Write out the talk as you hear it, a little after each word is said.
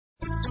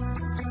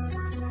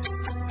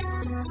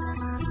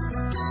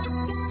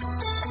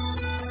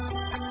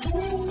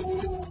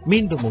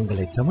மீண்டும்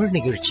உங்களை தமிழ்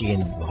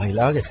நிகழ்ச்சியின்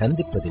வாயிலாக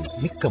சந்திப்பதில்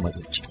மிக்க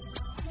மகிழ்ச்சி.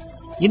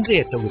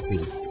 இன்றைய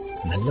தொகுப்பில்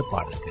நல்ல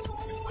பாடல்கள்,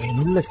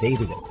 பயனுள்ள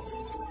செய்திகள்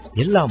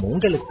எல்லாம்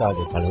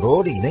உங்களுக்காக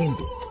பலரோடு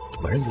இணைந்து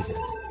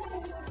வழங்குகிறது.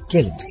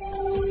 கேளுங்கள்.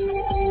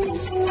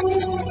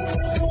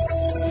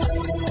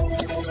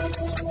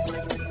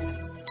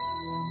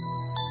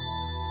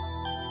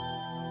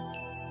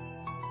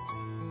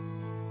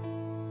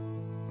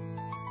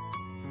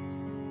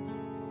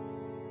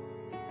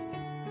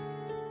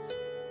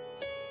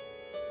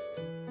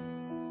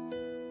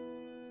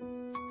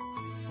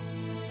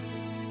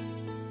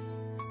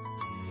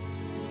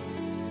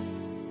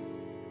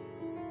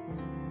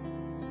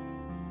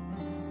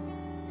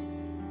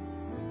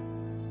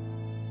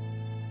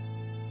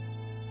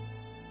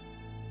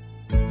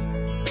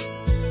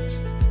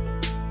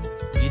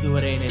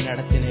 இதுவரை என்னை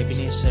நடத்தின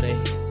எபினேசரே,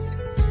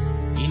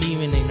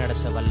 இனியும் என்னை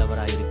நடத்த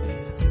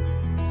வல்லவராயிருக்கிறேன்.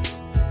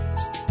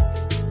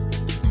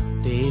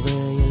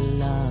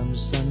 தேவையெல்லாம்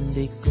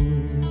சந்திக்கும்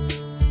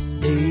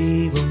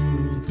தெய்வம்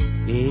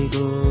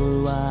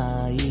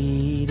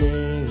யெகோவாயீரே.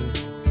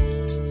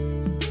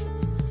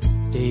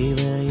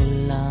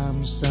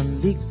 தேவையெல்லாம்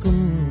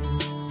சந்திக்கும்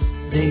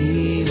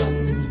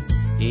தெய்வம்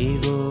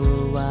யெகோவாயீரே.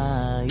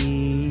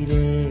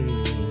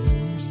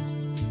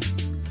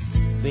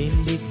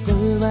 வேண்டிக்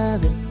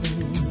கொள்வதற்கும்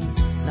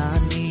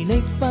நான்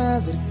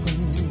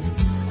நினைப்பதற்கும்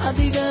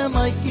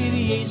அதிகமாய்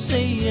கிரியை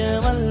செய்ய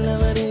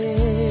வல்லவரே.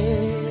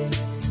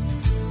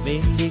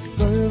 வேண்டிக்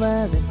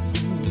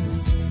கொள்வதற்கும்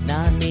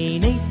நான்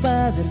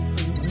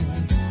நினைப்பதற்கும்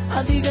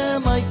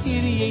அதிகமாய்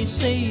கிரியை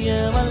செய்ய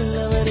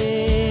வல்லவரே.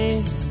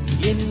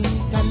 என்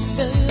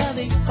கண்கள்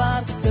அதை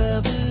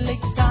பார்க்கவில்லை,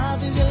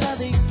 காதுகள்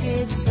அதை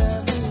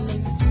கேட்கவில்லை,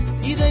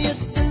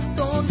 இதயத்தில்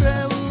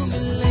தோன்றவும்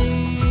இல்லை.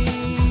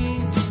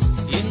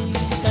 என்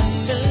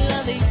கண்கள்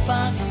அதை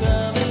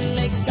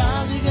பார்க்கவில்லை,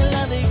 காதுகள்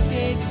அதை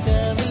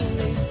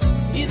கேட்கவில்லை,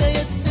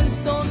 இதயத்தில்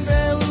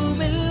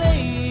தோன்றவும் இல்லை.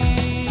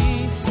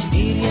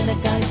 நீர்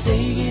எனக்காய்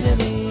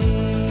செய்கிறதே,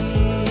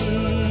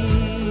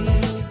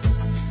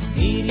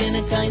 நீர்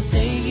எனக்காய்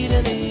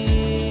செய்கிறதே.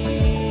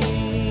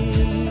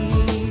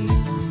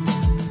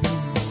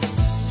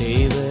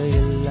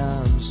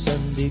 தேவையெல்லாம்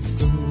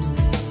சந்திக்கும்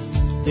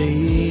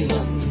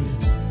தெய்வம்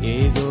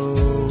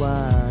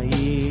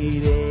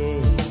யெகோவாயீரே.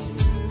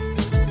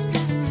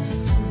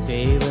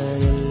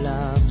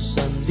 தேவையெல்லாம்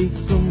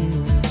சந்திக்கும்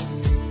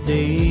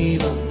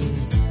தெய்வம்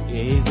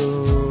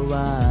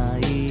யெகோவாயீரே.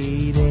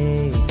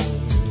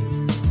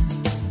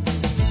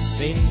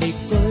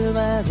 வேண்டிக்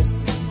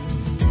கொள்வதற்கும்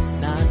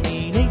நான்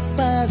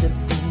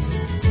நினைப்பதற்கும்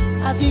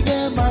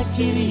அதிகமாய்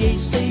கிரியை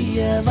செய்ய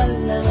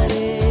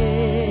வல்லவரே.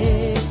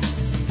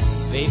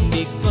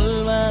 வேண்டிக்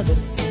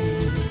கொள்வதற்கும்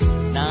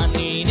நான்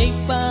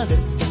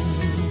நினைப்பதற்கும்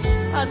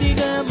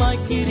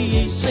அதிகமாய்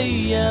கிரியை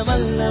செய்ய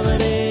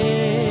வல்லவரே.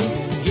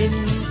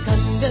 என்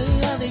கண்கள்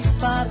அதை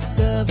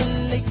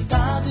பார்க்கவில்லை,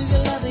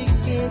 காதுகள் அதை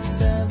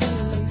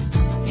கேட்கவில்லை,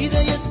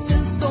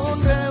 இதயத்தில்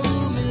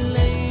தோன்றவும்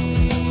இல்லை.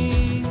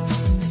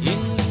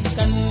 என்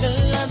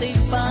கண்கள் அதை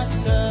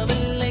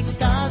பார்க்கவில்லை,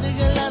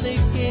 காதுகள் அதை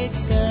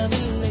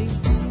கேட்கவில்லை,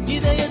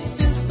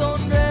 இதயத்தில்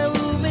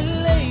தோன்றவும்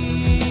இல்லை.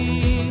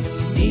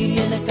 நீர்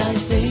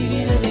எனக்காய்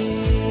செய்கிறதே,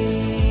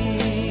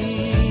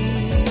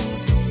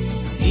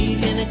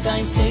 நீர்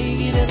எனக்காய்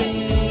செய்கிறதே.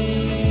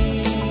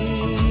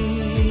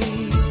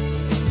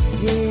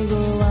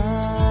 யெகோவா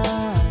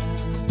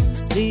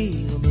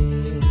தெய்வமே,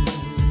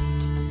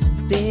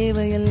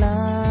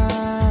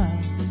 தேவையெல்லாம்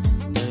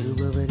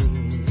தருபவரே.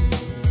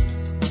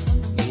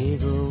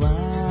 யெகோவா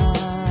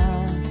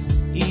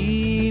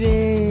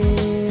ஈரே,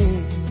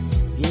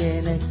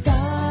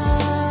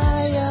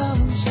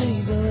 எனக்காயம்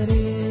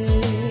செய்பவரே.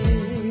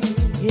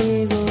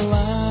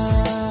 யெகோவா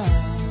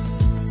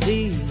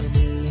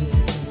தெய்வமே,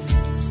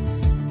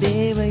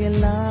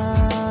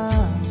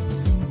 தேவையெல்லாம்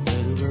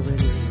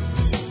தருபவரே.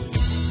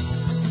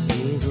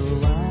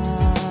 யெகோவா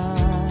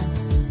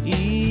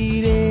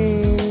ஈரே,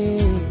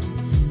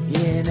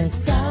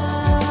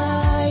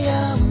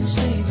 எனக்காயம்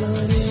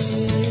செய்பவரே.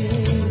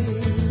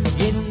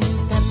 என்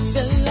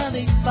கண்கள்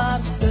அதை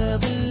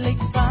பார்க்கவில்லை,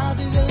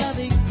 காதுகள்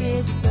அதை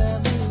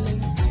கேட்கவில்லை,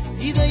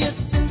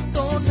 இதயத்தில்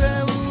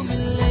தோன்றவும்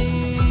இல்லை.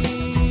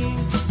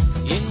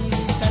 என்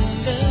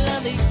கண்கள்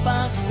அதை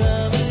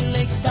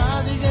பார்க்கவில்லை,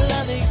 காதுகள்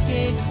அதை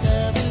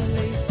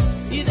கேட்கவில்லை,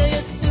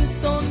 இதயத்தில்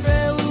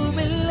தோன்றவும்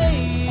இல்லை.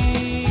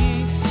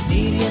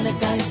 நீர்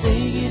எனக்காய்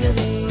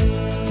செய்கிறதே,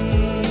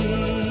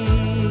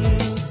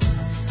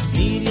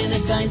 நீர்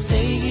எனக்காய்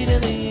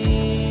செய்கிறதே,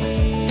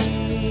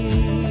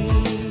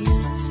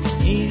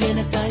 நீர்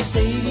எனக்காய்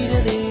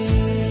செய்கிறதே,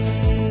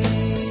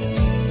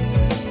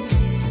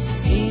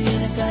 நீர்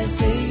எனக்காய்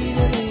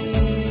செய்கிறதே.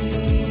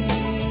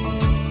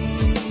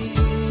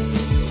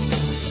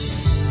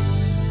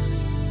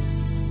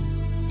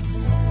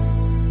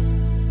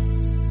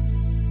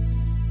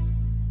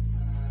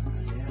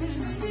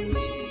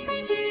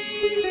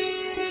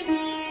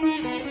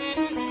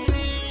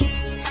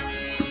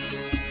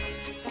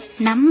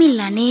 நம்மில்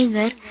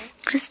அநேகர்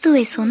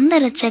கிறிஸ்துவை சொந்த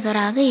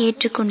இரட்சகராக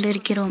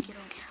ஏற்றுக்கொண்டிருக்கிறோம்.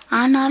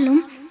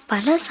 ஆனாலும்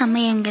பல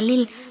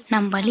சமயங்களில்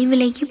நாம் வழி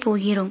விலகி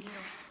போகிறோம்,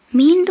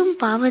 மீண்டும்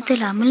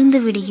பாவத்தில் அமிழ்ந்து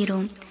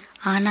விடுகிறோம்.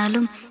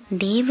 ஆனாலும்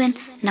தேவன்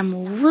நம்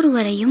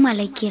ஒவ்வொருவரையும்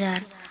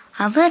அழைக்கிறார்.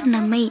 அவர்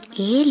நம்மை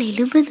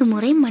 70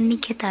 முறை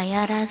மன்னிக்க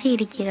தயாராக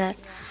இருக்கிறார்.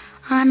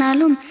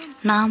 ஆனாலும்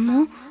நாமோ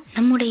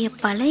நம்முடைய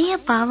பழைய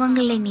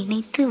பாவங்களை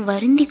நினைத்து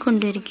வருந்தி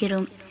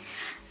கொண்டிருக்கிறோம்.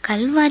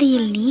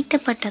 கல்வாரியில்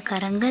நீட்டப்பட்ட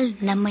கரங்கள்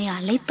நம்மை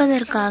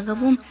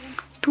அழைப்பதற்காகவும்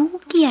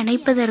தூக்கி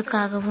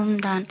அணைப்பதற்காகவும்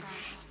தான்.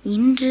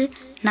 இன்று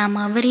நாம்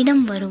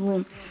அவரிடம்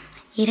வருவோம்.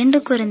 2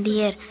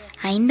 கொரிந்தியர்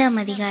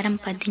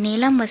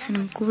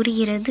 5:17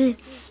 கூறுகிறது,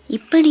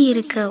 இப்படி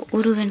இருக்க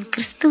ஒருவன்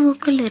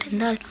கிறிஸ்துவுக்குள்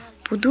இருந்தால்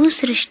புது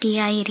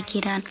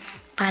சிருஷ்டியாயிருக்கிறான்,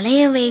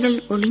 பழையவைகள்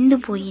ஒளிந்து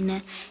போயின,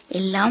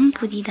 எல்லாம்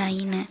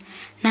புதிதாயின.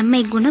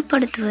 நம்மை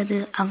குணப்படுத்துவது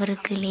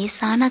அவருக்கு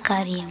லேசான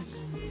காரியம்.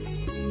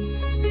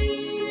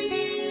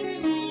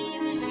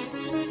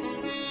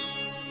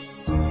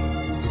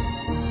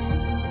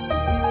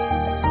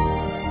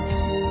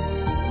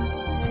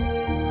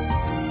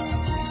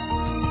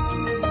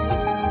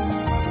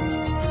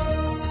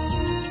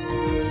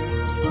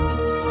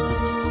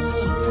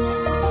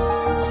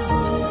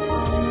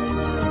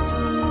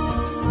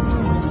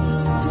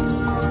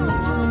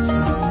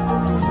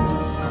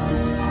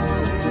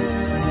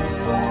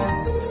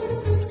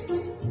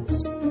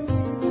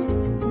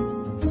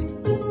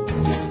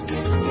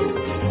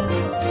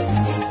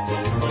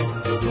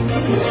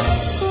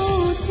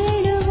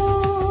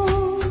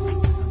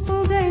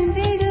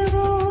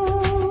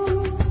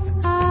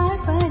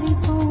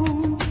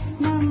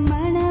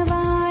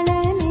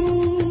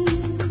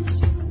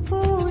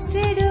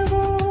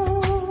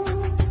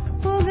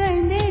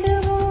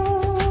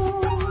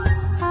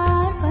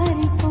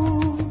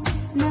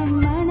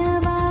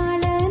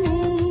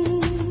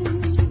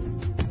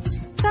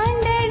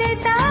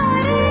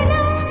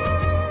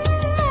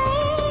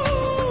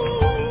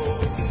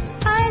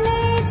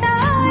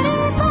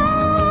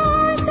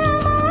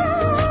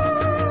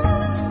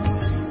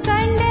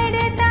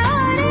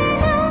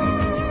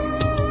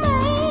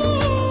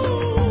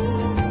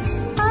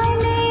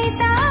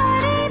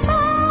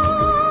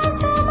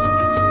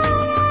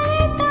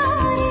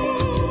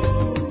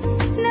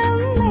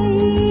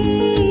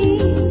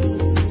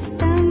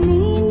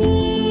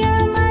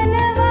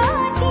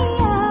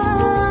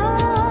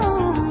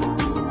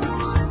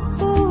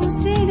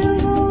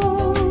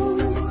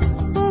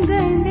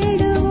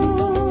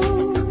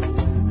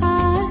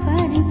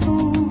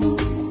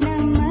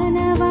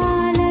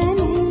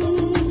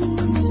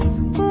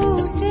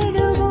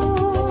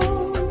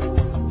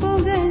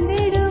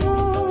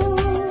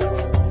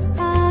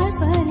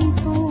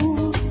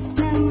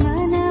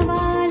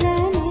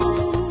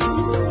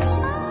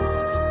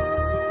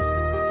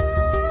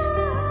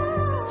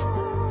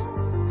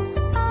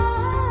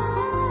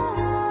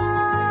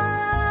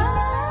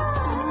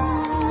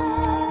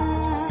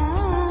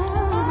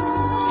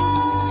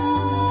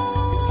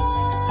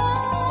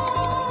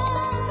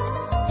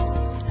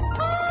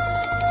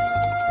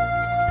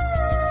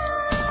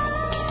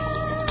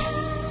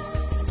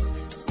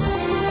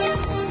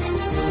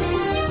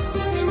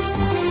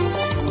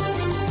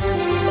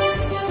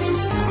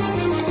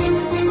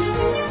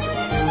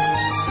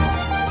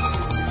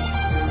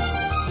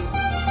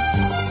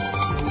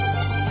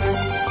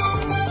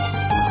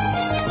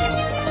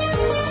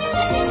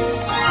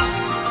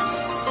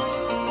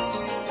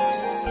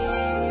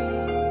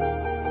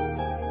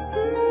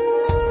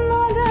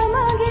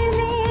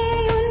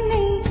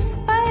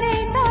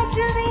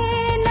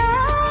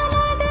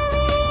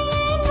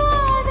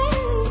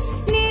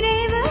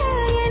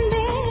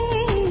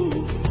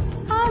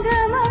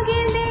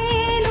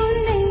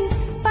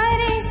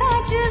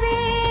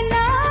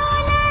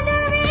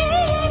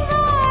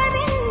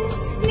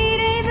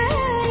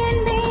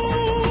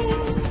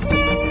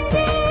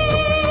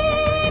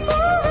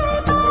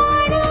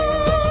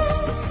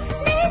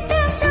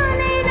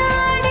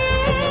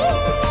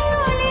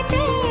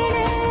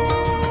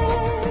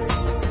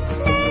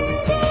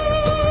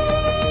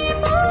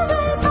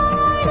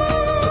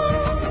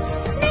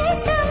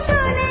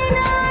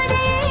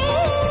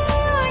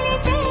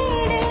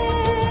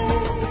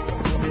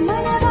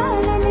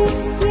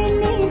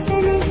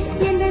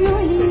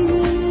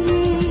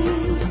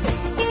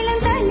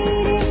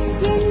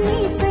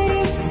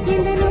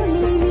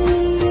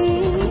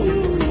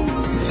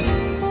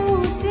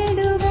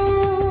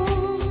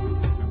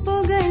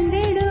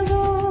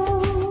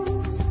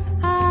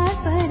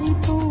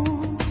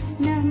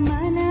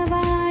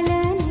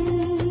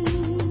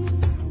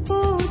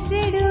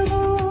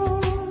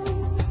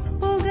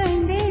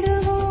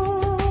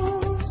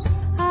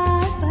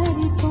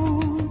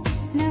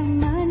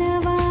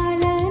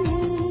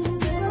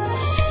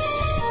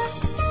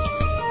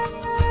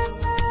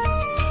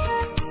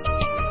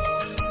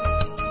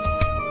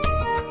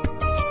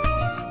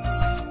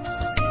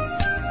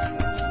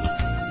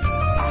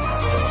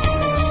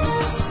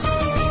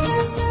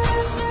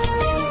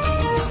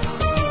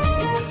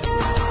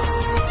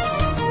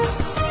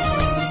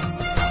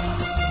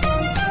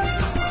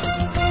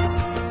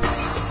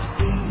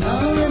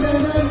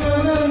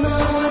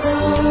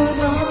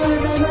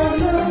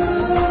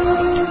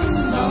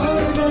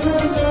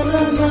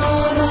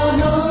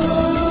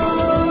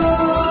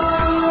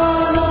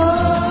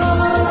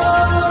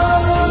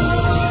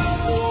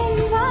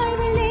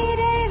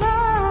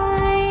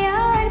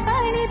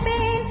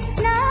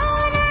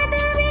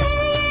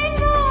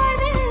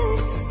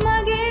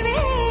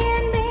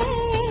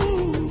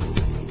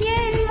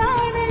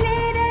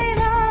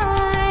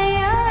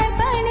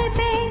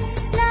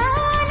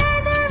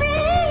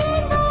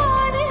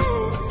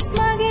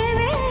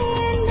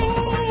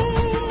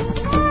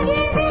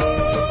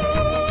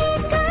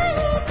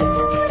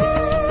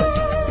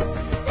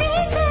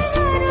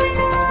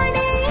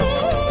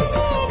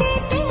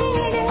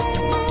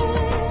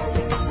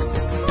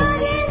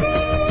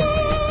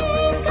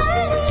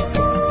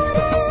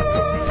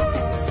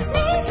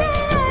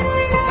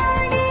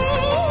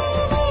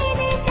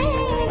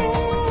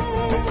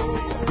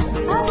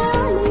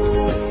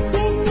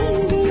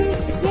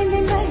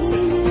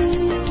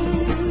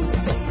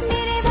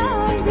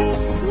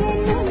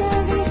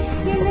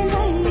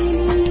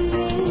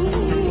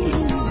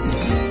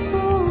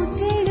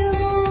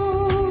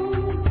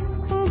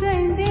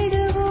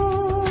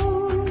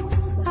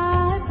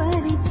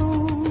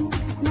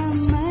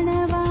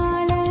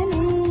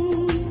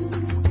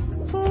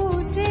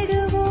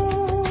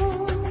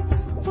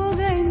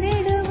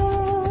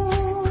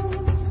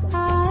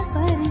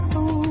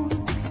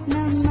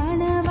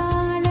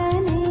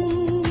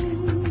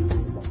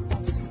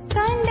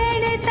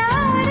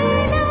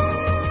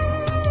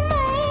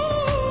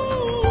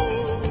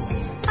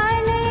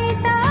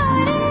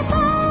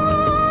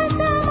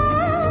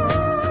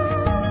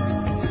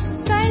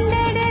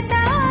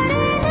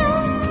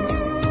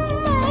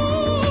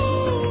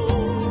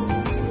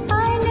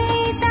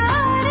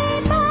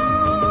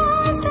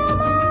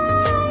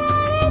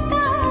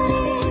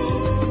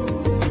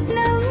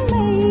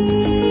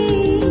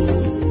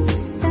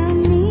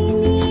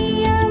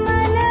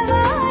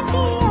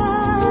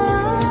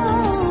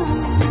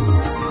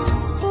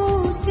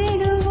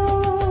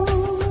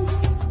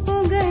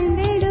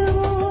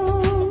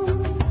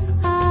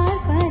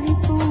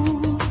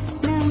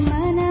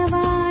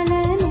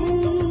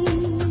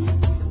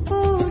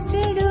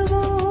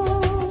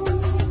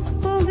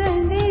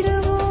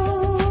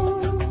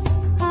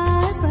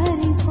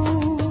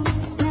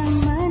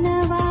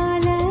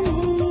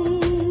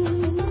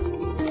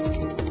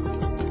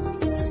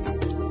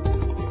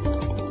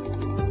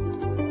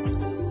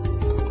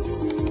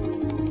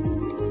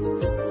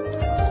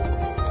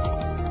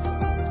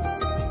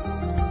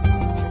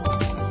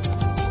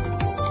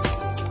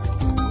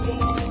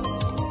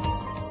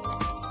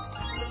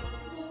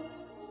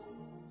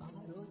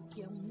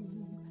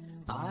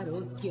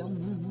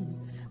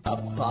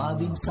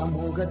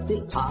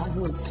 சமூகத்தில்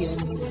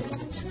ஆரோக்கியம்.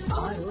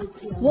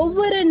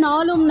 ஒவ்வொரு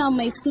நாளும்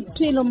நம்மை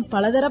சுற்றிலும்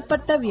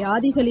பலதரப்பட்ட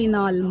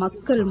வியாதிகளினால்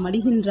மக்கள்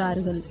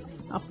மடிகின்றார்கள்.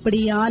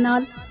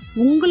 அப்படியானால்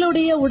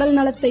உங்களுடைய உடல்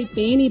நலத்தை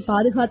பேணி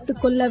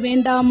பாதுகாத்துக் கொள்ள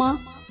வேண்டாமா?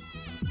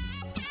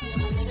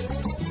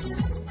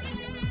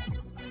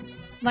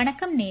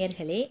 வணக்கம்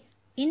நேயர்களே,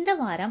 இந்த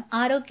வாரம்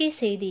ஆரோக்கிய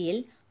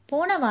செய்தியில்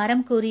போன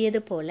வாரம்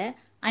கூறியது போல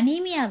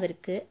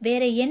அனீமியாவிற்கு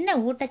வேற என்ன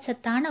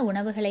ஊட்டச்சத்தான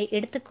உணவுகளை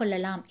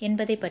எடுத்துக்கொள்ளலாம்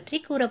என்பதை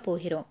பற்றி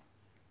கூறப்போகிறோம்.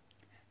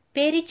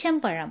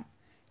 பேரிச்சம்பழம்.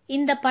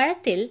 இந்த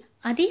பழத்தில்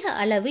அதிக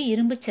அளவு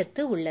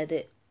இரும்புச்சத்து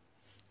உள்ளது.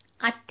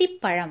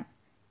 அத்திப்பழம்.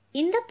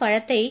 இந்த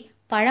பழத்தை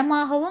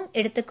பழமாகவும்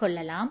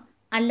எடுத்துக்கொள்ளலாம்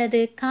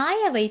அல்லது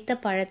காய வைத்த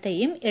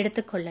பழத்தையும்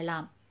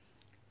எடுத்துக்கொள்ளலாம்.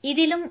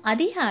 இதிலும்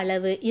அதிக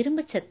அளவு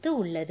இரும்புச்சத்து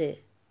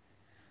உள்ளது.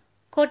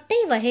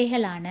 கொட்டை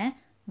வகைகளான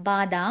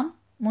பாதாம்,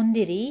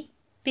 முந்திரி,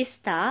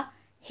 பிஸ்தா,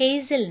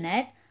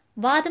 ஹேசல்நட்,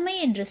 வாதுமை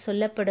என்று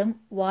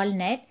சொல்லப்படும்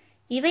வால்நட்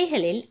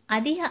இவைகளில்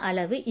அதிக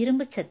அளவு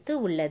இரும்புச்சத்து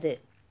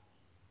உள்ளது.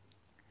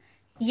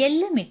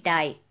 எள்ளு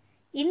மிட்டாய்.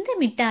 இந்த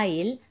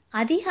மிட்டாயில்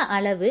அதிக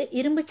அளவு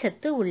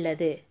இரும்புச்சத்து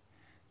உள்ளது.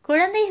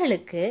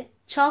 குழந்தைகளுக்கு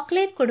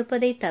சாக்லேட்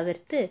கொடுப்பதை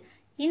தவிர்த்து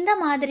இந்த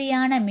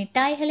மாதிரியான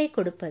மிட்டாய்களை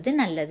கொடுப்பது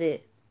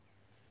நல்லது.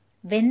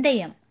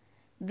 வெந்தயம்.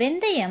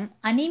 வெந்தயம்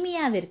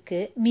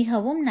அனீமியாவிற்கு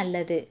மிகவும்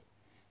நல்லது.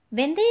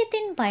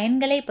 வெந்தயத்தின்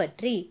பயன்களை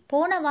பற்றி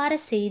போன வார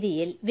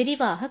செய்தியில்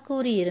விரிவாக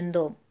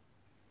கூறியிருந்தோம்.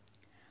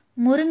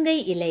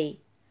 முருங்கை இலை.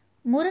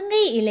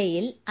 முருங்கை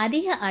இலையில்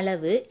அதிக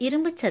அளவு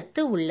இரும்புச்சத்து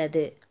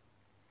உள்ளது.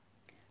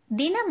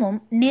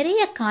 தினமும்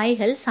நிறைய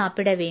காய்கள்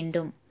சாப்பிட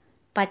வேண்டும்.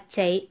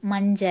 பச்சை,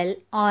 மஞ்சள்,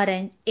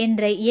 ஆரஞ்சு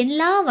என்ற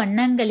எல்லா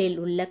வண்ணங்களில்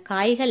உள்ள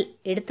காய்கள்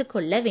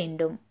எடுத்துக்கொள்ள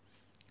வேண்டும்.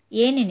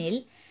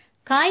 ஏனெனில்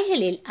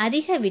காய்களில்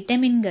அதிக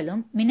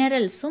விட்டமின்களும்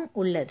மினரல்ஸும்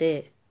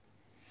உள்ளது.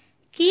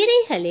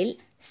 கீரைகளில்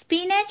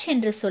ஸ்பினாச்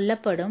என்று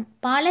சொல்லப்படும்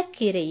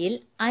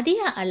பாலக்கீரையில்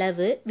அதிக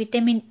அளவு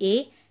விட்டமின்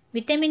ஏ,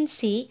 விட்டமின்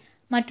சி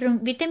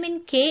மற்றும்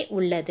விட்டமின் கே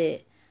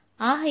உள்ளது.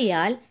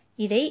 ஆகையால்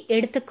இதை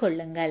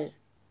எடுத்துக்கொள்ளுங்கள்.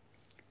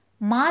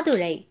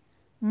 மாதுளை.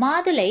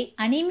 மாதுளை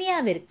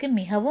அனீமியாவிற்கு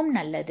மிகவும்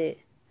நல்லது.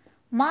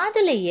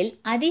 மாதுளையில்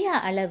அதிக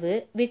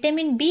அளவு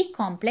விட்டமின் பி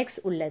காம்ப்ளெக்ஸ்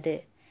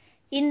உள்ளது.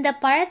 இந்த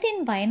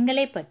பழத்தின்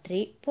பயன்களை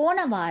பற்றி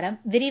போன வாரம்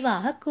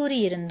விரிவாக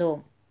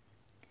கூறியிருந்தோம்.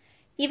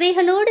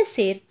 இவைகளோடு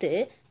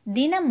சேர்த்து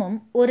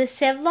தினமும் ஒரு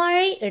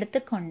செவ்வாழை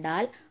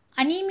எடுத்துக்கொண்டால்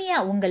அனீமியா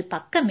உங்கள்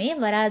பக்கமே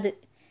வராது.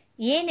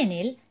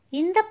 ஏனெனில்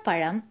இந்த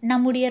பழம்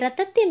நம்முடைய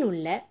இரத்தத்தில்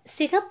உள்ள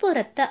சிகப்பு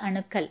இரத்த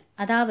அணுக்கள்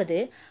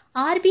அதாவது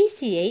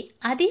ஆர்பிசியை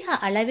அதிக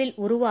அளவில்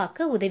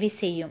உருவாக்க உதவி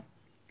செய்யும்.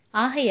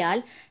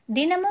 ஆகையால்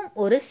தினமும்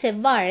ஒரு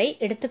செவ்வாழை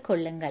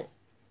எடுத்துக்கொள்ளுங்கள்.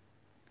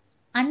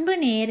 அன்பு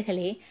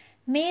நேயர்களே,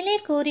 மேலே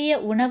கூறிய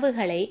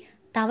உணவுகளை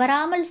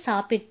தவறாமல்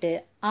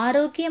சாப்பிட்டு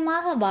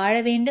ஆரோக்கியமாக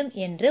வாழ வேண்டும்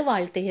என்று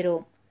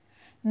வாழ்த்துகிறோம்.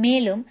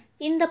 மேலும்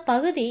இந்த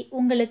பகுதி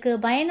உங்களுக்கு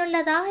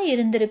பயனுள்ளதாக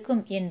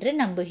இருந்திருக்கும் என்று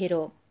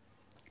நம்புகிறோம்.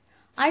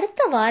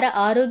 அடுத்த வார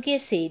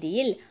ஆரோக்கிய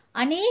செய்தியில்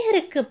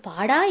அநேகருக்கு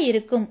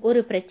பாடாயிருக்கும்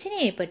ஒரு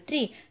பிரச்சனையை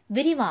பற்றி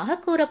விரிவாக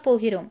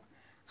கூறப்போகிறோம்.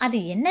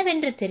 அது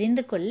என்னவென்று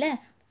தெரிந்து கொள்ள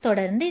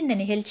தொடர்ந்து இந்த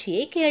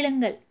நிகழ்ச்சியை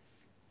கேளுங்கள்.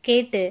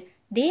 கேட்டு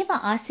தேவ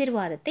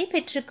ஆசீர்வாதத்தை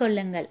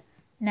பெற்றுக்கொள்ளுங்கள்.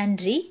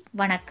 நன்றி,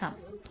 வணக்கம்.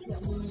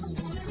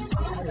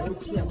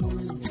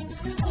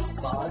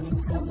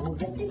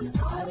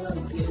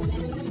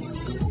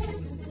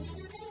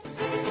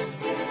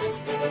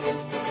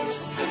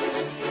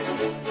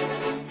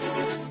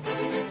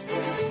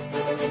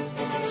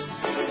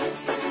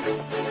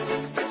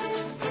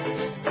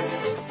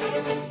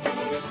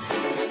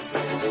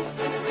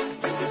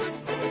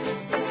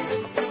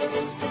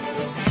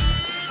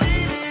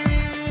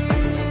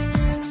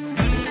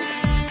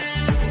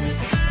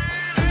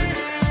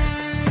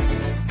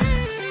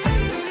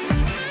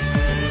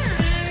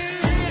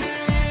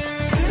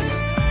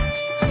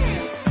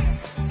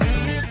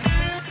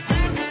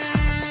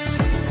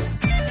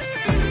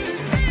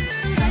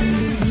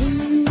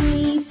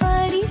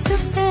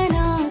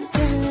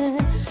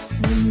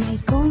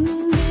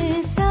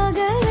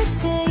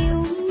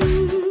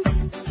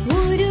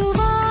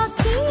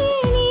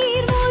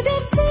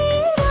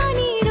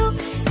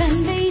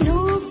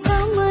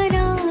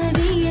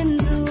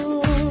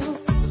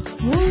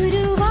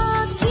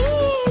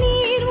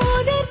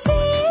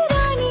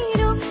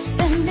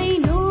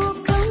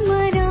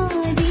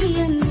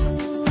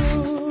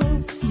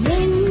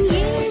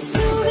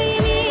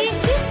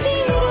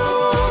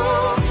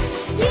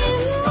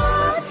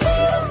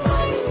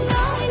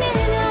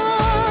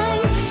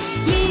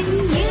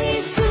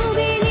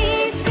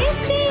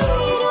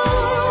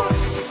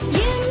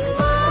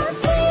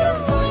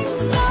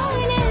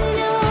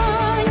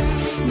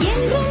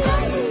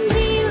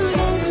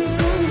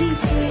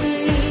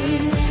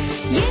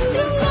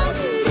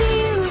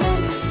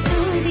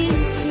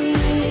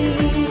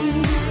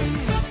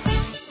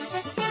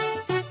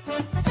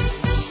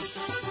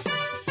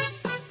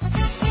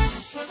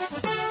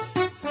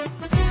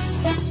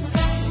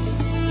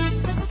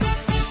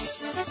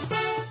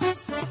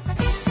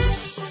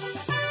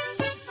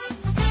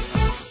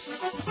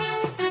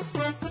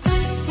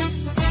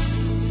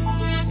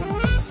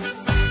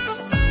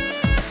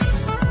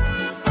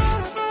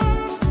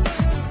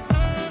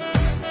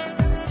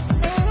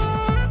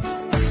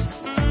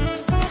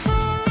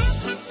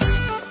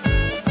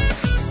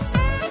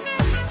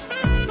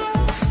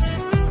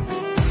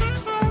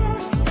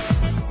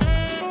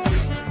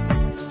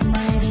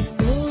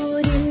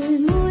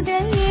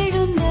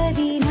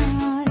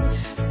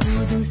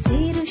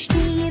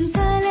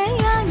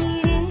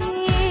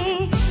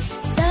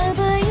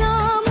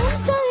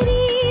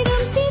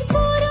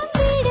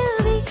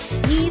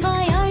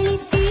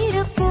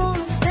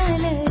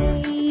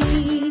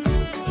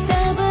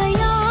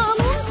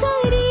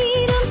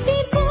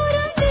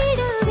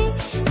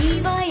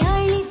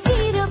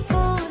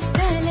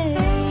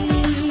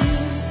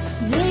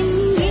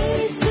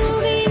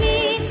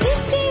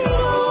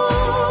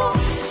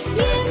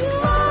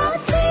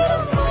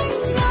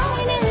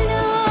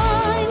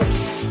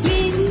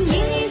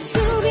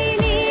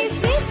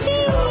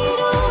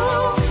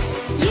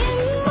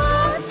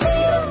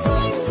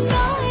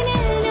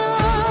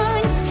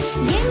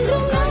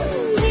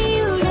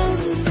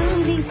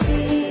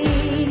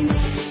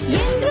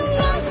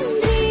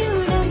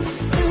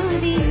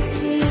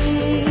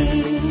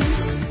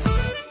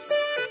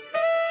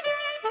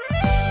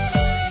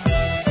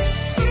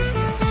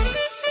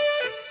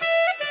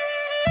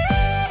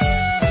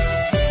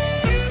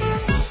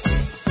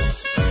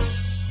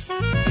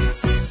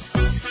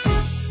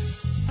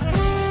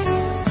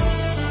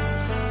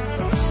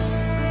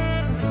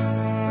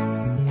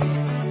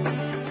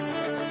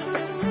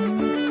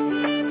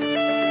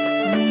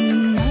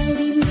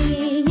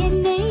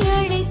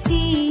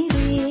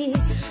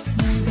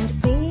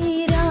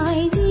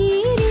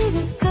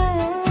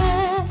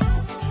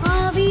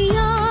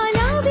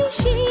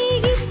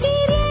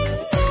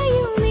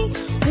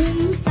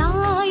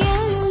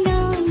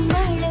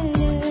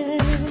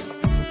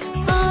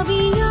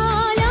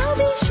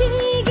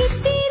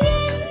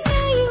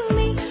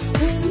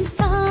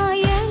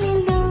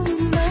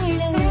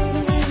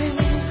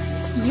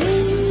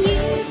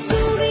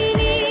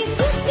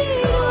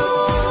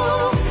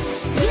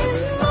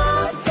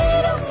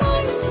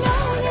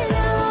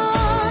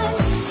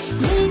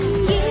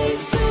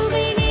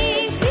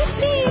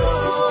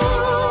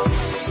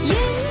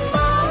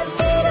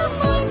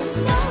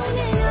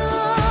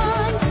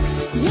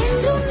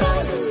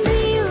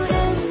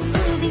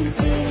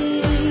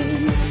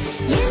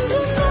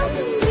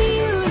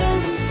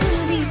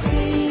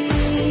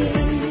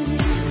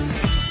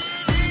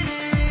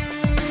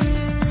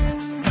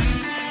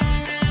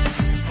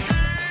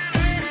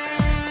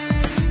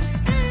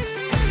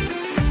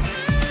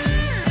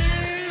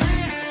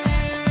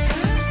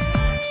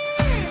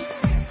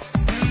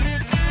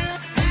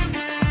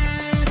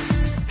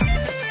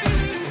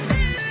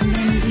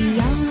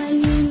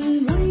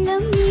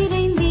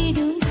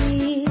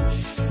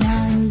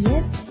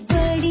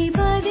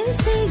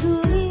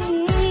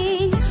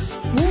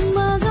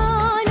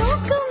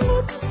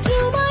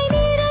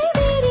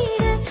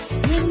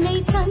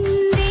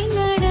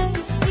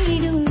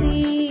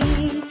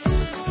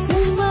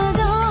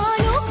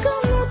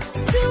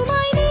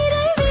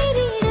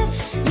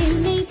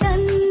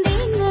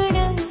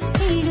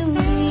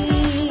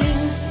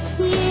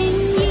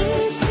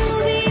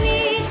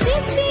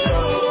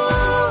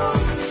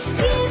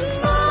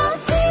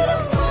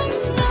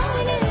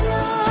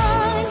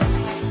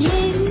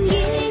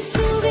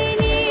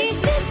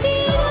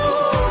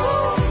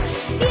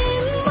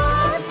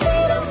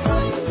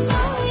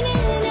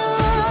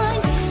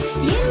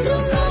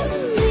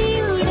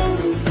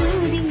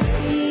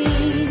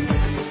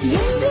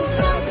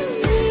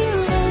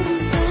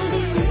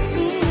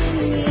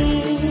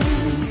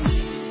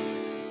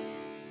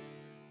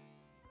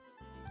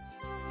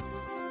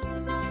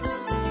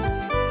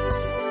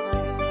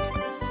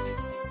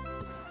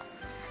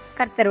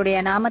 கர்த்தருடைய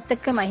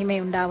நாமத்துக்கு மகிமை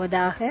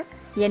உண்டாவதாக.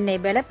 என்னை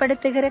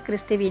பலப்படுத்துகிற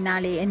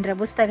கிறிஸ்துவினாலே என்ற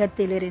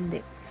புஸ்தகத்திலிருந்து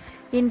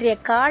இன்றைய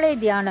காலை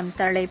தியானம்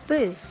தலைப்பு,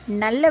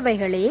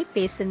 நல்லவைகளே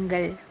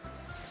பேசுங்கள்.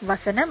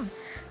 வசனம்,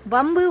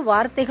 வம்பு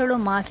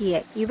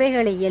வார்த்தைகளுமாகிய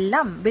இவைகளை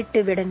எல்லாம்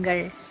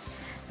விட்டுவிடுங்கள்.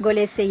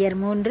 கொலோசியர்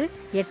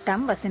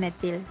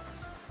 3:8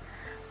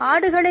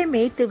 ஆடுகளை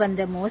மேய்த்து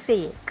வந்த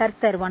மோசேயை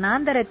கர்த்தர்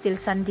வனாந்தரத்தில்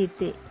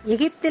சந்தித்து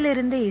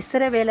எகிப்திலிருந்து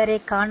இஸ்ரவேலரை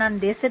கானான்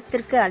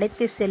தேசத்திற்கு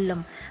அழைத்து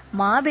செல்லும்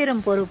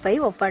மாபெரும் பொறுப்பை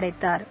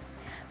ஒப்படைத்தார்.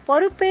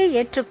 பொறுப்பை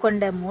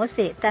ஏற்றுக்கொண்ட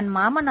மோசே தன்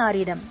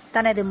மாமனாரிடம்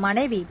தனது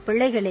மனைவி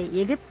பிள்ளைகளை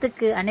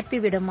எகிப்துக்கு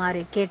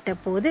அனுப்பிவிடுமாறு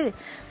கேட்டபோது,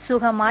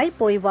 சுகமாய்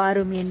போய்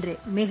வாரும் என்று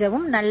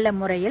மிகவும் நல்ல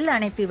முறையில்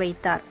அனுப்பி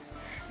வைத்தார்.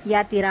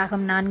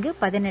 யாத்திராகம்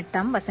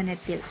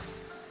 4:18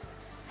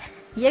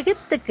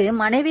 எகிப்துக்கு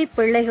மனைவி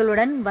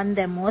பிள்ளைகளுடன் வந்த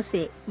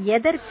மோசே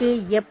எதற்கு,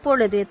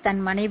 எப்பொழுது தன்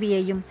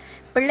மனைவியையும்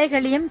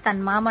பிள்ளைகளையும்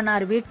தன்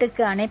மாமனார்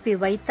வீட்டுக்கு அனுப்பி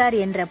வைத்தார்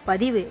என்ற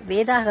பதிவு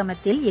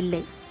வேதாகமத்தில்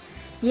இல்லை.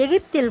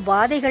 எகிப்தில்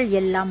வாதைகள்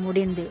எல்லாம்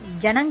முடிந்து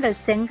ஜனங்கள்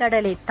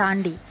செங்கடலை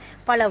தாண்டி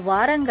பல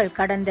வாரங்கள்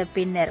கடந்த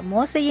பின்னர்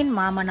மோசேயின்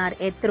மாமனார்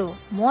எத்ரோ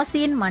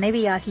மோசேயின்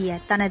மனைவியாகிய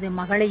தனது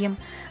மகளையும்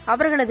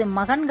அவர்களது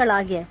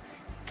மகன்களாகிய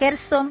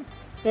கெர்சோம்,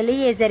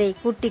 எலியேசரை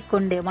கூட்டிக்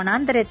கொண்டு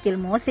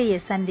வனாந்தரத்தில் மோசேயை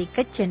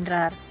சந்திக்கச்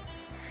சென்றார்.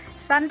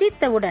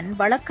 சந்தித்தவுடன்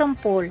வழக்கம்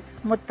போல்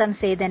முத்தம்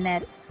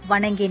செய்தனர்,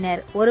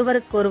 வணங்கினர்,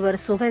 ஒருவருக்கொருவர்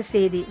சுக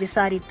செய்தி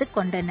விசாரித்துக்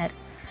கொண்டனர்.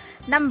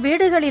 நம்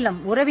வீடுகளிலும்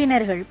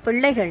உறவினர்கள்,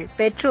 பிள்ளைகள்,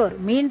 பெற்றோர்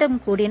மீண்டும்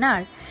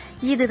கூடினால்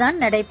இதுதான்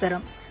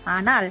நடைபெறும்.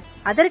 ஆனால்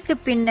அதற்கு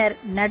பின்னர்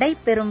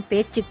நடைபெறும்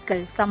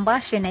பேச்சுக்கள்,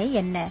 சம்பாஷணை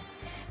என்ன?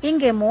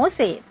 இங்கே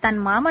மோசே தன்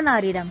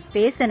மாமனாரிடம்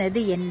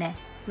பேசினது என்ன?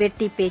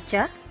 வெட்டி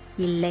பேச்சா?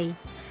 இல்லை.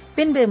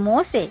 பின்பு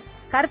மோசே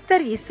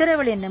கர்த்தர்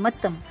இஸ்ரவேலின்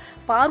நிமித்தம்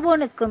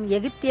பார்வோனுக்கும்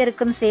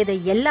எகிப்தியருக்கும் செய்த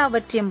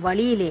எல்லாவற்றையும்,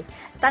 வழியிலே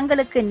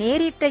தங்களுக்கு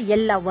நேரிட்ட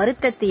எல்லா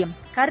வருத்தத்தையும்,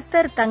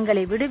 கர்த்தர்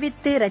தங்களை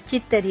விடுவித்து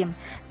ரட்சித்ததையும்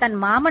தன்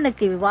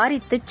மாமனுக்கு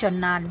விவாரித்து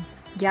சொன்னான்.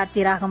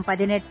 யாத்திராகம்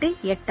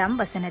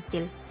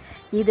 18:8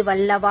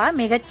 இதுவல்லவா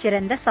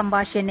மிகச்சிறந்த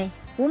சம்பாஷணை?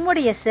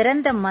 உம்முடைய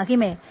சிறந்த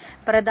மகிமை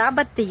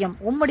பிரதாபத்தையும்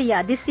உம்முடைய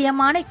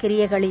அதிசயமான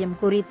கிரியைகளையும்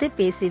குறித்து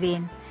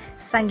பேசுவேன்.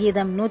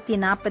 சங்கீதம்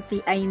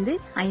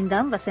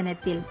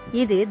 145:5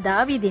 இது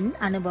தாவீதின்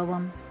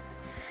அனுபவம்.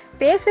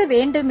 பேச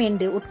வேண்டும்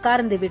என்று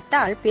உட்கார்ந்து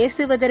விட்டால்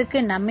பேசுவதற்கு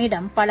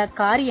நம்மிடம் பல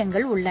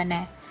காரியங்கள் உள்ளன.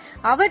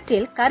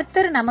 அவற்றில்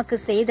கர்த்தர் நமக்கு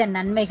செய்த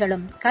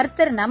நன்மைகளும்,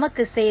 கர்த்தர்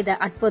நமக்கு செய்த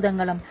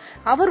அற்புதங்களும்,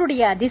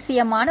 அவருடைய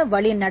அதிசயமான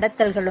வழி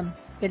நடத்தல்களும்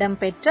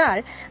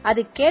இடம்பெற்றால்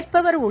அது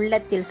கேட்பவர்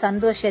உள்ளத்தில்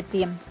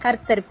சந்தோஷத்தையும்,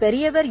 கர்த்தர்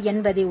பெரியவர்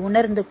என்பதை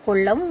உணர்ந்து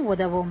கொள்ளவும்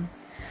உதவும்.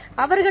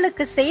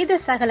 அவர்களுக்கு செய்த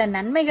சகல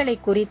நன்மைகளை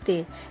குறித்து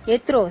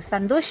எத்ரோ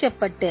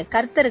சந்தோஷப்பட்டு,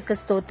 கர்த்தருக்கு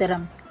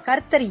ஸ்தோத்திரம்,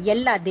 கர்த்தர்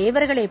எல்லா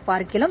தேவர்களை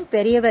பார்க்கிலும்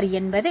பெரியவர்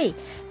என்பதை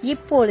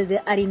இப்பொழுது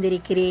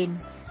அறிந்திருக்கிறேன்.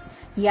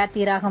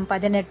 யாத்திராகம்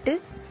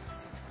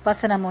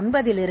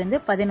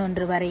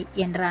 18:9-11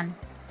 என்றான்.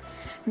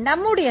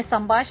 நம்முடைய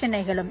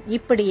சம்பாஷணைகளும்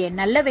இப்படியே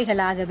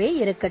நல்லவைகளாகவே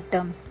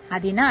இருக்கட்டும்.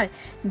 அதனால்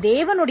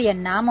தேவனுடைய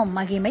நாமம்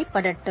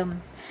மகிமைப்படட்டும்.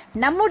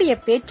 நம்முடைய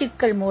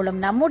பேச்சுக்கள் மூலம்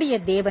நம்முடைய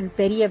தேவன்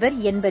பெரியவர்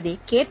என்பதை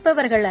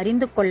கேட்பவர்கள்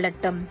அறிந்து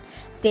கொள்ளட்டும்.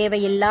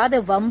 தேவையில்லாத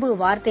வம்பு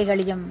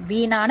வார்த்தைகளையும்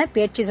வீணான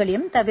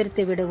பேச்சுகளையும்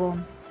தவிர்த்து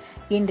விடுவோம்.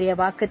 இன்றைய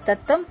வாக்கு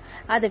தத்தம்,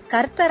 அது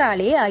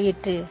கர்த்தராலே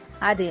ஆயிற்று,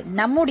 அது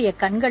நம்முடைய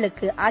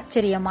கண்களுக்கு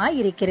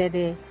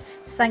ஆச்சரியமாயிருக்கிறது.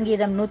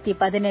 சங்கீதம்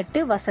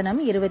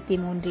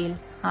 118:23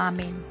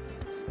 ஆமீன்.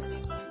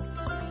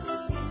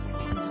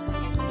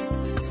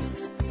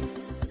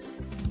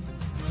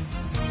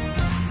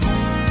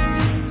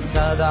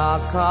 சதா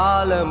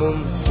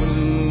காலமும்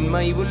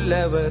உண்மை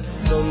உள்ளவர்,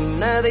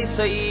 சொன்னதை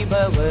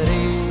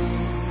செய்பவரே,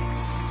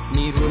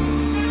 நீர்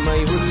உண்மை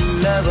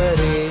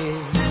உள்ளவரே.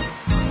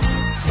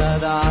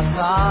 சதா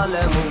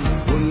காலமும்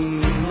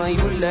உண்மை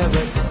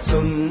உள்ளவர்,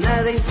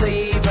 சொன்னதை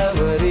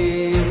செய்பவரே,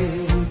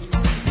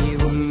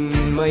 நீர்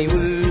உண்மை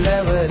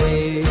உள்ளவரே.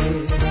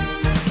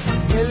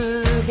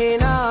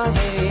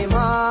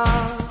 எல்கேனாதேமா,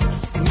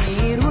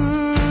 நீர்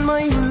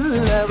உண்மை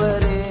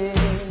உள்ளவரே.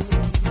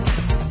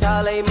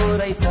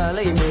 தலைமுறை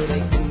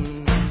தலைமுறைக்கும்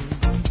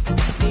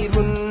நீர்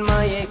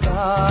உண்மையை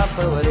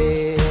காப்பவரே.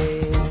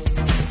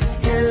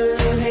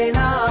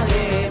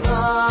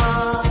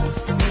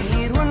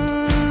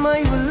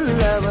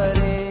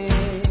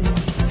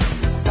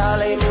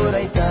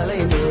 தலைமுறை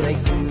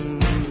தலைமுறைக்கும்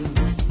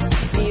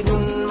நீர்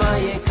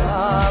உண்மையை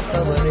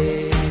காப்பவரே.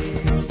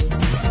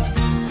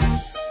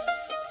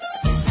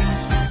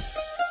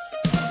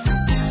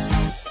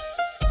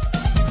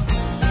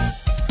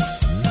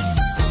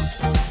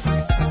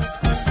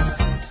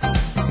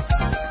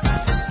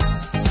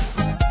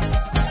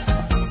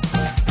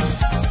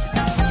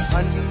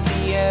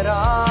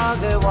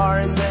 அந்நியராக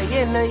வாழ்ந்த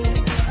என்னை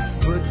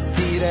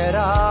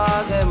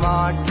புத்திரராக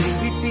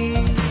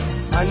மாற்றிவிட்டீர்.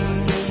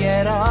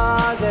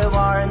 அந்நியராக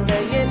வாழ்ந்த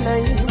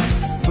என்னை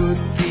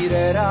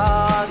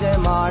புத்திரராக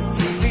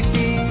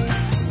மாற்றிவிட்டீர்.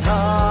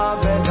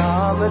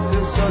 ஆபிரகாமுக்கு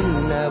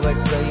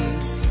சொன்னவற்றை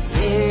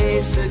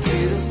இயேசு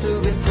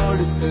கிறிஸ்துவில்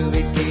கொடுத்து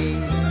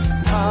விட்டீர்.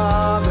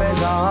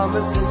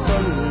 ஆபிரகாமுக்கு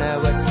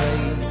சொன்னவற்றை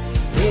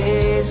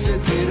இயேசு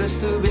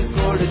கிறிஸ்துவில்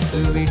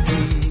கொடுத்து விட்டீர்.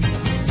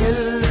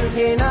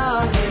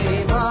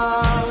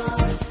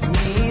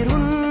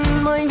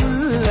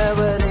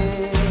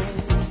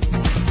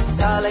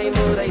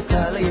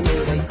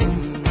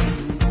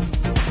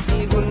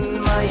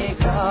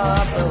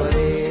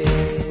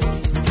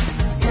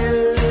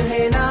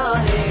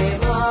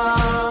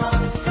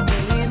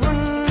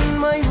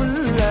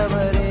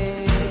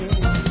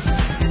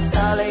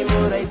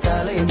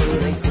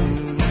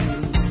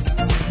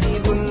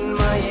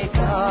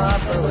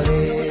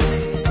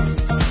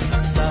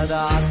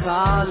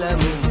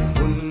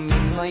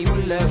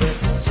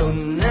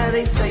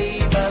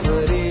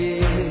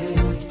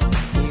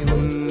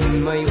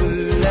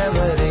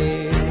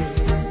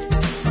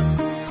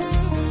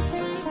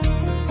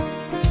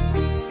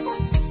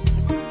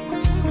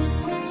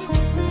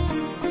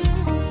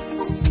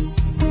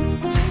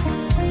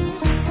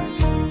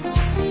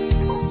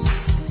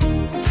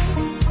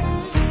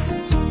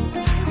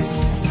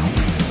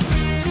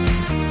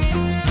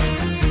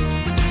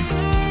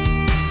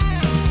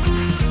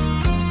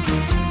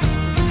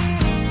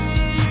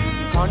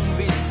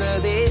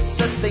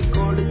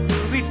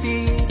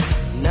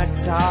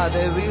 நட்டாத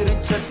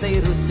விருட்சத்தை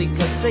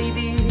ருசிக்க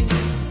செய்தீர்,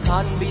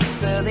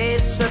 காண்பித்த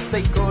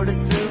தேசத்தை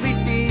கொடுத்து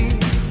விட்டீர்.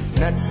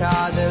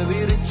 நட்டாத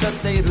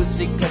விருட்சத்தை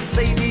ருசிக்க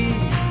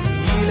செய்தீர்,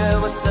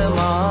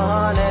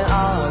 இலவசமான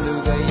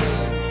ஆளுகையை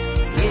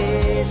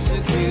இயேசு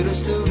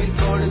கிறிஸ்துவில்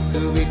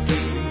கொடுத்து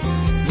விட்டீர்.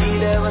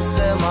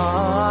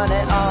 இலவசமான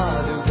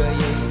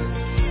ஆளுகையை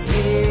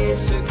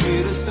இயேசு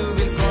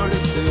கிறிஸ்துவில்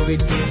கொடுத்து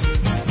விட்டீர்.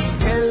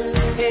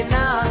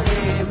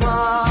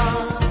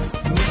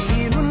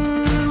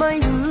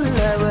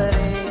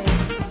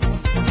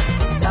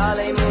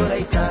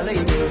 தலைமுறை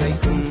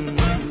தலைமுறைக்கும்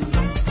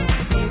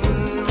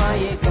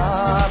உண்மையை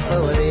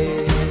காப்பவரே,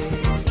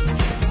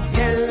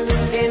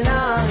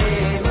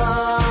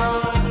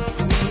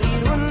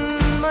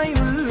 உண்மை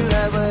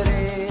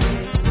உள்ளவரே.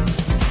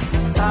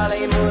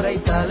 தலைமுறை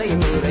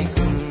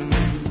தலைமுறைக்கும்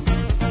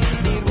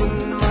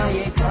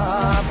உண்மையை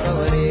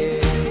காப்பவரே,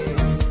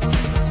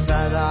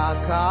 சதா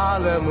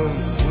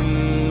காலமும்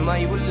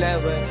உண்மை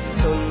உள்ளவர்,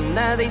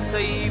 சொன்னதை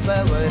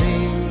செய்பவரே,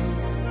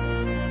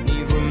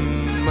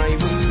 உண்மை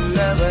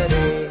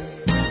உள்ளவரே.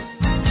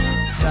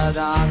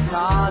 சதா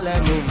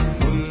காலமும்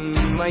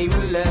உண்மை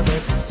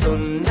உள்ளவர்,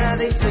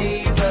 சொன்னதை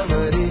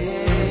செய்பவரே,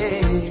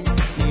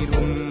 நீர்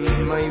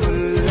உண்மை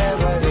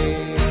உள்ளவரே.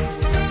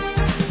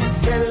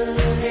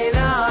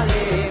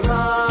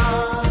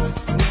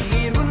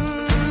 நீர்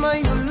உண்மை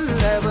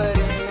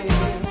உள்ளவரே,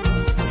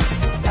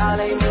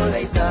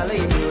 தலைமுறை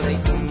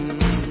தலைமுறைக்கும்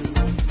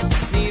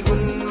நீர்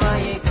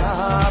உண்மையை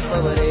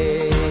காப்பவரே.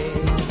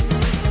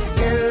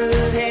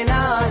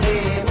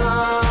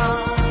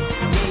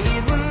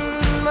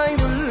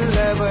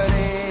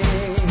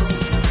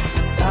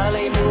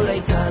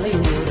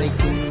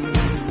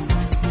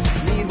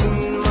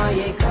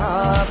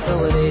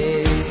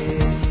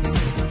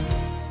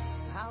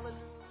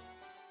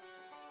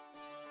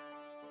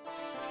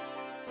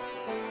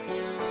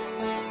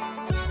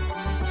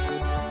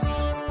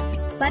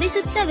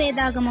 பரிசுத்த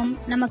வேதாகமம்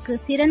நமக்கு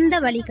சிறந்த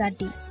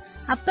வழிகாட்டி.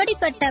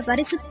 அப்படிப்பட்ட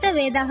பரிசுத்த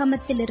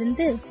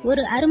வேதாகமத்திலிருந்து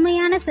ஒரு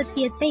அருமையான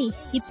சத்தியத்தை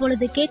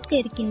இப்பொழுது கேட்க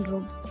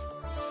இருக்கின்றோம்.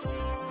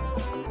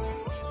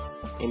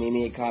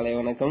 இனிய காலை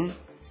வணக்கம்.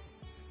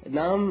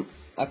 நாம்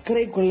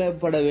அக்கறை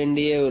கொள்ளப்பட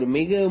வேண்டிய ஒரு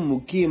மிக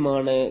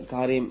முக்கியமான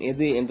காரியம்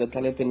எது என்ற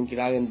தலைப்பின்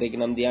கீழாக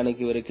இன்றைக்கு நாம்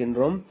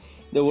தியானிக்கவிருக்கின்றோம்.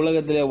 இந்த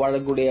உலகத்திலே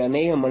வாழக்கூடிய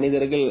அநேக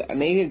மனிதர்கள்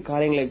அநேக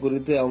காரியங்களை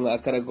குறித்து அவங்க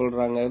அக்கறை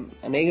கொள்றாங்க,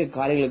 அநேக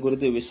காரியங்களை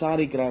குறித்து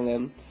விசாரிக்கிறாங்க,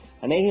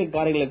 அநேக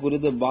காரியங்களை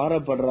குறித்து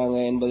பாரப்படுறாங்க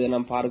என்பதை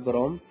நாம்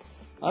பார்க்கிறோம்.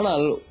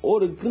 ஆனால்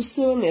ஒரு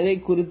கிறிஸ்தவன் எதை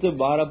குறித்து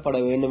பாரப்பட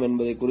வேண்டும்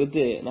என்பதை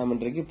குறித்து நாம்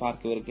இன்றைக்கு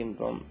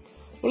பார்க்கவிருக்கின்றோம்.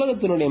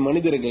 உலகத்தினுடைய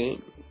மனிதர்கள்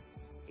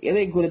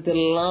எதை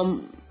குறித்தெல்லாம்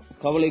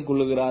கவலை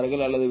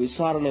கொள்ளுகிறார்கள் அல்லது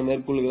விசாரணை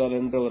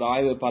மேற்கொள்கிறார்கள் என்ற ஒரு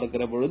ஆய்வை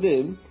பார்க்கிற பொழுது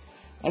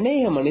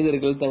அநேக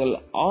மனிதர்கள் தங்கள்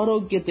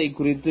ஆரோக்கியத்தை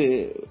குறித்து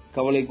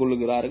கவலை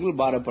கொள்ளுகிறார்கள்,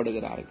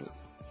 பாரப்படுகிறார்கள்.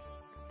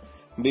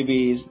 பிபி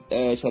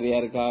சரியா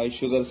இருக்கா,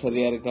 சுகர்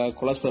சரியா இருக்கா,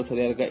 கொலஸ்ட்ரால்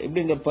சரியா இருக்கா,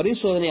 இப்படின்ற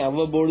பரிசோதனை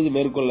அவ்வப்பொழுது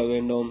மேற்கொள்ள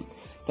வேண்டும்.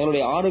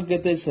 தன்னுடைய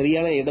ஆரோக்கியத்தை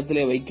சரியான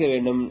இடத்திலே வைக்க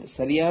வேண்டும்,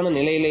 சரியான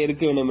நிலையில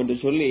இருக்க வேண்டும் என்று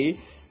சொல்லி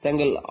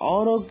தங்கள்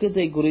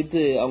ஆரோக்கியத்தை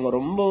குறித்து அவங்க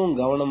ரொம்பவும்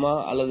கவனமா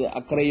அல்லது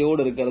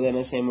அக்கறையோடு இருக்கிறத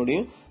என்ன செய்ய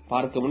முடியும்,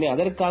 பார்க்க முடியும்.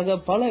 அதற்காக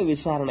பல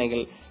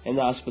விசாரணைகள்,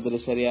 எந்த ஆஸ்பத்திரி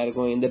சரியா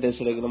இருக்கும், இந்த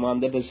டெஸ்ட் எடுக்கணுமா,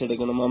 அந்த டெஸ்ட்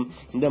எடுக்கணுமா,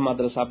 இந்த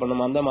மாத்திரை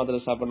சாப்பிடணுமா, அந்த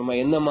மாத்திரை சாப்பிடணுமா,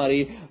 எந்த மாதிரி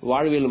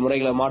வாழ்வியல்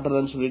முறைகளை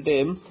மாற்றுறதுன்னு சொல்லிட்டு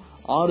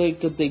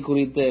ஆரோக்கியத்தை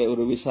குறித்த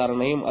ஒரு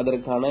விசாரணையும்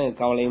அதற்கான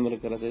கவலையும்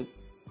இருக்கிறது.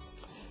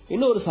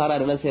 இன்னொரு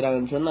சாரார் என்ன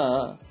செய்யறாங்கன்னு சொன்னா,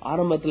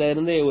 ஆரம்பத்தில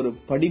இருந்தே ஒரு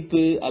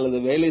படிப்பு அல்லது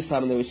வேலை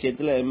சார்ந்த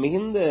விஷயத்துல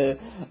மிகுந்த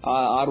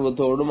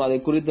ஆர்வத்தோடும் அதை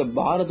குறித்த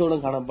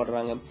பாரத்தோடும்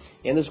காணப்படுறாங்க.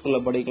 எந்த ஸ்கூல்ல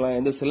படிக்கலாம்,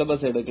 எந்த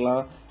சிலபஸ்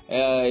எடுக்கலாம்,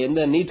 எந்த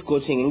நீட்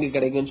கோச்சிங் எங்க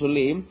கிடைக்கும்னு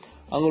சொல்லி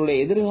அவங்களுடைய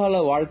எதிர்கால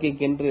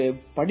வாழ்க்கைக்கென்று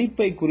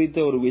படிப்பை குறித்த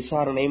ஒரு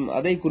விசாரணையும்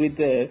அதை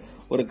குறித்த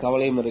ஒரு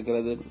கவலையும்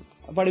இருக்கிறது.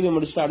 படிப்பை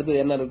முடிச்சுட்டு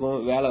அடுத்தது என்ன இருக்கும்,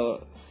 வேலை,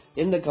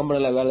 எந்த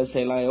கம்பெனில வேலை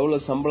செய்யலாம்,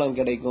 எவ்வளவு சம்பளம்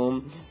கிடைக்கும்,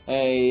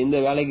 இந்த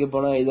வேலைக்கு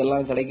போனா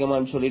இதெல்லாம்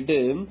கிடைக்குமான்னு சொல்லிட்டு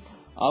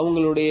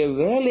அவங்களுடைய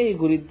வேலையை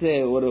குறித்த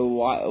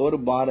ஒரு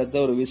பாரத்தை,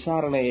 ஒரு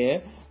விசாரணையை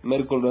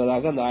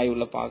மேற்கொள்வதாக அந்த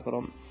ஆய்வுல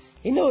பாக்குறோம்.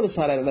 இன்னொரு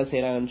சாரார் என்ன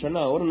செய்யறாங்கன்னு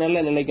சொன்னா, ஒரு நல்ல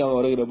நிலைக்கு அவங்க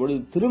வருகிற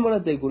பொழுது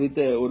திருமணத்தை குறித்த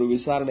ஒரு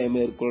விசாரணை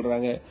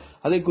மேற்கொள்றாங்க.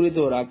 அதை குறித்த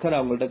ஒரு அக்கறை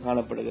அவங்கள்ட்ட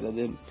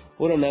காணப்படுகிறது.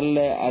 ஒரு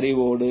நல்ல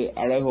அறிவோடு,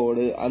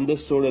 அழகோடு,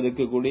 அந்தஸ்தோடு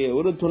இருக்கக்கூடிய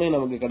ஒரு துணை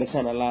நமக்கு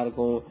கிடைச்சா நல்லா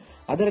இருக்கும்.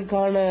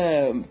 அதற்கான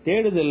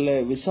தேடுதல்ல,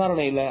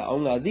 விசாரணையில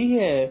அவங்க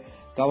அதிக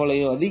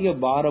கவலையும் அதிக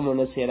பாரம்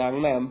என்ன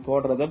செய்யறாங்கன்னா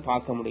போடுறத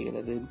பார்க்க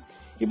முடிகிறது.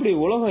 இப்படி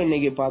உலகம்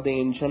இன்னைக்கு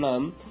பாத்தீங்கன்னு சொன்னா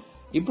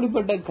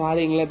இப்படிப்பட்ட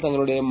காரியங்களை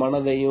தங்களுடைய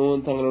மனதையும்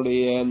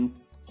தங்களுடைய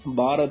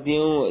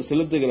பாரத்தையும்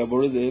செலுத்துகிற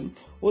பொழுது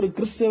ஒரு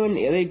கிறிஸ்தவன்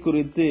எதை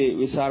குறித்து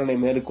விசாரணை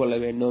மேற்கொள்ள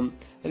வேண்டும்,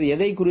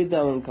 எதை குறித்து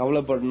அவன்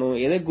கவலைப்படணும்,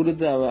 எதை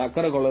குறித்து அவன்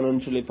அக்கறை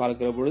கொள்ளணும்னு சொல்லி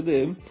பார்க்கிற பொழுது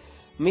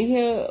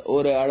மிக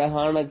ஒரு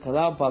அழகான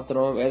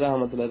கதாபாத்திரம்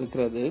வேதாகமத்தில்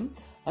இருக்கிறது.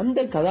 அந்த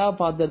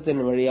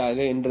கதாபாத்திரத்தின்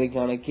வழியாக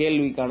இன்றைக்கான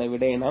கேள்விக்கான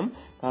விடையை நாம்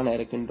காண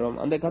இருக்கின்றோம்.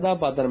 அந்த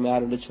கதாபாத்திரம்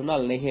யார் என்று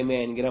சொன்னால் நெகேமியா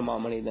என்கிற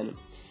மாமனிதன்.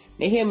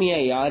 நெகேமியா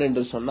யார்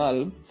என்று சொன்னால்,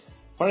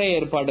 பழைய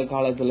ஏற்பாட்டு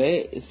காலத்திலே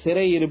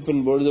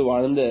சிறையிருப்பின் பொழுது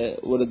வாழ்ந்த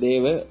ஒரு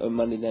தேவ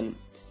மனிதன்.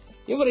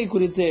 இவரை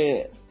குறித்து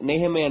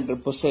நெகேமியா என்ற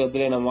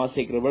புஸ்தகத்திலே நாம்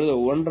வாசிக்கிற பொழுது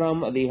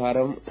 1ஆம்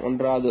அதிகாரம்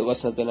 1வது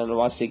வசனத்தை நான்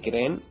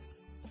வாசிக்கிறேன்.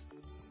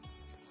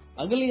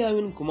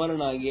 அகலியாவின்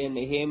குமாரனாகிய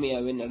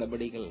நெகேமியாவின்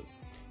நடபடிகள்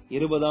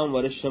 20ஆம்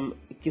வருஷம்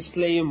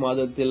கிஸ்லேயு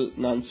மாதத்தில்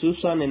நான்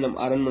சூசான் என்னும்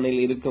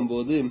அரண்மனையில்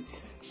இருக்கும்போது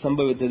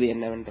சம்பவித்தது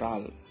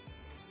என்னவென்றால்,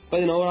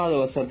 11வது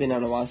வசனத்தை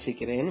நான்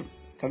வாசிக்கிறேன்.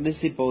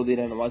 கடைசி பகுதியை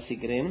நான்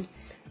வாசிக்கிறேன்.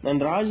 நான்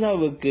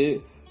ராஜாவுக்கு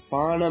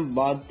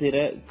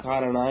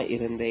பானபாத்திரக்காரனாய்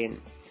இருந்தேன்.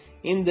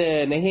 இந்த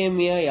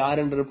நெகேமியா யார்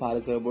என்று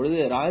பார்க்கிற பொழுது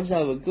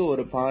ராஜாவுக்கு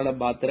ஒரு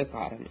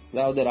பானபாத்திரக்காரன்.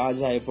 அதாவது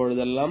ராஜா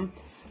எப்பொழுதெல்லாம்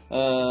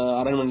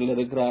அரண்மனையில்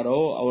இருக்கிறாரோ,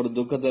 அவர்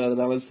துக்கத்தில்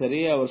இருந்தாலும் சரி,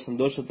 அவர்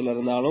சந்தோஷத்தில்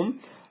இருந்தாலும்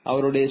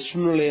அவருடைய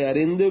சூழ்நிலையை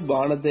அறிந்து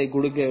பானத்தை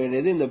கொடுக்க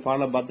வேண்டியது இந்த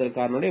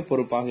பானபாத்திரக்காரனுடைய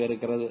பொறுப்பாக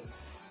இருக்கிறது.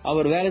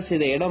 அவர் வேலை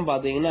செய்த இடம்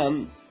பாத்தீங்கன்னா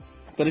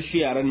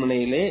பெர்ஷிய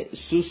அரண்மனையிலே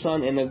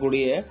சூசான்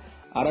என்னக்கூடிய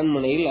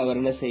அரண்மனையில் அவர்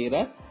என்ன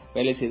செய்கிறார்,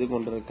 வேலை செய்து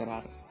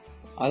கொண்டிருக்கிறார்.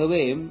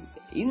 ஆகவே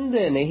இந்த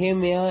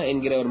நெகேமியா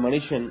என்கிற ஒரு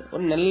மனுஷன்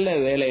ஒரு நல்ல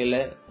வேலையில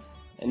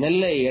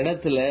நல்ல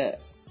இடத்துல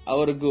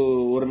அவருக்கு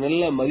ஒரு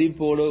நல்ல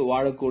மதிப்போடு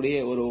வாழக்கூடிய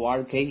ஒரு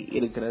வாழ்க்கை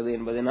இருக்கிறது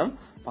என்பதை நாம்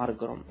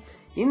பார்க்கிறோம்.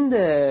 இந்த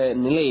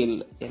நிலையில்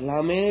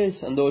எல்லாமே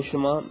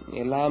சந்தோஷமா,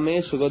 எல்லாமே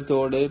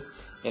சுகத்தோடு,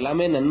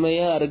 எல்லாமே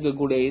நன்மையா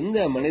இருக்கக்கூடிய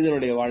இந்த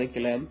மனிதனுடைய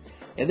வாழ்க்கையில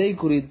எதை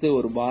குறித்து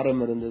ஒரு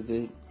பாரம் இருந்தது,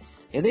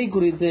 எதை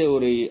குறித்து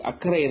ஒரு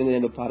அக்கறை இருந்தது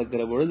என்று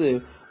பார்க்கிற பொழுது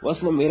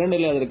வசனம்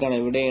 2 அதற்கான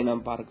விடையை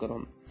நாம்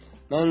பார்க்கிறோம்.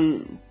 நான்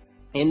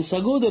என்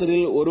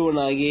சகோதரரில்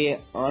ஒருவனாகிய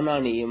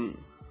ஆனானியும்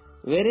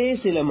வேறே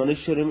சில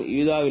மனுஷரும்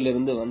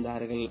யூதாவிலிருந்து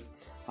வந்தார்கள்.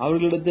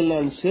 அவர்களிடத்தில்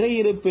நான்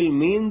சிறையிருப்பில்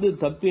மீண்டு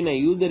தப்பின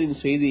யூதரின்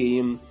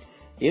செய்தியையும்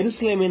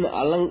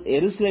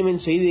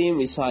எருசலேமின்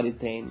செய்தியையும்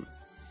விசாரித்தேன்.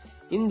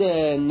 இந்த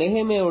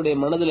நெகேமியாவுடைய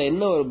மனதுல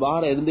என்ன ஒரு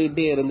பாரம்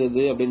இருந்துகிட்டே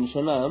இருந்தது அப்படின்னு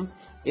சொன்னா,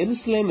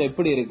 எருசலேம்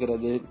எப்படி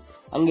இருக்கிறது,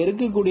 அங்க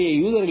இருக்கக்கூடிய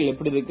யூதர்கள்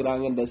எப்படி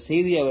இருக்கிறாங்க என்ற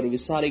செய்தியை அவர்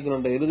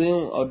விசாரிக்கணுன்ற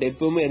இருதையும் அவர்கிட்ட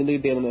எப்பவுமே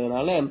இருந்துகிட்டே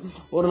இருந்ததுனால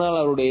ஒரு நாள்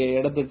அவருடைய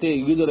இடத்துக்கு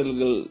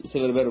யூதர்கள்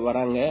சிலர் பேர்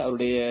வராங்க,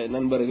 அவருடைய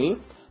நண்பர்கள்.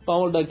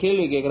 அவங்கள்ட்ட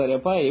கேள்வி கேட்கிறாரு,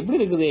 எப்பா எப்படி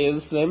இருக்குது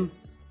எருசலேம்,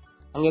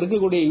 அங்க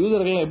இருக்கக்கூடிய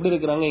யூதர்கள் எப்படி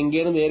இருக்கிறாங்க, இங்க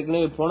இருந்து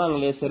ஏற்கனவே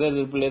போனாங்களே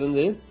சிறையிருப்பில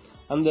இருந்து,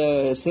 அந்த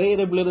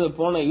சிறையிருப்பில இருந்து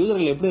போன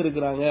யூதர்கள் எப்படி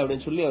இருக்கிறாங்க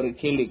அப்படின்னு சொல்லி அவர்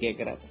கேள்வி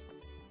கேட்கிறார்.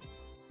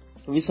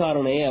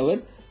 விசாரணையை அவர்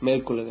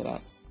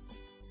மேற்கொள்கிறார்.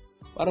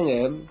 பாருங்க,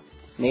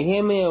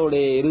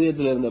 நெகேமியாவுடைய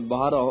இருதயத்தில் இருந்த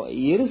பாரம்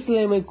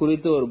எருசலேமை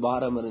குறித்து ஒரு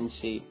பாரம்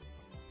இருந்துச்சு,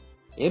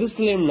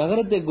 எருசலேம்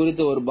நகரத்தை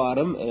குறித்து ஒரு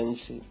பாரம்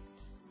இருந்துச்சு.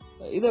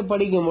 இதை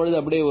படிக்கும் பொழுது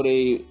அப்படியே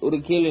ஒரு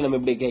கேள்வி நம்ம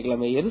இப்படி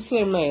கேட்கலாமே,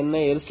 எருசலேம்னா என்ன,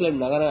 எருசலேம்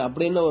நகரம்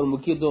அப்படின்னு ஒரு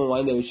முக்கியத்துவம்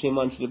வாய்ந்த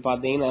விஷயமான்னு சொல்லி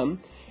பாத்தீங்கன்னா,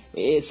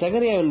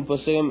 சகரியாவின்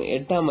புஸ்தகம்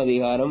 8ஆம்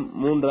அதிகாரம்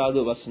 3வது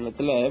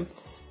வசனத்துல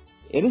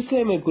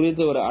எருசலேமை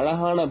குறித்த ஒரு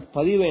அழகான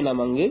பதிவை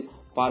நாம் அங்கு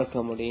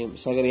பார்க்க முடியும்.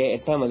 சகரியா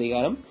 8ஆம்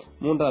அதிகாரம்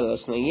 3வது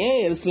வசனம். ஏன்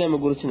எருசலேமை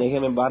குறித்து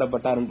நெகேமியா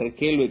பாரப்பட்டார் என்ற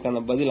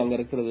கேள்விக்கான பதில் அங்க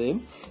இருக்கிறது.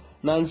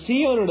 நான்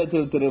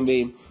சீயோனிடத்தில் திரும்பி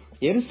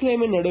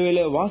எருசலேமின்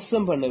நடுவில்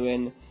வாசம்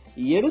பண்ணுவேன்,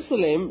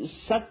 எருசலேம்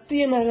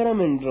சத்திய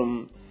நகரம் என்றும்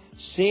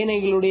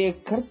சேனைகளுடைய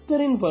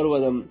கர்த்தரின்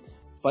பர்வதம்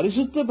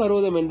பரிசுத்த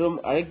பர்வதம் என்றும்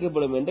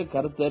அழைக்கப்படும் என்று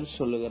கர்த்தர்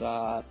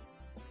சொல்லுகிறார்.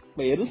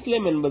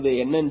 எருசலேம் என்பது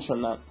என்னன்னு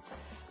சொன்னா,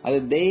 அது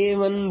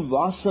தேவன்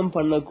வாசம்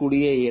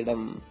பண்ணக்கூடிய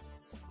இடம்,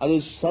 அது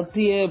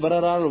சத்திய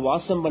பரரால்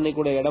வாசம்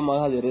பண்ணக்கூடிய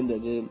இடமாக அது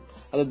இருந்தது.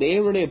 அது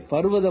தேவனுடைய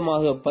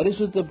பர்வதமாக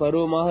பரிசுத்த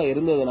பருவமாக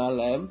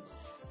இருந்ததுனால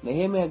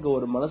நெகேமியாவுக்கு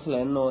ஒரு மனசுல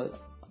என்ன,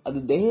 அது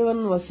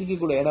தேவன்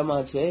வசிக்கக்கூடிய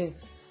இடமாச்சு,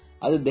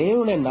 அது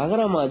தேவனுடைய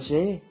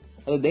நகரமாச்சு,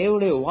 அது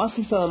தேவனுடைய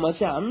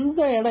வாசஸ்தலமாச்சு, அந்த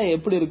இடம்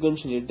எப்படி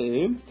இருக்குன்னு சொல்லிட்டு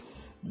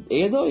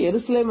ஏதோ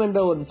எருசலேம் என்ற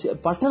ஒரு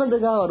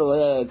பட்டணத்துக்காக அவர்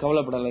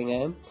கவலைப்படலைங்க.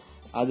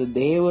 அது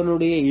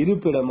தேவனுடைய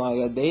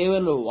இருப்பிடமாக,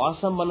 தேவன்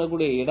வாசம்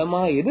பண்ணக்கூடிய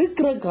இடமாக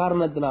இருக்கிற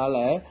காரணத்தினால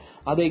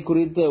அதை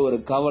குறித்த ஒரு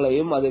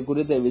கவலையும் அதை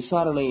குறித்த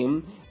விசாரணையும்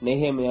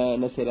நெகேமியா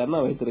என்ன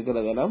செய்யறாருன்னா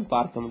வைத்திருக்கிறத நாம்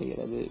பார்க்க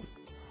முடிகிறது.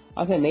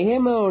 ஆக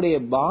நெகேமியாவுடைய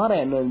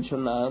பாரம் என்னன்னு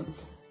சொன்னா,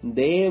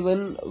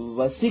 தேவன்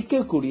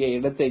வசிக்கக்கூடிய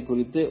இடத்தை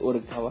குறித்து ஒரு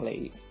கவலை,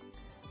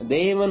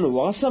 தேவன்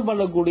வாசம்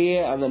பண்ணக்கூடிய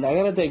அந்த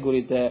நகரத்தை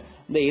குறித்த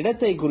இந்த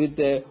இடத்தை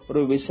குறித்த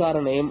ஒரு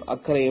விசாரணையும்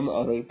அக்கறையும்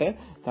அவர்கிட்ட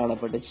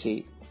காணப்பட்டுச்சு.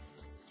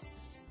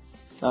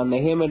 நான்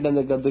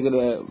நெகேமியா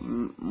கத்துக்கிற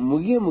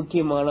மிக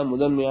முக்கியமான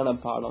முதன்மையான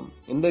பாடம்,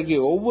 இன்றைக்கு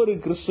ஒவ்வொரு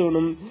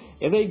கிறிஸ்தவனும்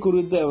எதை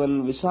குறித்து அவன்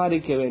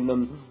விசாரிக்க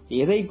வேண்டும்,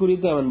 எதை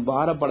குறித்து அவன்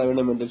பாரப்பட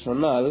வேண்டும் என்று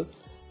சொன்னால்,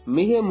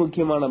 மிக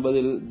முக்கியமான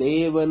பதில்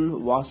தேவன்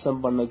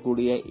வாசம்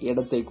பண்ணக்கூடிய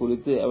இடத்தை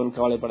குறித்து அவன்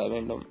கவலைப்பட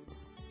வேண்டும்.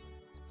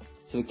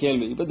 சில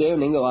கேள்வி, இப்ப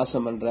தேவன் எங்க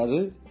வாசம்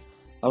பண்றாரு,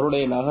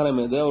 அவருடைய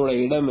நகரம் எது,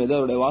 அவருடைய இடம் எது,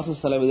 அவருடைய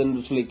வாசஸ்தலம்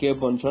எதுன்னு சொல்லி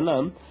கேட்போம்னு சொன்னா,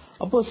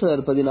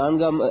 அப்போஸ்தலர்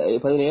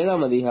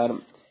 17ஆம்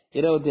அதிகாரம்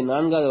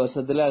 24வது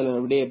வசனத்துல அதுல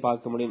விடையை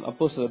பார்க்க முடியும்.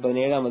 அப்போஸ்தலர்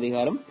 17ஆம்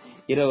அதிகாரம்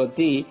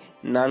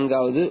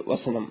 24வது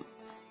வசனம்.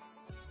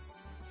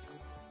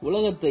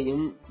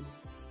 உலகத்தையும்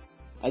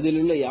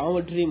அதிலுள்ள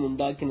யாவற்றையும்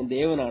உண்டாக்கின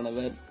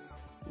தேவனானவர்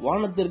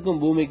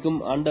வானத்திற்கும் பூமிக்கும்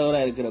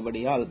ஆண்டவராய்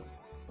இருக்கிறபடியால்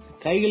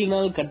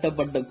கைகளினால்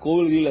கட்டப்பட்ட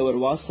கோவில்களில் அவர்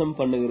வாசம்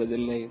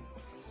பண்ணுகிறதில்லை.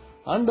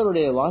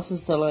 ஆண்டவருடைய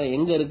வாசஸ்தலம்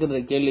எங்க இருக்கிற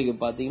கேள்விக்கு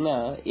பாத்தீங்கன்னா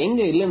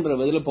எங்க இல்லைன்ற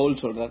பதில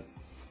பவுல் சொல்றார்.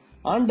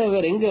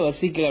 ஆண்டவர் எங்க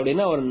வசிக்கல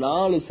அப்படின்னா அவர்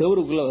 4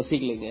 செவருக்குள்ள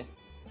வசிக்கலைங்க.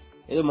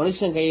 இது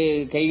மனுஷன்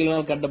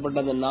கைகளால் கட்டப்பட்ட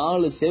அந்த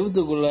 4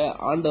 செவுத்துக்குள்ள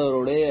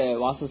ஆண்டவருடைய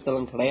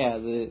வாசஸ்தலம்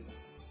கிடையாது.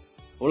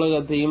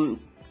 உலகத்தையும்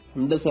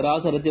இந்த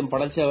சராசரத்தையும்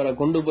படைச்சவரை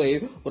கொண்டு போய்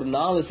ஒரு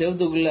 4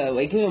 செவுத்துக்குள்ள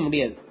வைக்கவே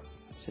முடியாது.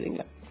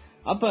 சரிங்களா?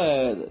 அப்ப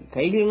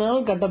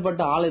கைகளினால்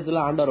கட்டப்பட்ட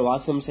ஆலயத்துல ஆண்டவர்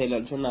வாசம்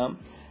செய்யலன்னு சொன்னா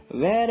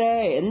வேற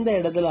எந்த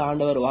இடத்துல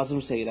ஆண்டவர்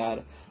வாசம் செய்கிறார்,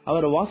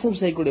 அவர் வாசம்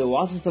செய்யக்கூடிய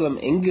வாசஸ்தலம்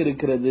எங்கு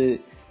இருக்கிறது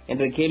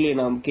என்ற கேள்வியை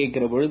நாம்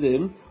கேட்கிற பொழுது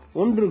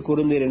 1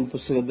 கொரிந்தியரின்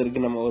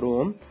புஸ்தகத்திற்கு நம்ம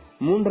வருவோம்.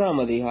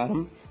 3ஆம்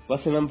அதிகாரம்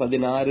வசனம்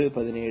 16,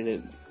 17.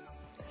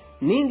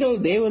 நீங்கள்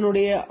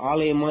தேவனுடைய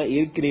ஆலயமாய்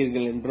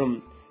இருக்கிறீர்கள் என்றும்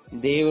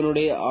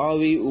தேவனுடைய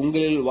ஆவி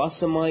உங்களில்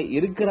வாசமாய்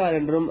இருக்கிறார்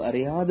என்றும்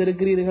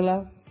அறியாதிருக்கிறீர்களா?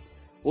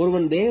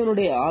 ஒருவன்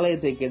தேவனுடைய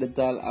ஆலயத்தை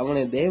கெடுத்தால்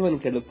அவனை தேவன்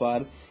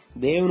கெடுப்பார்.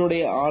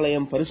 தேவனுடைய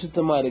ஆலயம்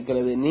பரிசுத்தமா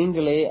இருக்கிறது,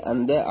 நீங்களே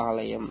அந்த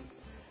ஆலயம்.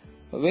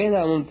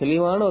 வேதாகமம்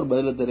தெளிவான ஒரு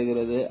பதில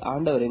தருகிறது.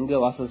 ஆண்டவர் எங்க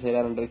வாசம்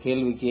செய்கிறார் என்ற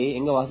கேள்விக்கு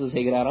எங்க வாசம்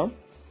செய்கிறாராம்?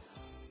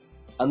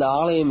 அந்த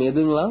ஆலயம்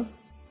எதுங்களா?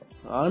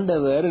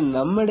 ஆண்டவர்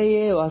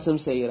நம்மிடையே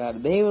வாசம் செய்கிறார்.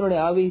 தேவனுடைய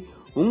ஆவி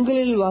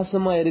உங்களில்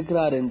வாசமா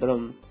இருக்கிறார்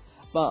என்றும்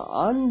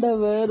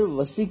ஆண்டவர்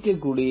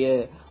வசிக்கக்கூடிய,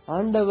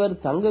 ஆண்டவர்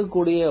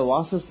தங்கக்கூடிய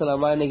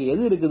வாசஸ்தலமா இன்னைக்கு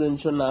எது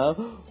இருக்குதுன்னு சொன்னா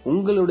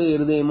உங்களுடைய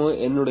இருதயமோ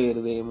என்னுடைய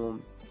இருதயமோ.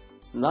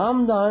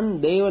 நாம் தான்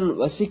தேவன்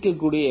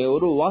வசிக்கக்கூடிய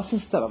ஒரு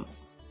வாசஸ்தலம்.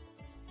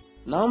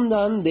 நாம்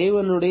தான்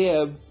தேவனுடைய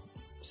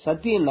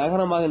சத்திய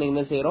நகரமாக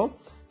என்ன செய்யறோம்,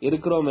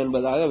 இருக்கிறோம்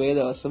என்பதாக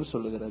வேதவசனம்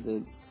சொல்லுகிறது.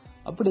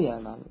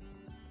 அப்படியானால்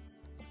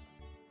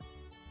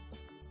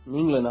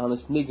நீங்களும்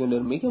நானும் சிந்திக்க வேண்டிய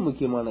ஒரு மிக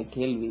முக்கியமான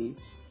கேள்வி,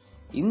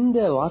 இந்த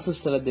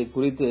வாசஸ்தலத்தை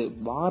குறித்து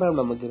பாரம்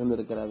நமக்கு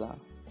இருந்திருக்கிறதா?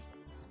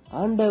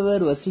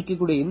 ஆண்டவர்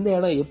வசிக்கக்கூடிய இந்த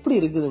இடம் எப்படி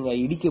இருக்குதுங்க?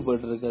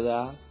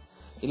 இடிக்கப்பட்டிருக்கிறதா,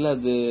 இல்ல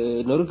அது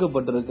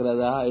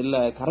நொறுக்கப்பட்டிருக்கிறதா,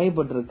 இல்ல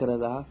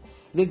கரைப்பட்டிருக்கிறதா?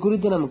 இதை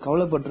குறித்து நம்ம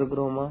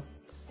கவலைப்பட்டிருக்கிறோமா?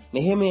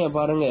 நெகேமியா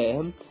பாருங்க,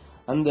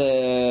 அந்த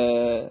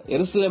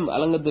எருசலேம்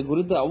அலங்கத்தை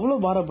குறித்து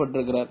அவ்வளவு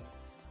பாரப்பட்டிருக்கிறார்.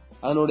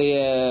 அதனுடைய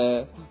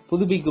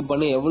புதுப்பிக்கும்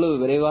பணி எவ்வளவு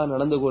விரைவா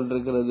நடந்து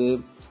கொண்டிருக்கிறது,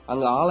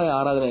 அங்க ஆலய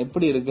ஆராதனை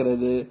எப்படி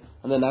இருக்கிறது,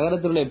 அந்த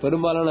நகரத்தினுடைய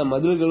பெரும்பாலான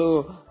மதில்களும்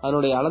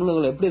அதனுடைய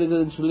அலங்கங்களும் எப்படி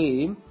இருக்குதுன்னு சொல்லி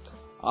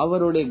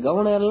அவருடைய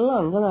கவனம் எல்லாம்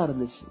அங்கதான்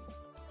இருந்துச்சு.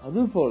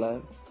 அது போல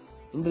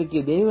இன்றைக்கு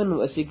தேவன்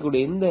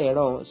வசிக்கக்கூடிய இந்த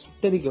இடம்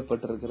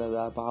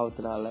சுட்டரிக்கப்பட்டிருக்கிறதா,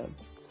 பாவத்தினால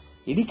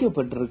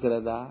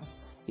இடிக்கப்பட்டிருக்கிறதா,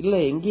 இல்ல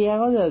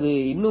எங்கேயாவது அது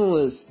இன்னும்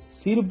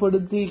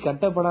சீர்படுத்தி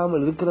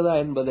கட்டப்படாமல் இருக்கிறதா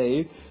என்பதை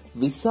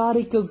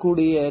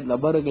விசாரிக்கக்கூடிய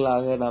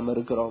நபர்களாக நாம்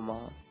இருக்கிறோமா?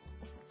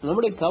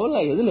 நம்முடைய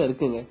கவலை எதுல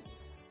இருக்குங்க?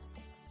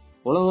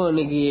 உலகம்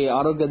இன்னைக்கு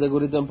ஆரோக்கியத்தை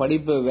குறித்தும்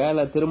படிப்பு,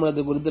 வேலை,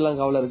 திருமணத்தை குறித்து எல்லாம்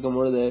கவலை இருக்கும்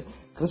பொழுது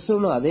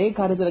கிறிஸ்தவனும் அதே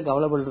காரியத்துல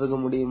கவலைப்பட்டு இருக்க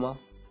முடியுமா?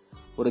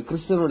 ஒரு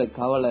கிறிஸ்தவனுடைய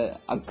கவலை,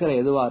 அக்கறை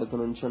எதுவா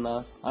இருக்கணும்னு சொன்னா,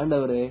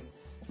 ஆண்டவரே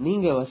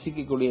நீங்க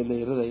வசிக்கக்கூடிய இந்த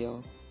இருதயம்,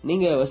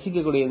 நீங்க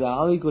வசிக்கக்கூடிய இந்த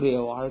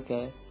ஆவிக்குரிய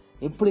வாழ்க்கை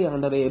எப்படி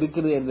ஆண்டவரே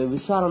இருக்கிறது என்ற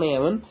விசாரணை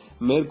அவன்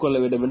மேற்கொள்ள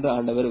வேண்டும் என்று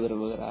ஆண்டவர்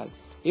விரும்புகிறார்.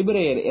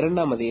 எபிரேயர்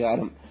 2ஆம்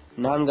அதிகாரம்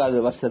 4வது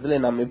வசனத்திலே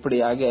நாம்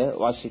இப்படியாக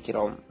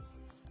வாசிக்கிறோம்.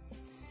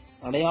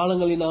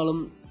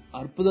 அடையாளங்களினாலும்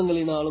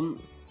அற்புதங்களினாலும்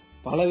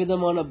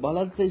பலவிதமான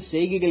பலத்த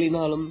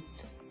செய்கைகளினாலும்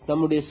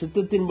தம்முடைய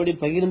சித்தத்தின்படி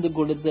பகிர்ந்து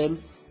கொடுத்த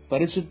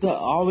பரிசுத்த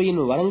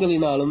ஆவியின்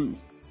வரங்களினாலும்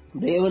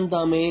தேவன்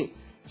தாமே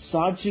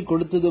சாட்சி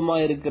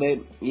கொடுத்ததுமாயிருக்கிற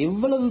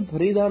எவ்வளவு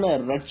பெரிதான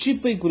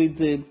ரட்சிப்பை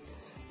குறித்து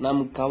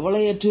நாம்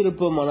கவலையற்று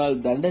இருப்போமானால்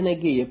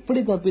தண்டனைக்கு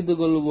எப்படி தப்பித்துக்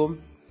கொள்வோம்?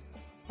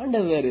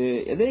 ஆண்டவர்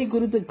எதை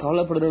குறித்து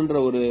கவலைப்படுகின்ற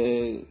ஒரு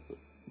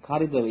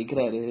காரியத்தை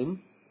வைக்கிறாரு.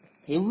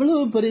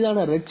 எவ்வளவு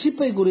பெரிதான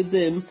ரட்சிப்பை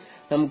குறித்து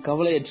நம்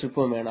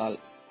கவலையற்றிருப்போம் எனால்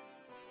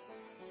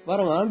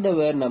பாருங்க,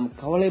 ஆண்டவர் நாம்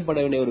கவலைப்பட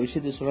வேண்டிய ஒரு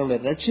விஷயத்தை சொல்ல,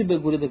 ரட்சிப்பை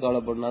குறித்து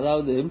கவலைப்படணும்.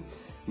 அதாவது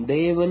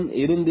தேவன்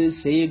இருந்து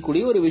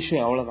செய்யக்கூடிய ஒரு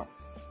விஷயம், அவ்வளவுதான்.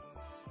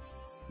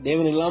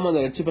 தேவன் இல்லாம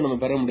அந்த ரட்சிப்பை நம்ம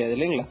பெற முடியாது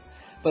இல்லைங்களா?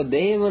 இப்ப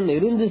தேவன்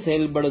இருந்து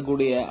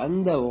செயல்படக்கூடிய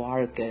அந்த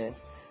வாழ்க்கை,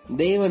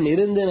 தேவன்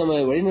இருந்து நம்ம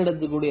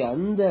வழிநடத்தக்கூடிய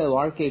அந்த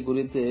வாழ்க்கை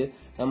குறித்து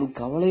நம்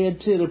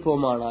கவலையற்று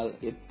இருப்போமானால்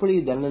எப்படி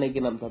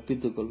தண்டனைக்கு நாம்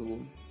தப்பித்துக்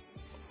கொள்வோம்?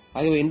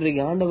 ஆகவே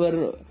இன்றைக்கு ஆண்டவர்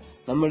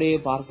நம்முடைய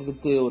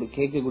பார்க்கறதுக்கு ஒரு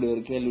கேட்கக்கூடிய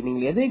ஒரு கேள்வி,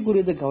 நீங்க எதை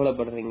குறித்து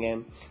கவலைப்படுறீங்க?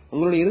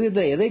 உங்களுடைய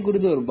இருதயத்தை எதை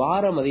குறித்து ஒரு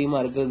பாரம் அதிகமா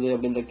இருக்கிறது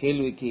அப்படின்ற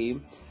கேள்விக்கு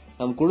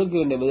நாம் கொடுக்க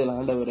வேண்டிய பதில்,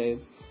 ஆண்டவரே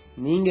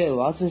நீங்க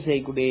வாசம்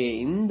செய்யக்கூடிய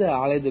இந்த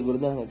ஆலயத்தை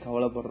குறித்து நாங்க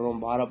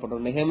கவலைப்படுறோம்,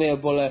 பாரப்படுறோம். நெகேமியா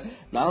போல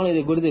நாங்களும்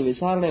இதை குறித்து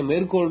விசாரணை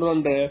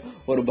மேற்கொள்றோம்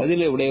ஒரு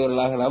பதிலை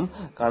உடையவர்களாக நாம்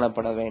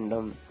காணப்பட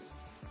வேண்டும்.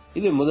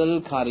 இது முதல்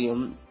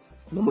காரியம்.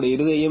 நம்முடைய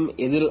இருதயம்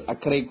எதில்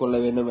அக்கறை கொள்ள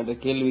வேண்டும் என்ற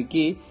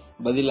கேள்விக்கு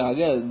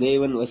பதிலாக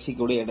தேவன்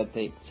வசிக்கூடிய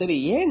இடத்தை. சரி,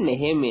 ஏன்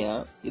நெகேமியா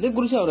இதை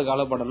குறித்து அவர்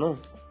கவலைப்படணும்?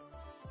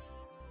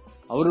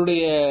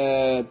 அவருடைய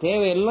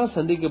தேவையெல்லாம்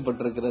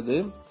சந்திக்கப்பட்டிருக்கிறது.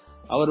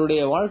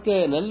 அவருடைய வாழ்க்கை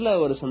நல்ல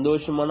ஒரு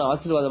சந்தோஷமான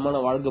ஆசீர்வாதமான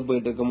வாழ்க்கை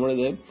போயிட்டு இருக்கும்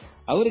பொழுது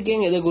அவருக்கு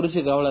ஏங்க இதை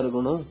குறிச்சு கவலை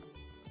இருக்கணும்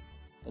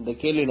என்ற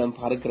கேள்வி நாம்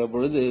பார்க்கிற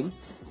பொழுது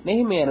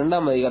நெகேமியா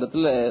 2ஆம்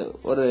அதிகாரத்துல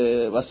ஒரு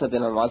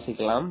வசனத்தை நாம்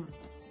வாசிக்கலாம்.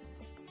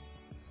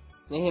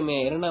 நெகேமியா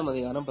 2ஆம்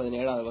அதிகாரம்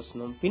 17வது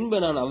வசனம். பின்பு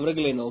நான்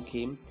அவர்களை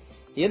நோக்கி,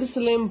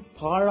 எருசலேம்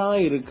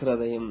பாழாய்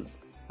இருக்கிறதையும்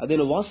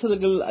அதன்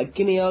வாசல்கள்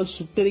அக்கினியால்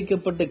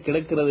சுட்டரிக்கப்பட்டு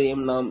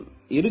கிடக்கிறதையும் நாம்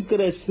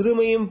இருக்கிற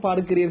சிறுமையும்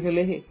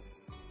பார்க்கிறீர்களே.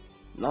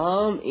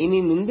 நாம் இனி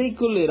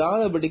நிந்தைக்குள்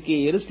இராதபடிக்கு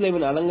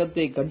எருசலேமின்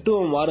அலங்கத்தை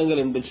கட்டுவோம்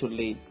வாருங்கள் என்று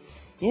சொல்லி.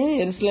 ஏன்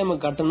எருசலேமை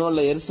கட்டணும்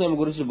இல்ல எருசலேம்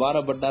குறிச்சு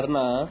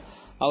பாரப்பட்டார்னா,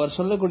 அவர்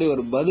சொல்லக்கூடிய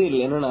ஒரு பதில்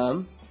என்னன்னா,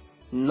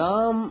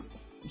 நாம்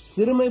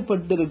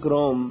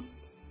சிறுமைப்பட்டிருக்கிறோம்,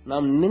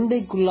 நாம்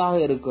நிந்தைக்குள்ளாக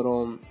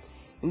இருக்கிறோம்.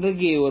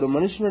 இன்றைக்கு ஒரு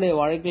மனுஷனுடைய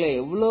வாழ்க்கையில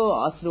எவ்வளவு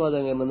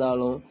ஆசீர்வாதங்கள்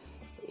இருந்தாலும்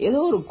ஏதோ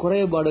ஒரு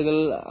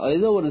குறைபாடுகள்,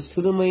 ஏதோ ஒரு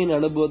சிறுமையின்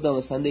அனுபவத்தை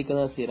அவங்க சந்திக்க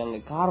தான் செய்யறாங்க.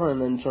 காரணம்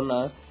என்னன்னு சொன்னா,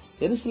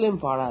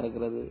 எருசலேம் பாழா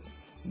இருக்கிறது.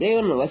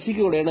 தேவன்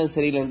வசிக்க இடம்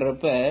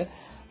சரியில்லைன்றப்ப,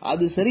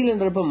 அது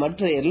சரியில்லைன்றப்ப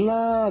மற்ற எல்லா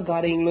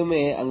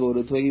காரியங்களுமே அங்க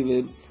ஒரு தொய்வு,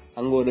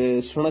 அங்க ஒரு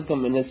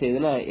சுணக்கம் என்ன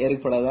செய்யுதுன்னா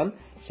ஏற்படதான்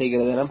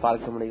செய்கிறது என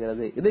பார்க்க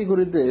முடிகிறது. இதை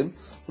குறித்து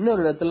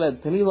இன்னொரு இடத்துல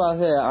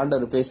தெளிவாக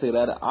ஆண்டவர்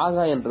பேசுகிறார்.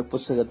 ஆகாய் என்ற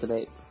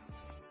புஸ்தகத்திலே,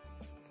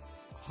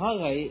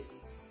 ஆகாய்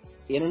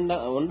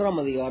 1ஆம்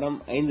அதிகாரம்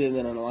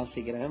 5 நான்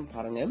வாசிக்கிறேன்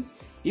பாருங்க.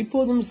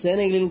 இப்போதும்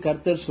சேனைகளின்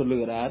கர்த்தர்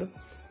சொல்லுகிறார்,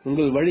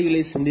 உங்கள்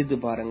வழிகளை சிந்தித்து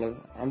பாருங்கள்.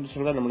 அப்படின்னு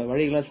சொல்ற நம்மளோட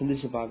வழிகளை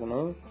சிந்திச்சு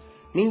பார்க்கணும்.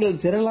 நீங்கள்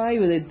திரளாய்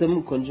விதைத்தும்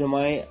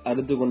கொஞ்சமாய்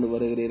அறுத்து கொண்டு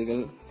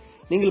வருகிறீர்கள்.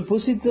 நீங்கள்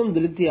புசித்தும்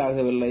திருப்தி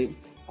ஆகவில்லை,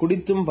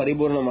 குடித்தும்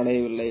பரிபூர்ணம்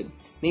அடையவில்லை.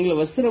 நீங்கள்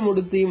வஸ்திரம்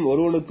உடுத்தியும்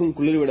ஒருவனுக்கும்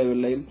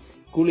குளிர்விடவில்லை.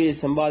 கூலியை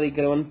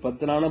சம்பாதிக்கிறவன்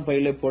 10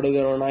 பையில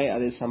போடுகிறவனாய்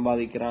அதை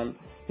சம்பாதிக்கிறான்.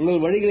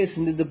 உங்கள் வழிகளை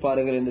சிந்தித்து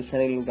பாருங்கள் என்று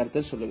சேனைகளின்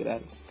கர்த்தர்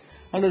சொல்லுகிறார்.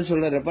 ஆண்டவர்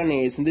சொல்றப்ப, நீ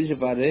சிந்திச்சு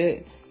பாரு,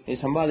 நீ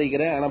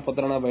சம்பாதிக்கிற ஆனா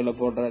 10 பையில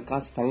போடுற,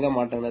 காசு தங்க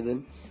மாட்டேங்குது.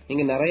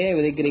 நீங்க நிறைய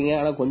விதைக்கிறீங்க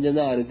ஆனா கொஞ்சம்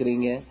தான்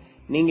இருக்கிறீங்க.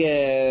 நீங்க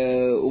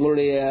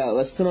உங்களுடைய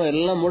வஸ்திரம்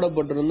எல்லாம்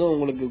மூடப்பட்டிருந்தும்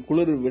உங்களுக்கு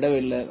குளிர்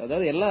விடவில்லை.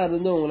 அதாவது எல்லாம்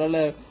இருந்தும் உங்களால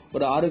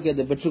ஒரு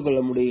ஆரோக்கியத்தை பெற்றுக்கொள்ள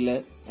முடியல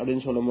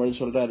அப்படின்னு சொல்லும்போது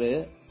சொல்றாரு.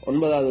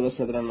 9வது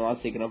வசனத்தை நான்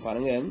வாசிக்கிறேன்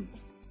பாருங்க.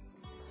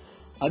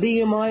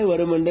 அதிகமாய்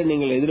வரும் என்று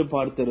நீங்கள்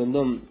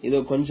எதிர்பார்த்திருந்தும்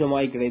இதோ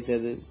கொஞ்சமாய்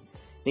கிடைத்தது.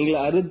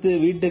 நீங்கள் அறுத்து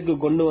வீட்டுக்கு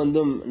கொண்டு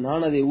வந்தும்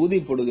நான் அதை ஊதி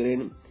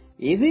போடுகிறேன்.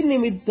 எது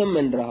நிமித்தம்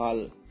என்றால்,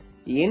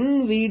 என்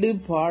வீடு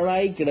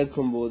பாழாய்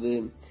கிடக்கும் போது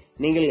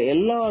நீங்கள்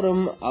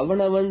எல்லாரும்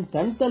அவனவன்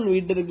தன் தன்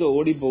வீட்டிற்கு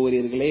ஓடி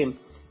போகிறீர்களே,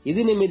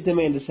 இது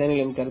நிமித்தமே என்று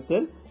சேனைகளின்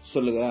கர்த்தர்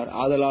சொல்லுகிறார்.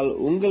 ஆதலால்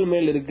உங்கள்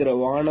மேல் இருக்கிற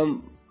வானம்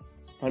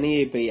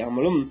பனியை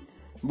பெய்யாமலும்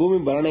பூமி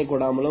பலனை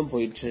கொடாமலும்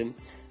போயிற்று.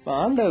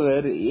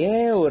 ஆண்டவர்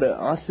ஏன் ஒரு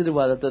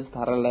ஆசீர்வாதத்தை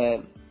தரல,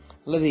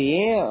 அல்லது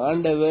ஏன்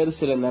ஆண்டவர்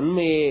சில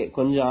நன்மையை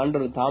கொஞ்சம்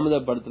ஆண்டவர்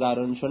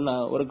தாமதப்படுத்துறாருன்னு சொன்னா,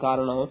 ஒரு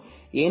காரணம்,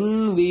 என்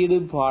வீடு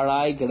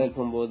பாழாய்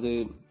கிடக்கும் போது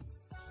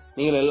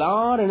நீங்கள்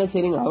எல்லாரும் என்ன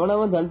செய்றீங்க,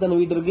 அவனவன் தன் தன்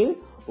வீட்டிற்கு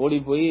ஓடி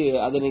போய்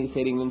அதை நீங்க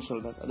செய்றீங்கன்னு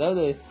சொல்றாரு.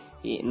 அதாவது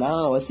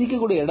நான்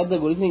வசிக்கக்கூடிய இடத்தை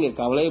குறித்து நீங்க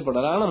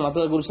கவலைப்படலாம், ஆனா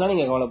மற்றதை குறிச்சுதான்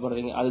நீங்க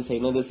கவலைப்படுறீங்க. அது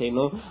செய்யணும், இதை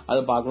செய்யணும்,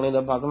 அதை பார்க்கணும்,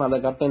 இதை பார்க்கணும், அதை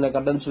கட்டணும், இந்த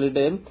கட்டன்னு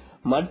சொல்லிட்டு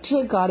மற்ற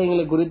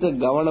காரியங்களை குறித்த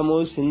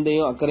கவனமும்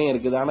சிந்தையும் அக்கறையும்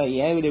இருக்குது. ஆனா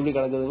ஏன் வீடு எப்படி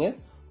கிடக்குதுங்க,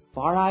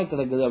 பாழாய்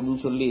கிடக்குது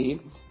அப்படின்னு சொல்லி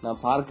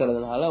நான்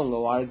பார்க்கறதுனால உங்க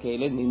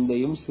வாழ்க்கையில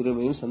நிந்தையும்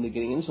சிறுமையும்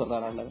சந்திக்கிறீங்கன்னு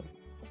சொல்றாரு ஆண்டவர்.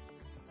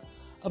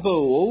 அப்போ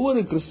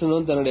ஒவ்வொரு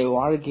கிறிஸ்தனும் தன்னுடைய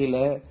வாழ்க்கையில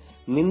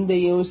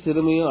நிந்தையும்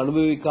சிறுமையும்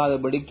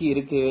அனுபவிக்காதபடிக்கு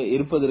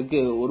இருப்பதற்கு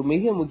ஒரு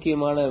மிக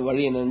முக்கியமான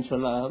வழி என்னன்னு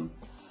சொன்னா,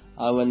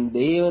 அவன்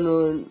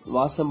தேவனுடன்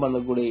வாசம்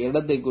பண்ணக்கூடிய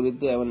இடத்தை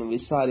குறித்து அவன்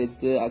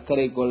விசாரித்து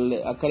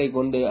அக்கறை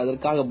கொண்டு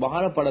அதற்காக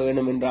பாரப்பட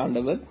வேண்டும் என்று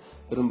ஆண்டவர்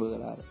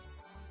விரும்புகிறார்.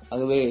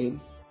 ஆகவே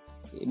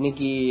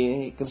இன்னைக்கு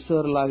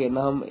கிறிஸ்தவர்களாக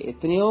நாம்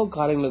எத்தனையோ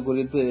காரியங்களை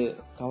குறித்து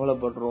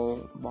கவலைப்படுறோம்,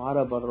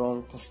 பாரப்படுறோம்,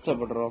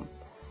 கஷ்டப்படுறோம்.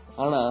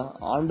 ஆனா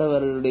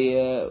ஆண்டவர்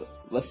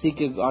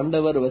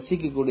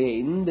வசிக்கக்கூடிய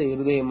இந்த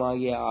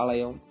இருதயமாகிய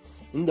ஆலயம்,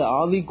 இந்த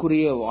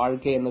ஆவிக்குரிய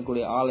வாழ்க்கை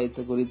என்னக்கூடிய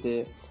ஆலயத்தை குறித்து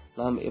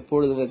நாம்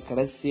எப்பொழுது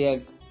கடைசியா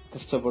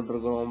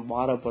கஷ்டப்பட்டிருக்கிறோம்,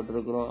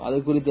 பாரப்பட்டிருக்கிறோம், அது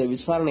குறித்த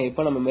விசாரணை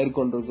எப்ப நம்ம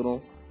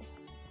மேற்கொண்டிருக்கிறோம்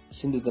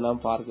சிந்தித்து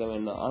நாம் பார்க்க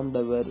வேண்டும்.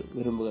 ஆண்டவர்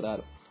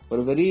விரும்புகிறார்.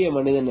 ஒரு பெரிய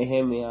மனிதன்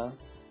நெகேமியா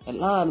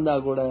எல்லாம் இருந்தா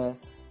கூட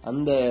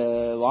அந்த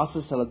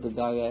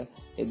வாசஸ்தலத்துக்காக,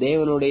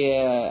 தேவனுடைய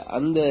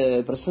அந்த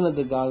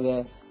பிரசன்னத்துக்காக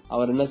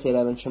அவர் என்ன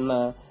செய்யறாருன்னு சொன்னா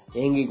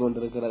ஏங்கி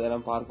கொண்டிருக்கிறத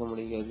நாம் பார்க்க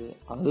முடிகிறது.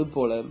 அது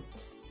போல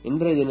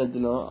இன்றைய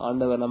தினத்திலும்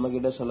ஆண்டவர் நம்ம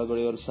கிட்ட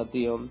சொல்லக்கூடிய ஒரு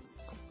சத்தியம்,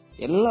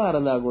 எல்லாம்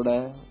இருந்தா கூட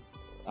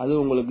அது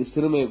உங்களுக்கு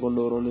சிறுமையை கொண்டு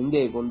வரும்,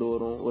 நிந்தையை கொண்டு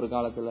வரும். ஒரு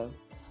காலத்துல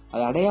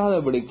அது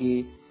அடையாதபடிக்கு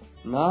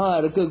நான்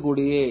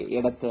இருக்கக்கூடிய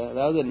இடத்தை,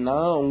 அதாவது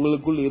நான்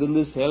உங்களுக்குள்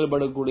இருந்து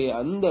செயல்படக்கூடிய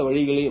அந்த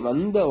வழிகளையும்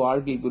அந்த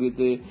வாழ்க்கை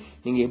குறித்து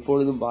நீங்க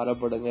எப்பொழுதும்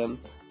பாரப்படுங்க,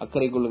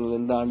 அக்கறை கொள்ளுங்கள்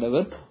என்று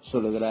ஆண்டவர்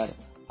சொல்லுகிறார்.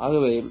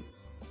 ஆகவே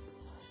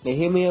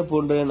நெகேமியா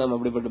போன்ற நம்ம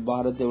அப்படிப்பட்ட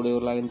பாரத்தை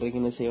உடையவர்களாக இன்றைக்கு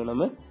என்ன செய்வோம்,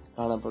 நம்ம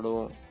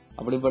காணப்படுவோம்.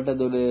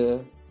 அப்படிப்பட்டது ஒரு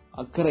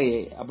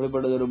அக்கறையை,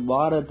 அப்படிப்பட்டது ஒரு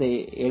பாரத்தை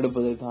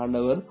எடுப்பதற்கு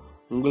ஆண்டவர்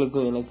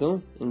உங்களுக்கும் எனக்கும்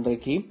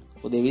இன்றைக்கு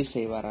உதவி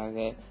செய்வாராக.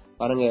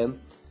 பாருங்க,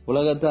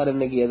 உலகத்தார்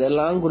இன்னைக்கு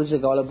எதெல்லாம் குறிச்சு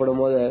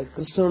கவலைப்படும் போது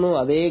கிறிஸ்தவனும்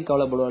அதே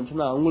கவலைப்படுவான்னு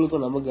சொன்னா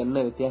அவங்களுக்கும் நமக்கு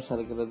என்ன வித்தியாசம்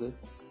இருக்கிறது?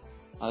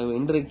 ஆகவே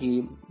இன்றைக்கு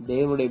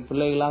தேவனுடைய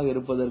பிள்ளைகளாக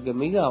இருப்பதற்கு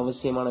மிக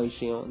அவசியமான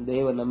விஷயம்,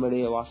 தேவன்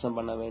நம்மிடையே வாசம்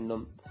பண்ண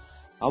வேண்டும்.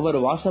 அவர்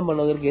வாசம்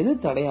பண்ணுவதற்கு எது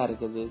தடையா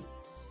இருக்குது?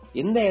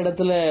 எந்த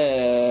இடத்துல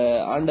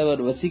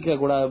ஆண்டவர் வசிக்க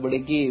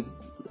கூடாதபடிக்கு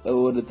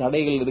ஒரு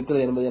தடைகள்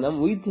இருக்கிறது என்பதை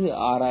நாம் உய்த்து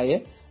ஆராய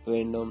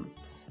வேண்டும்.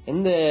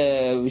 எந்த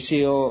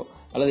விஷயம்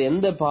அல்லது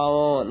எந்த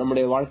பாவம்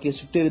நம்முடைய வாழ்க்கையை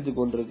சுட்டெரித்துக்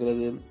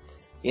கொண்டிருக்கிறது,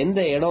 எந்த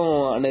இடம்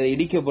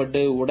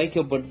இடிக்கப்பட்டு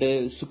உடைக்கப்பட்டு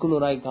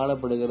சுக்குநூறாய்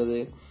காணப்படுகிறது,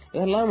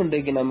 இதெல்லாம்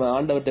இன்றைக்கு நம்ம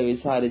ஆண்டவர்கிட்ட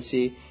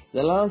விசாரிச்சு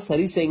இதெல்லாம்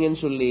சரி செய்யுங்கன்னு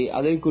சொல்லி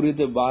அதை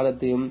குறித்த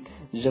பாரத்தையும்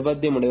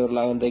ஜெபத்தையும்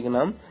உடையவர்களாக இன்றைக்கு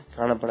நாம்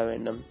காணப்பட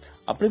வேண்டும்.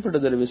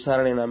 அப்படிப்பட்ட ஒரு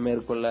விசாரணை நாம்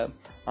மேற்கொள்ள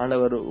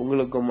ஆண்டவர்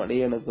உங்களுக்கும்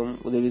அடியனுக்கும்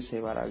உதவி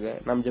செய்வாராக.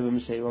 நாம்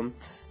ஜெபம் செய்வோம்.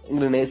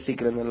 எங்களை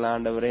நேசிக்கிற நல்ல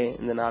ஆண்டவரே,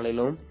 இந்த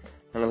நாளிலும்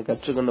நாங்கள்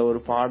கற்றுக்கொண்ட ஒரு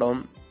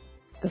பாடம்,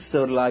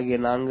 கிறிஸ்தவர்களாகிய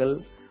நாங்கள்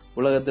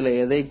உலகத்துல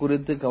எதை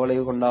குறித்து கவலை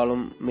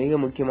கொண்டாலும் மிக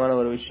முக்கியமான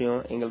ஒரு விஷயம்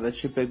எங்கள்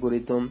ரட்சிப்பை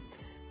குறித்தும்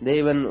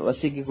தேவன்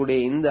வசிக்கக்கூடிய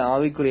இந்த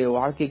ஆவிக்குரிய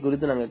வாழ்க்கை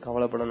குறித்து நாங்கள்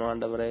கவலைப்படணும்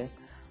ஆண்டவரே.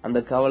 அந்த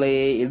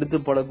கவலையை எடுத்து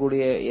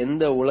போடக்கூடிய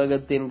எந்த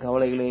உலகத்தின்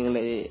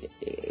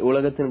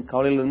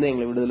கவலையிலிருந்து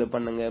எங்களை விடுதலை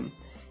பண்ணுங்க.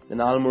 இந்த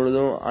நாள்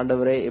முழுதும்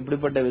ஆண்டவரே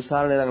எப்படிப்பட்ட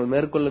விசாரணை நாங்கள்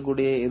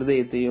மேற்கொள்ளக்கூடிய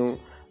இருதயத்தையும்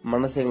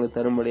மனசை எங்களுக்கு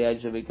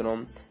தரும்படியாக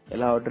ஜெபிக்கிறோம்.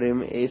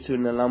 எல்லாவற்றையும்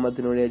இயேசுவின்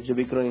நாமத்தினுடைய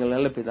ஜெபிக்கிறோம் எங்கள்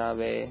நல்ல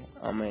பிதாவே,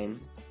 ஆமென்.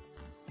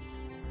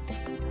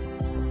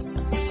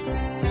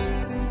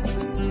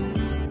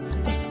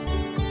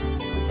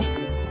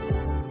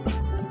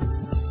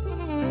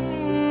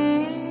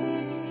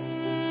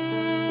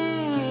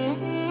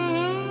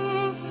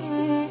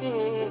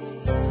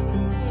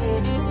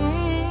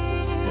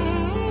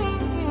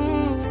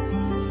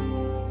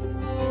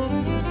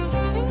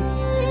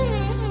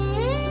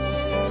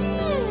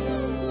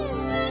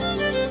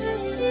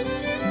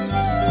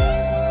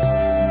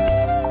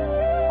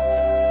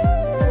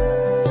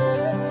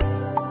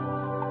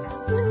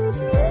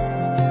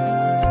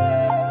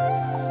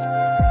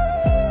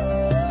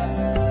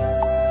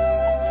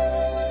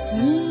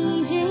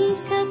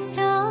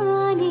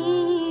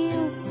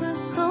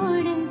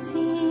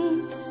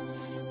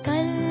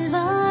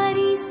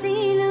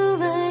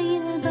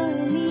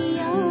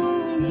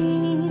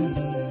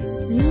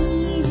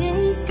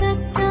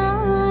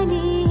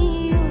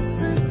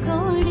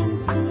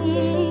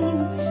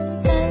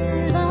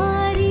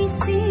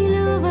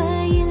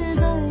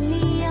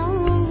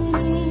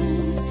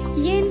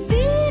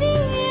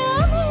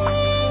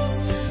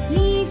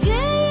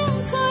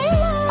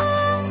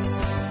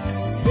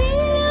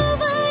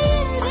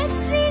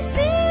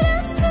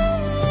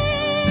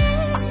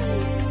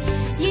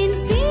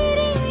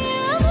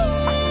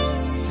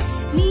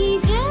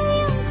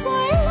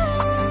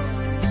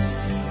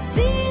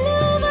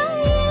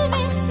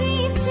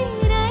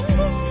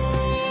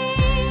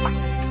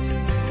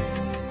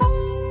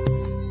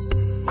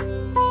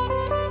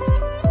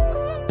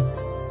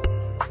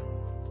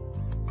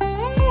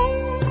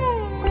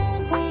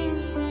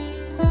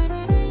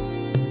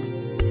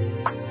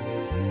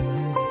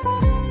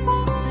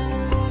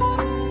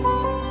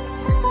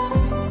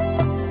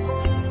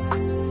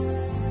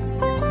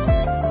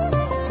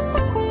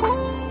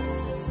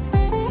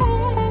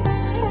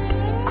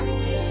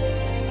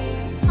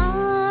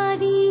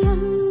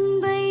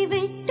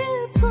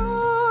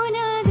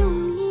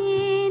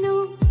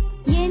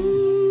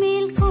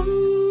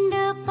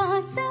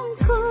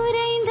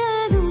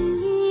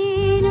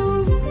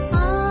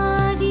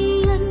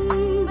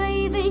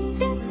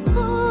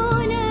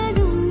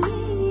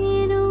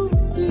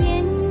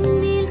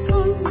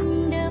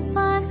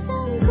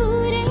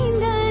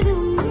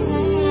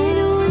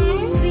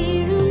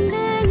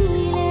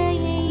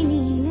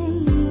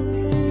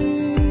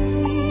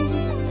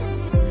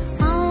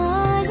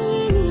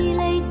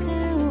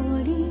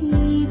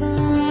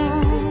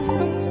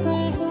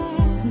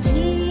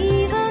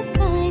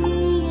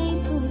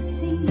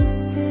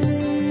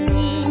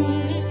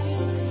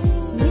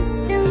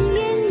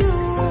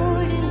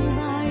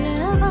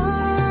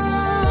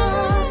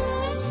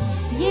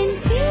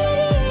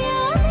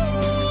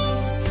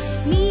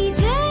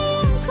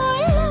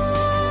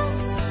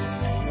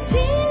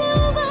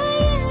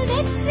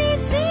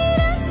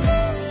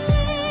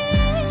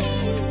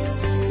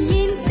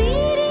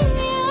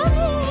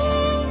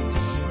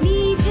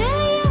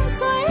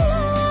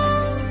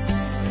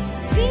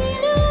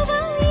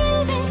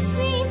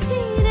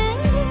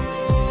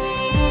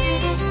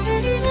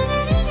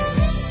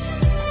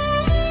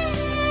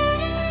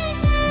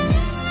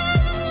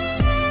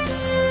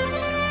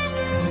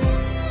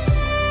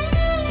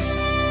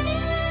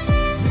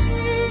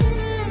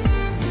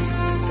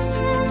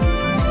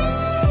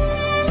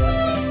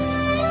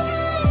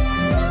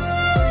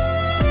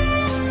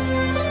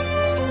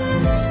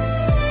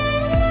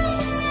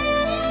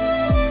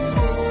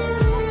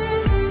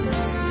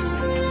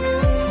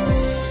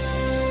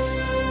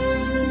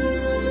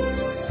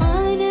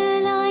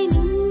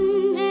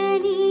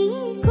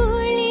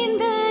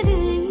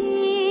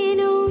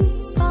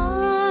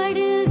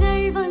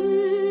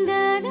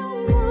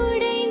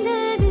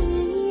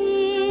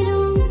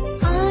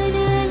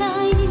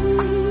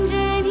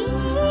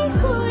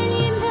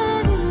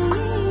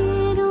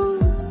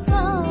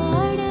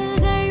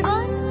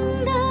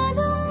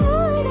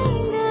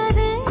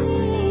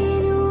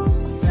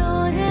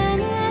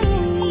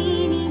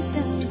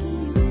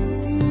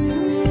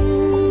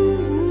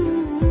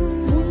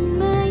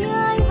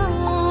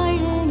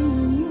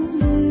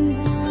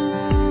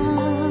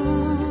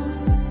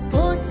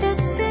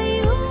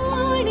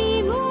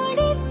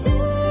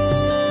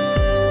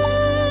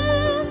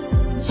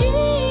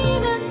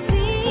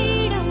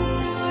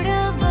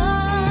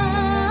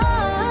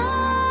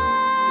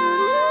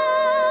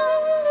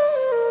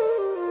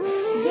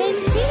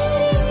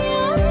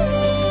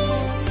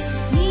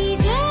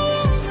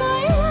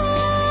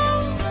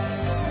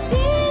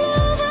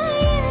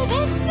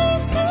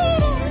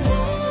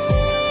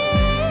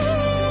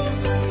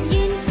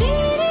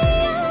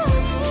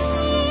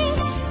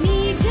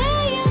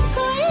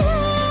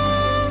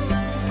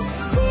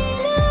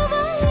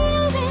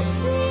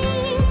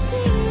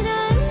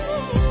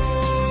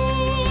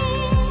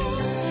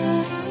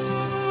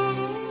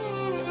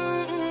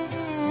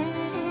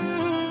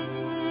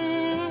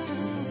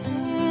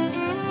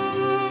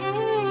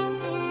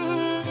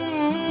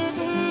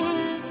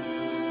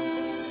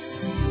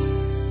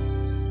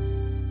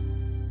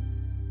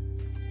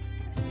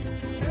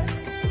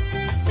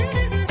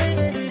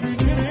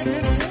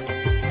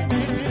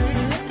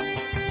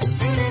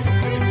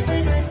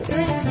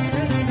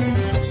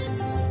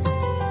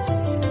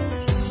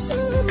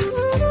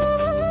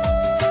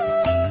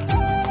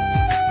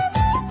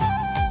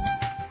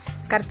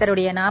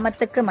 கர்த்தருடைய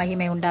நாமத்துக்கு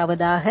மகிமை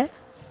உண்டாவதாக.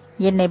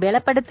 என்னை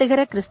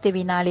பலப்படுத்துகிற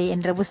கிறிஸ்துவினாலே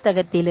என்ற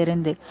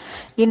புஸ்தகத்திலிருந்து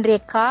இன்றைய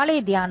காலை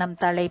தியானம்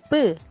தலைப்பு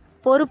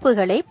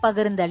பொறுப்புகளை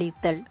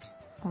பகிர்ந்தளித்தல்.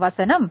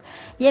 வசனம்,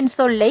 என்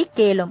சொல்லை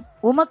கேளும்,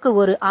 உமக்கு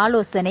ஒரு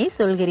ஆலோசனை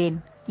சொல்கிறேன்.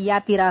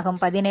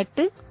 யாத்திராகம்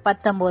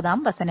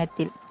 18:19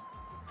 வசனத்தில்.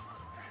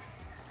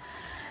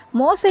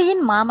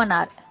 மோசேயின்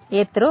மாமனார்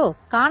ஏத்ரோ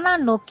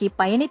கானான் நோக்கி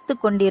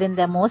பயணித்துக்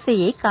கொண்டிருந்த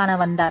மோசேயை காண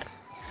வந்தார்.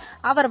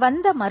 அவர்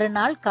வந்த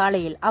மறுநாள்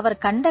காலையில் அவர்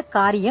கண்ட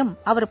காரியம்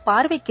அவர்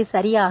பார்வைக்கு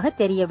சரியாக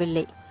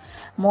தெரியவில்லை.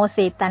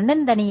 மோசே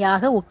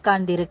தன்னந்தனியாக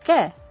உட்கார்ந்திருக்க,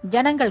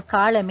 ஜனங்கள்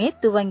காலமே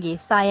துவங்கி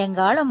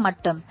சாயங்காலம்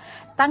மட்டும்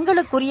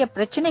தங்களுக்குரிய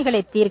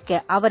பிரச்சனைகளை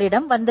தீர்க்க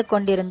அவரிடம் வந்து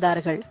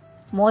கொண்டிருந்தார்கள்.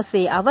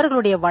 மோசே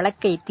அவர்களுடைய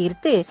வழக்கை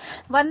தீர்த்து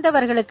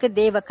வந்தவர்களுக்கு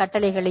தேவ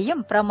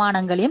கட்டளைகளையும்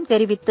பிரமாணங்களையும்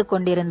தெரிவித்துக்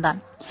கொண்டிருந்தான்.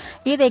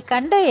 இதை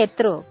கண்ட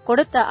எத்ரோ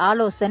கொடுத்த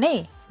ஆலோசனை,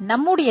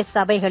 நம்முடைய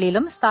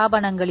சபைகளிலும்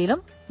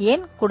ஸ்தாபனங்களிலும்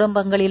ஏன்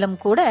குடும்பங்களிலும்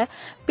கூட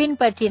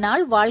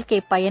பின்பற்றினால் வாழ்க்கை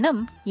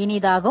பயணம்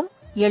இனிதாகும்,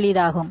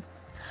 எளிதாகும்.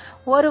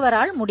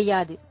 ஒருவரால்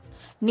முடியாது.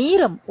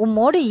 நீரும்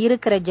உம்மோடு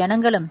இருக்கிற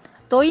ஜனங்களும்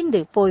தோய்ந்து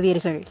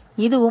போவீர்கள்.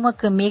 இது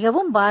உமக்கு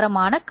மிகவும்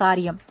பாரமான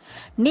காரியம்.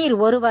 நீர்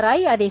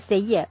ஒருவராய் அதை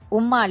செய்ய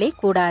உம்மாலே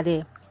கூடாது.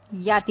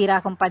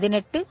 யாத்திராகம்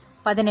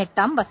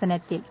 18:18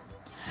 வசனத்தில்.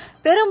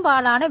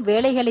 பெரும்பாலான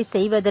வேலைகளை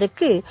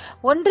செய்வதற்கு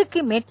ஒன்றுக்கு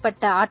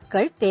மேற்பட்ட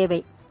ஆட்கள்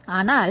தேவை.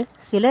 ஆனால்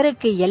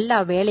சிலருக்கு எல்லா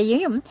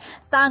வேலையையும்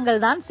தாங்கள்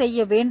தான்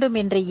செய்ய வேண்டும்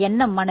என்ற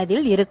எண்ணம்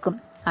மனதில் இருக்கும்.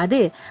 அது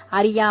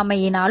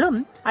அறியாமையினாலும்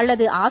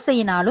அல்லது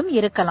ஆசையினாலும்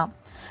இருக்கலாம்.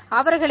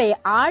 அவர்களை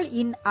ஆள்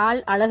இன் ஆள்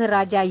அழகு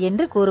ராஜா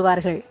என்று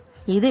கூறுவார்கள்.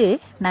 இது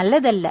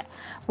நல்லதல்ல.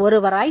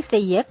 ஒருவராய்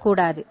செய்ய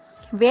கூடாது.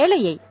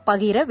 வேலையை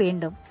பகிர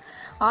வேண்டும்.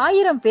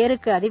 1000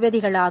 பேருக்கு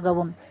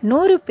அதிபதிகளாகவும்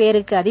 100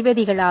 பேருக்கு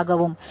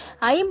அதிபதிகளாகவும்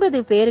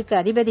 50 பேருக்கு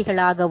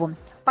அதிபதிகளாகவும்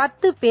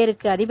 10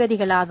 பேருக்கு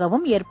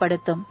அதிபதிகளாகவும்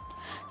ஏற்படுத்தும்.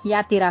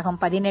 யாத்திராகம்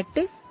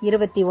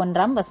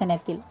 18:21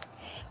 வசனத்தில்.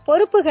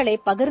 பொறுப்புகளை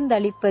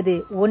பகிர்ந்தளிப்பது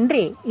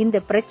ஒன்றே இந்த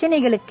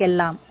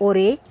பிரச்சனைகளுக்கெல்லாம்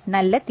ஒரே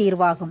நல்ல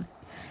தீர்வாகும்.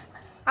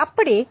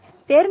 அப்படி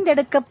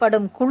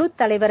தேர்ந்தெடுக்கப்படும் குழு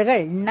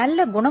தலைவர்கள்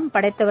நல்ல குணம்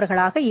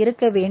படைத்தவர்களாக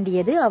இருக்க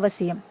வேண்டியது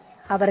அவசியம்.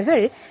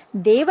 அவர்கள்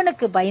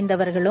தேவனுக்கு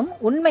பயந்தவர்களும்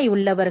உண்மை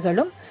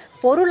உள்ளவர்களும்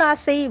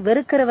பொருளாசை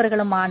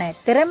வெறுக்கிறவர்களுமான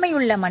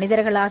திறமையுள்ள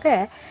மனிதர்களாக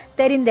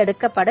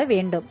தெரிந்தெடுக்கப்பட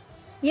வேண்டும்.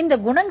 இந்த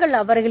குணங்கள்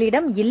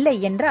அவர்களிடம் இல்லை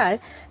என்றால்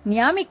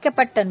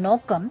நியமிக்கப்பட்ட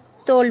நோக்கம்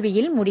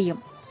தோல்வியில்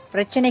முடியும்.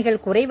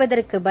 பிரச்சனைகள்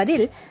குறைவதற்கு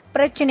பதில்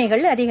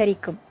பிரச்சனைகள்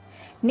அதிகரிக்கும்.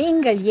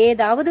 நீங்கள்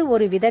ஏதாவது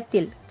ஒரு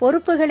விதத்தில்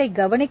பொறுப்புகளை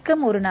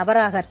கவனிக்கும் ஒரு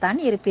நபராகத்தான்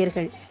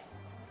இருப்பீர்கள்.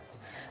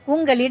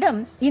 உங்களிடம்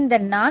இந்த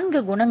 4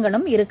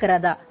 குணங்களும்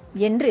இருக்கிறதா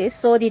என்று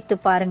சோதித்து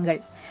பாருங்கள்.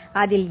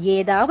 அதில்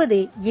ஏதாவது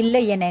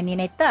இல்லை என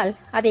நினைத்தால்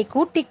அதை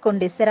கூட்டிக்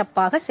கொண்டு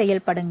சிறப்பாக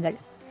செயல்படுங்கள்.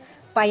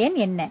 பயன்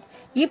என்ன?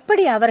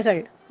 இப்படி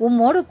அவர்கள்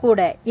உம்மோடு கூட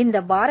இந்த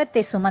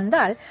பாரத்தை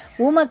சுமந்தால்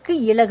உமக்கு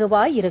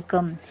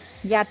இலகுவாயிருக்கும்.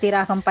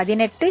 யாத்திராகம்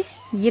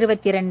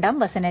 18:22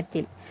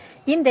 வசனத்தில்.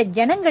 இந்த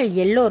ஜனங்கள்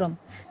எல்லோரும்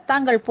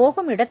தாங்கள்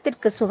போகும்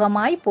இடத்திற்கு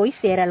சுகமாய் போய்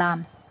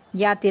சேரலாம்.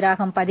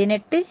 யாத்திராகம்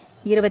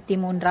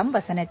 18:23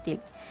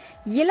 வசனத்தில்.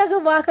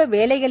 இலகுவாக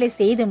வேலைகளை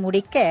செய்து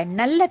முடிக்க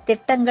நல்ல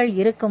திட்டங்கள்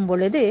இருக்கும்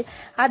பொழுது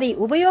அதை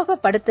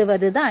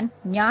உபயோகப்படுத்துவதுதான்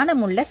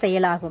ஞானமுள்ள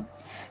செயலாகும்.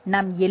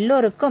 நம்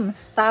எல்லோருக்கும்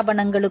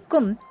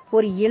ஸ்தாபனங்களுக்கும்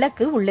ஒரு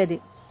இலக்கு உள்ளது.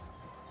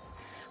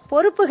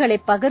 பொறுப்புகளை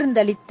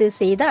பகிர்ந்தளித்து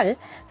செய்தால்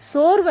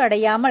சோர்வு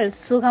அடையாமல்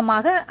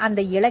சுகமாக அந்த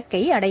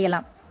இலக்கை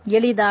அடையலாம்.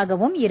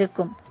 எளிதாகவும்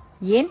இருக்கும்.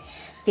 ஏன்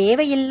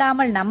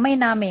தேவையில்லாமல் நம்மை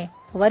நாமே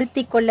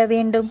வருத்திக் கொள்ள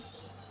வேண்டும்?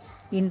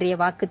 இன்றைய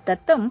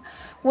வாக்குத்தத்தம்,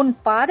 உன்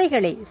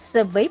பாதைகளை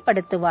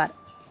செவ்வைப்படுத்துவார்.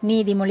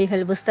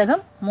 நீதிமொழிகள்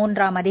புஸ்தகம்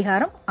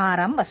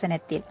 3:6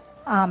 வசனத்தில்.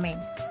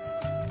 ஆமென்.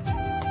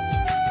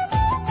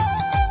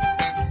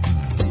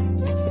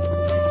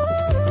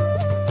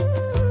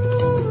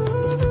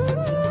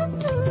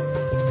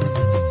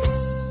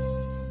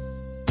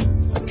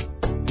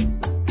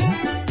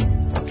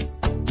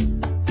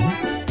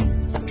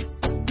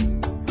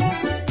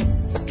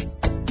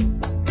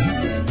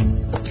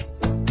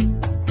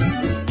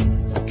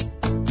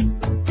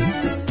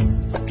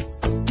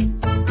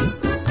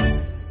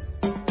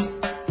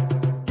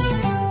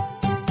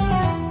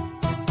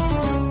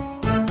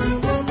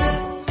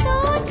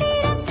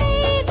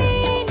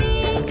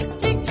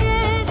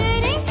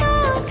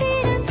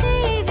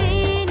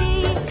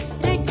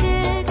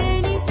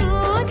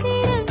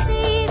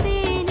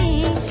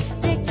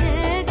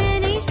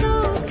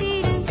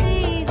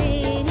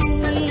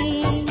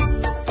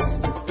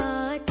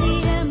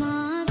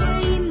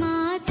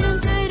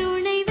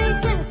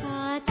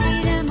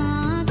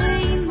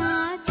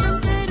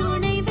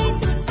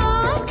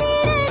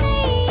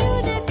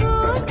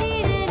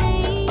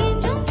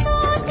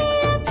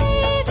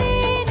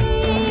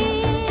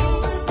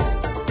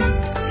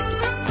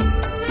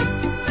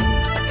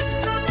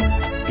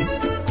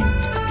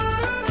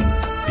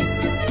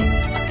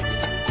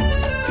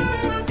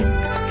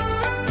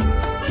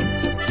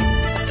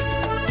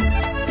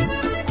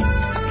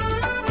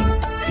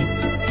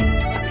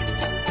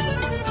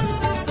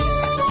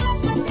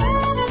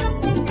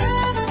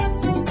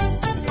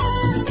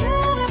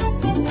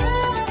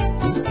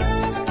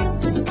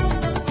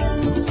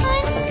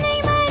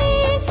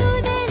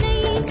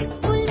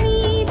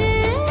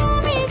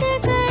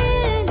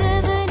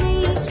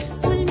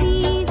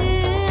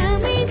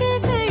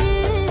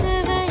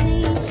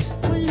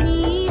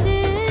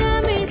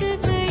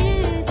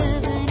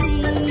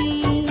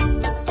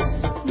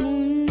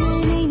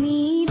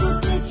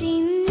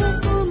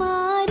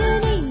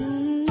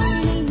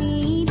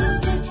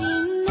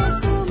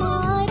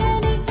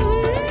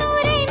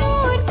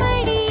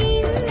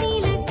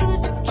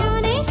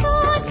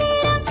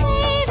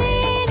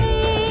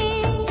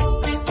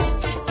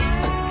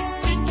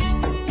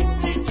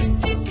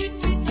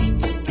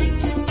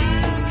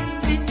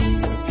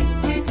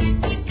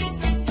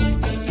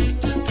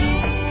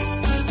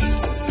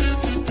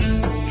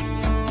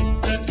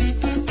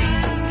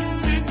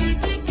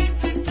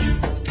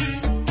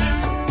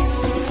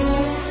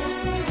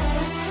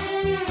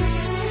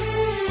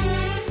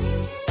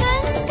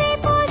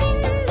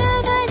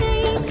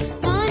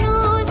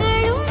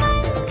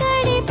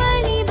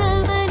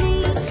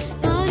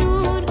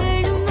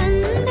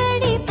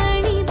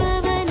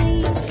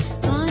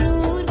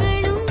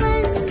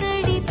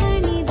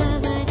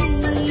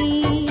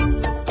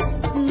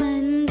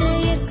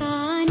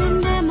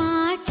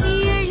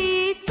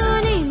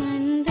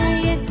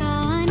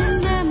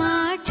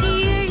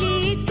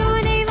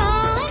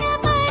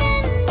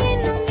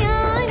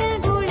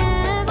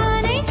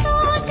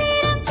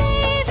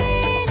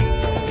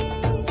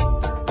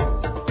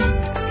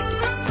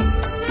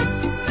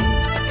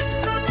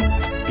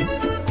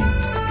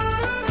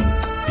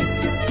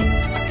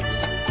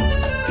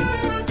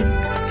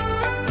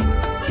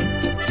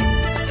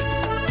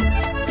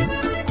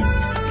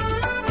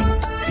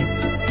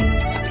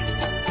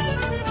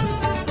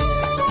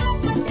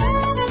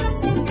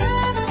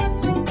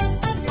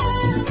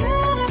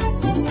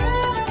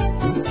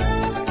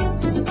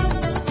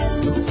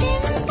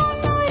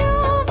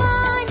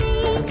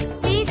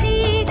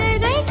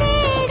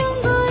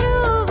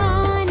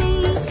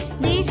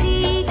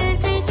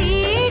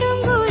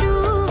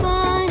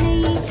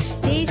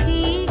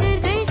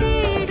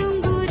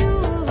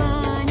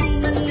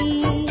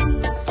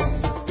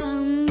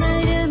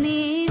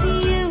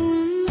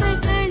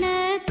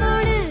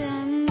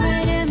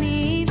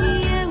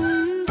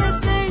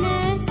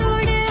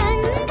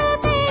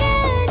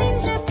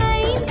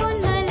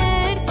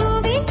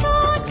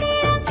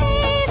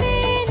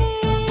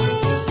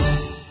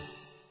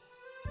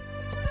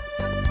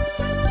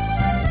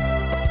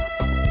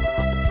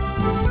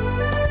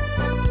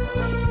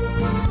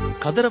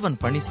 கதிரவன்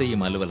பணி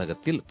செய்யும்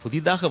அலுவலகத்தில்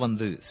புதிதாக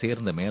வந்து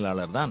சேர்ந்த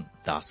மேலாளர்தான்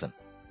தாசன்.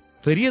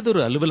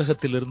 பெரியதொரு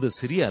அலுவலகத்திலிருந்து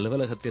சிறிய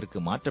அலுவலகத்திற்கு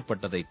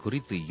மாற்றப்பட்டதை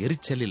குறித்து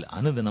எரிச்சலில்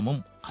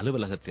அனுதினமும்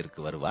அலுவலகத்திற்கு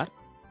வருவார்.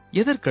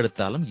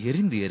 எதற்கெடுத்தாலும்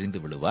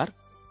எரிந்து விழுவார்.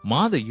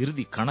 மாத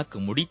இறுதி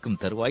கணக்கு முடிக்கும்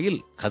தருவாயில்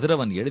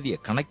கதிரவன் எழுதிய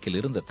கணக்கில்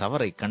இருந்த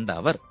தவறை கண்ட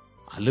அவர்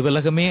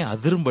அலுவலகமே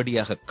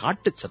அதிரும்படியாக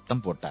காட்டு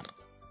சத்தம் போட்டார்.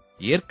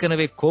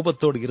 ஏற்கனவே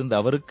கோபத்தோடு இருந்த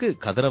அவருக்கு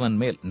கதிரவன்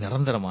மேல்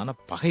நிரந்தரமான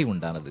பகை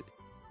உண்டானது.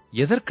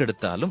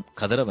 எதற்கெடுத்தாலும்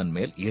கதிரவன்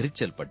மேல்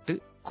எரிச்சல் பட்டு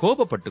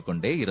கோபப்பட்டுக்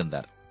கொண்டே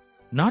இருந்தார்.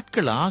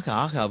 நாட்கள் ஆக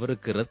ஆக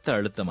அவருக்கு இரத்த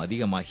அழுத்தம்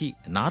அதிகமாகி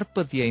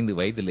 45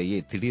 வயதிலேயே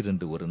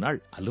திடீரென்று ஒரு நாள்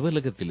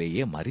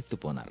அலுவலகத்திலேயே மரித்து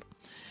போனார்.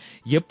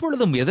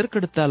 எப்பொழுதும்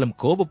எதற்கெடுத்தாலும்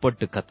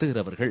கோபப்பட்டு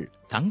கத்துகிறவர்கள்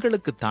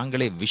தங்களுக்கு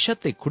தாங்களே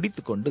விஷத்தை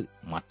குடித்துக் கொண்டு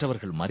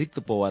மற்றவர்கள்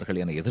மரித்து போவார்கள்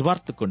என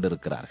எதிர்பார்த்துக்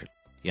கொண்டிருக்கிறார்கள்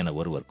என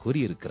ஒருவர்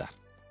கூறியிருக்கிறார்.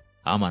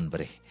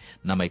 ஆமான்பரே,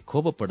 நம்மை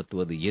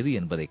கோபப்படுத்துவது எது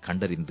என்பதை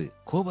கண்டறிந்து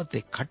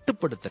கோபத்தை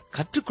கட்டுப்படுத்த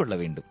கற்றுக்கொள்ள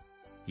வேண்டும்.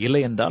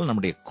 இல்லையென்றால்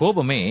நம்முடைய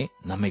கோபமே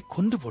நம்மை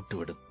கொன்று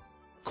போட்டுவிடும்.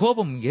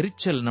 கோபம்,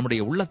 எரிச்சல்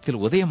நம்முடைய உள்ளத்தில்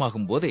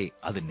உதயமாகும் போதே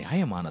அது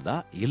நியாயமானதா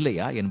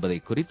இல்லையா என்பதை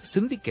குறித்து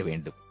சிந்திக்க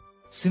வேண்டும்.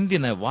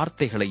 சிந்தின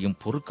வார்த்தைகளையும்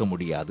பொறுக்க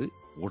முடியாது,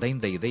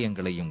 உடைந்த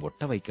இதயங்களையும்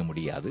ஒட்ட வைக்க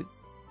முடியாது.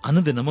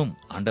 அனுதினமும்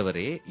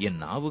ஆண்டவரே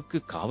என் நாவுக்கு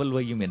காவல்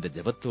வையும் என்ற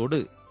ஜெபத்தோடு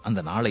அந்த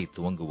நாளை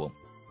துவங்குவோம்.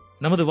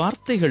 நமது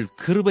வார்த்தைகள்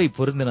கிருபை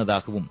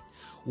பொருந்தினதாகவும்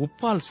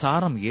உப்பால்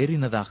சாரம்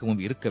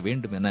ஏறினதாகவும் இருக்க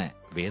வேண்டும் என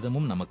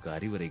வேதமும் நமக்கு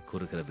அறிவுரை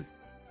கூறுகிறது.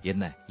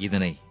 என்ன,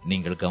 இதனை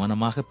நீங்கள்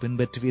கவனமாக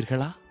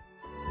பின்பற்றுவீர்களா?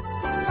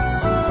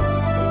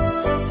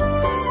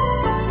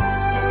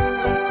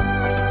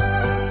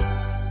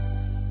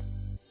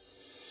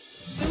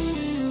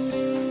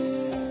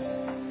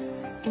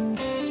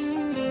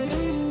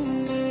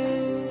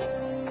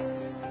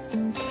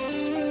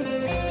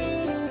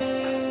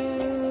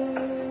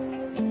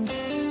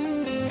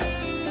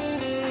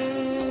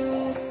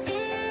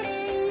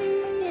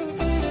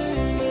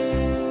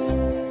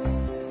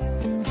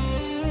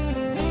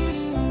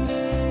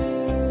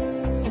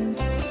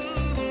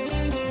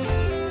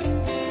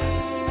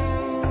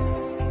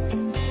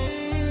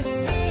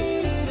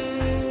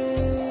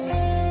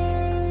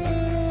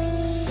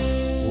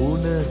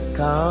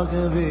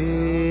 உனக்காகவே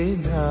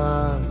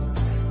நான்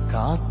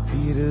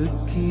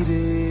காத்திருக்கிறேன்,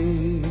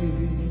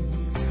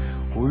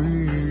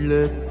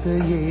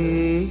 உள்ளத்தையே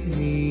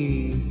நீ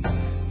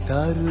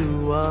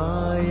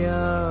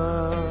தருவாயா.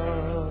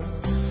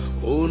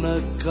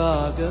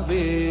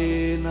 உனக்காகவே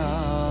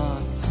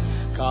நான்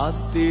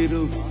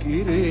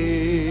காத்திருக்கிறேன்,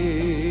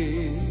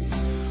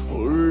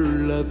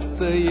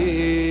 உள்ளத்தையே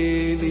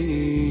நீ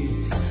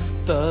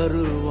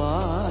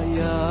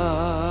தருவாயா.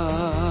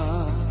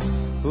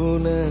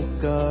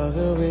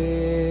 உனக்காகவே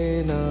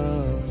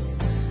நான்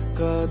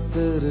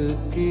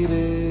காத்திருக்கிறேன்,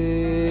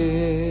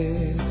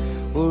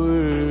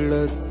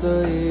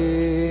 உள்ளத்தையே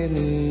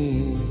நீ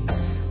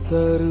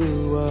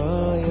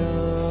தருவாயா.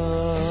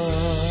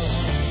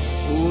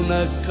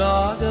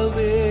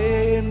 உனக்காகவே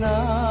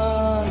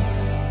நான்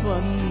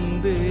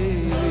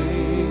வந்தேன்,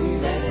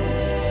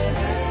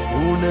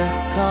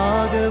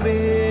 உனக்காகவே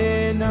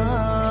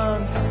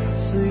நான்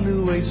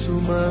சிலுவை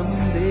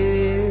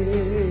சுமந்தேன்,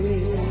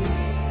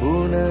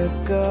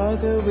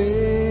 உனக்காகவே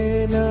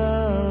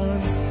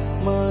நான்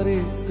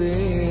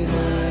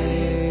மரித்தேனே,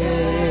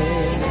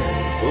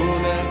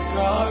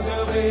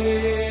 உனக்காகவே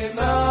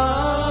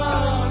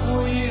நான்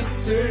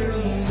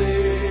உயிர்த்தெழுந்தேன்,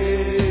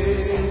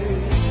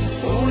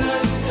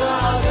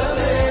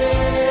 உனக்காகவே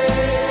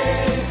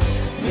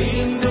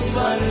மீண்டும்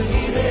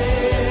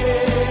வருகிறேன்,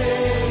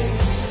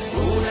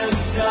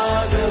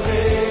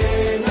 உனக்காகவே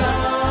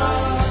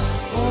நான்,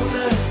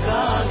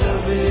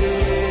 உனக்காகவே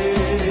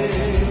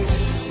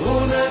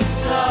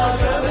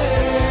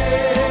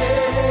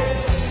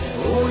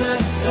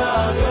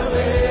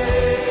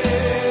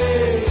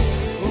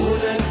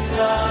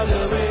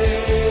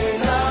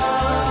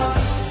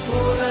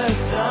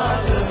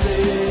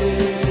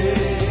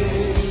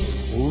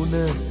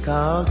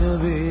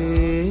உனக்காகவே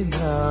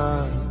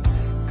நான்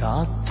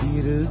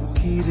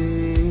காத்திருக்கிறேன்,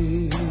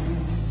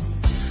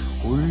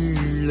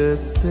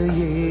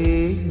 உள்ளத்தையே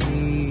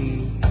நீ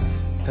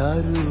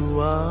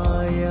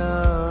தருவாயா.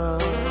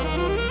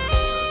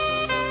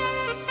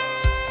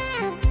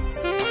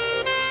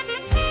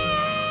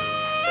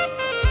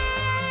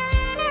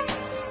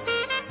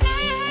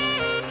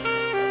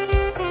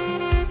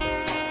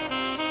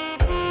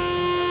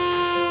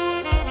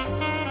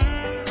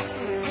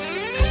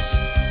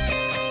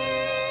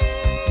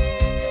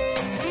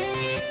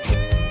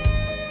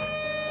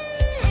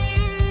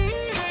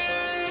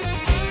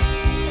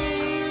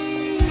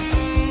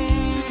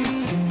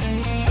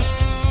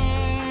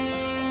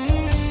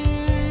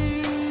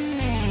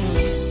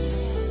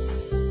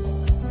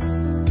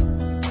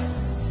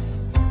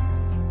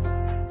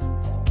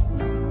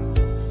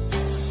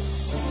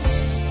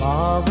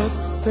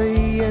 பாவத்தை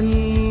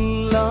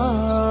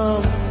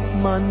எல்லாம்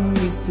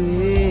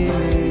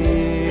மன்னித்தேனே,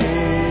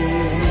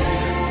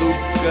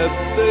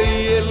 துக்கத்தை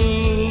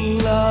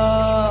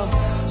எல்லாம்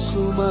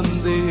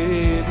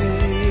சுமந்தேனே,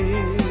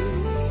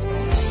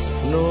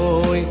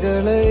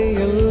 நோய்களை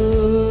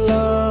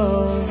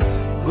எல்லாம்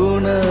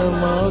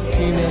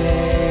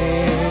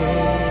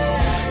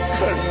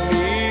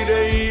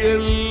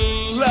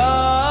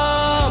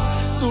எல்லாம்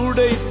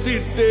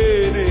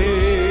துடைத்திட்டேனே.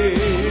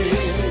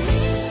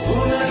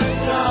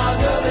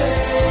 உனக்காகவே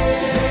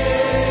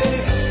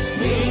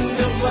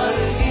மீண்டும்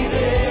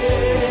வருகிறேன்.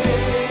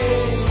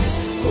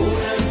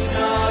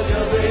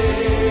 உனக்காகவே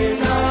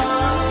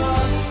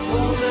நான்,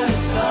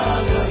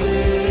 உனக்காகவே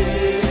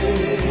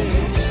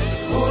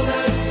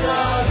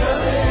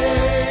உனக்காகவே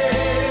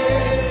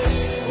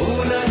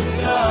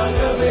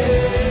உனக்காகவே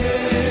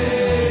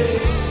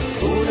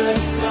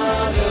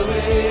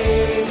உனக்காகவே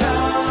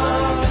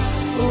நான்,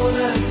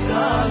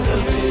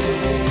 உனக்காகவே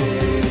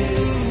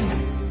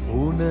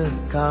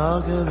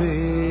உனக்காகவே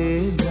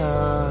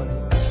நான்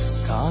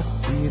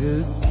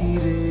காத்திருக்கிறேன்.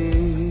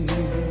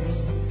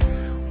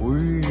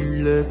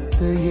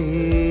 உள்ளத்தையே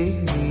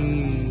நீ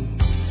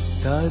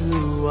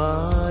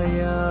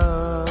தருவாயா?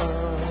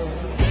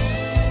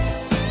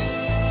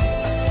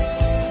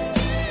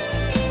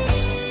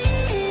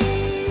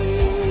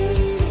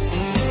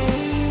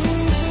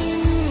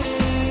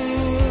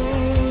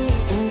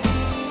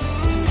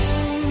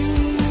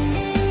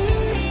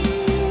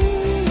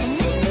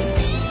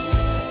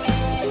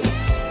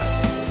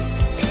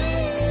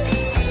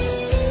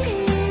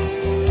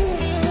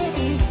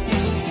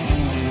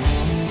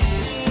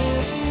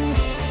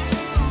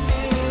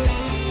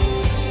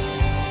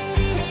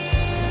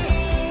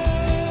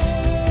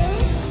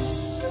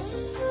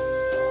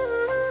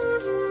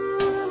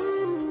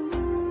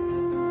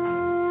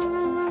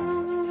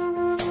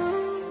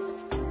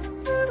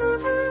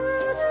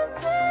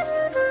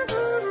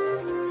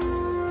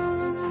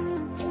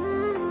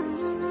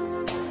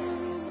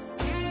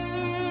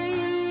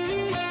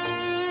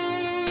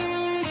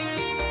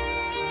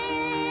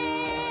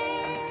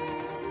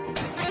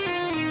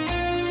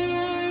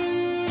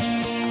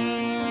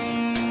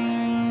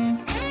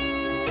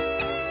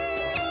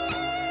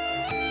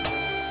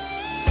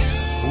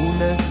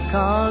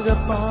 உனக்காக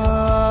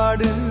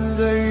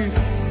பாடுங்கள்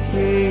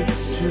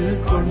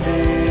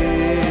ஏற்றுக்கொண்டே.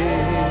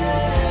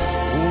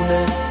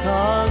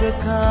 உனக்காக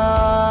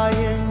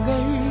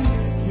காயங்கள்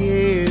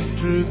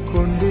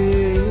ஏற்றுக்கொண்டே.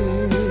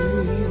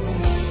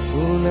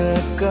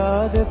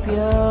 உனக்காக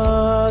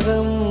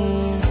தியாகம்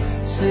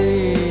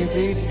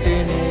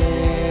செய்திட்டேனே.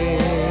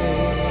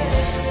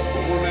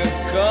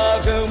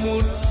 உனக்காக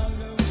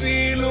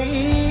முற்றிலும்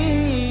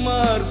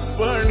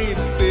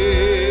அர்ப்பணித்தே.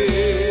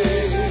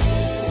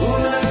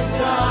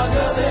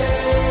 உனக்காகவே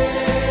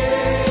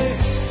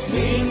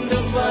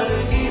மீண்டும்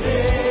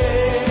வருகிறேன்.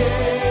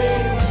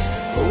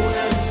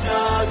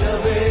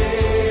 உனக்காகவே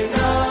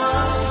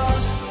நான்,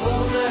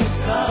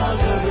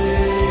 உனக்காகவே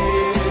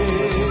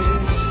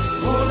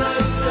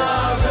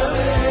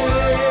உனக்காகவே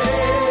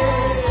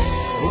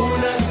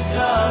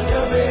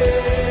உனக்காகவே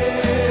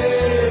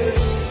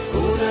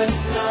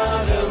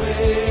உனக்காகவே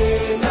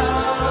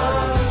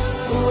நான்,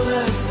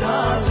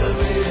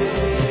 உனக்காகவே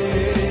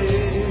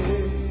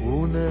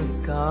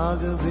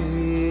உனக்காகவே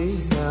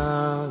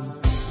நான்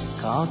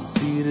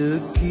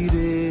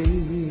காத்திருக்கிறேன்.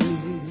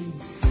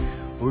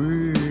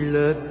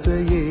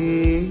 உள்ளத்தையே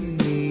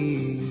நீ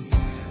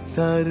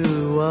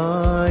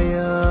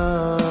தருவாயா?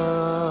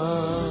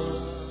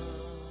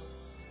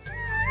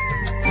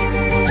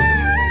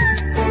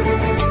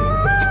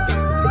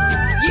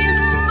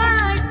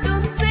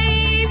 இம்மட்டும்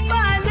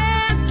செய்பல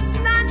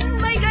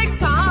நன்மைகள்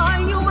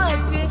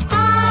தாயுமக்கு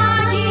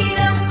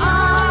ஆயிரம்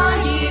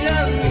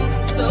ஆயிரம்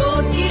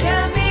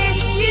ஸ்தோத்திரமே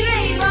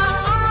இறைவா.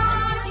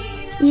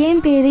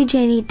 என் பேரு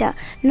ஜெனிட்டா.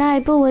 நான்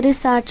இப்போ ஒரு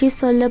சாட்சி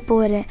சொல்ல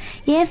போறேன்.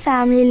 என்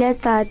ஃபேமிலியில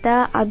தாத்தா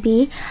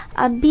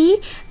அபி,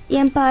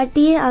 என்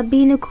பாட்டியை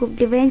அபின்னு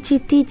கூப்பிடுவேன்.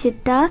 சித்தி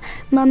சித்தா,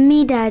 மம்மி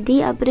டாடி,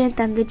 அப்புறம் என்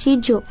தங்கச்சி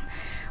ஜோ.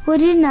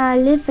 ஒரு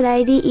நாள்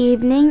ஃப்ரைடே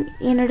ஈவினிங்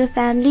என்னோட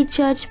ஃபேமிலி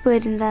சர்ச்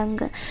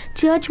போயிருந்தாங்க.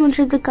 சர்ச்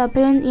முடிச்சதுக்கு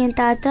அப்புறம் என்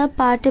தாத்தா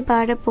பாட்டு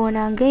பாட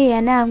போனாங்க.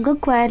 ஏன்னா அவங்க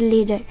குவார்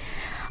லீடர்.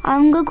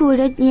 அவங்க கூட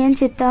என்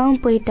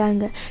சித்தாவும்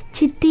போயிட்டாங்க.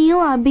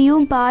 சித்தியும்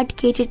அபியும் பாட்டு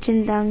கேட்டுட்டு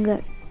இருந்தாங்க.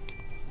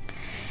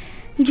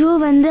 ஜோ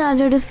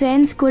அவளோட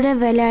ஃப்ரெண்ட்ஸ் கூட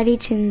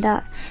விளையாடிட்டு இருந்தா.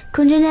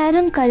 கொஞ்ச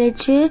நேரம்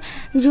கழிச்சு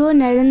ஜோ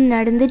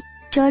நடந்து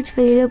சர்ச்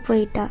வெளியில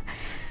போயிட்டா.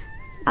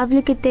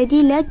 அவளுக்கு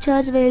தெரியல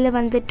சர்ச் வெளியில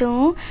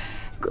வந்துட்டோம்.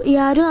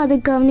 யாரும் அதை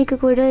கவனிக்க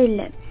கூட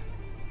இல்லை.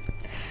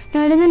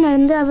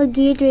 நடந்து அவ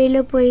கேட் வெளியில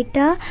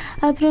போயிட்டா.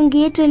 அப்புறம்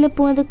கேட் வெளியில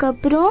போனதுக்கு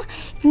அப்புறம்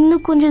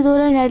இன்னும் கொஞ்சம்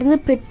தூரம் நடந்து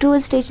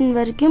பெட்ரோல் ஸ்டேஷன்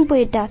வரைக்கும்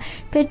போயிட்டா.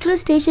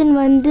 பெட்ரோல் ஸ்டேஷன்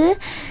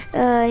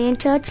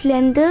என் சர்ச்ல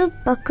இருந்து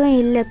பக்கம்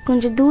இல்லை,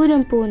 கொஞ்சம்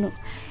தூரம் போகணும்.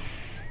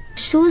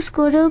 ஷூஸ்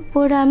கூட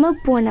போடாம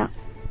போனா.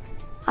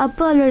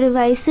 அப்போ அவளோட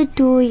வயசு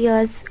 2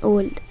 years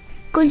old.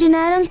 கொஞ்ச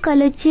நேரம்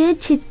கழிச்சு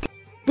சித்தி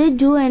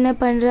ஜோ என்ன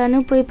பண்றான்னு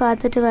போய்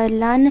பார்த்துட்டு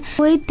வரலான்னு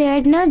போய்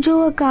தேடினா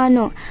ஜோவை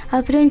காணோம்.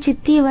 அப்புறம்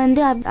சித்தி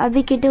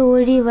அவிக்கிட்ட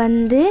ஓடி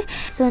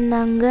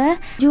சொன்னாங்க,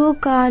 ஜோ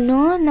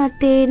காணோம், நான்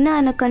தேடினா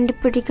ஆனா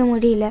கண்டுபிடிக்க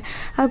முடியல.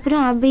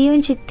 அப்புறம்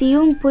அபியும்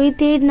சித்தியும் போய்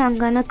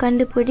தேடினாங்க, ஆனா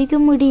கண்டுபிடிக்க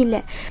முடியல.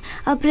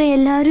 அப்புறம்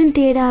எல்லாரும்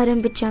தேட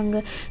ஆரம்பிச்சாங்க.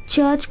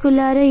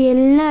 சர்ச்சுக்குள்ளார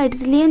எல்லா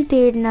இடத்துலயும்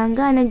தேடினாங்க,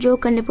 ஆனா ஜோ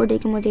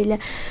கண்டுபிடிக்க முடியல.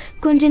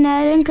 கொஞ்ச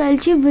நேரம்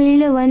கழிச்சு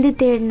வெளியில வந்து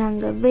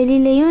தேடினாங்க.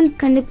 வெளியிலயும்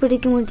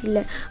கண்டுபிடிக்க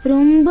முடியல.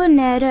 ரொம்ப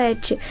நேரம்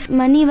ஆயிடுச்சு.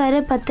 மணி வர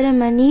 10:30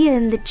 மணி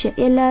இருந்துச்சு.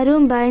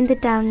 எல்லாரும்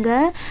பயந்துட்டாங்க.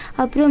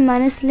 அப்புறம்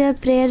மனசுல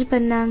பிரேயர்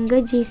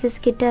பண்ணாங்க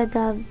ஜீசஸ் கிட்ட.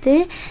 அதாவது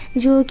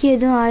ஜோக்கு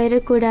எதுவும்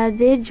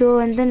ஆயிடக்கூடாது, ஜோ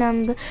வந்து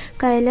நம்ம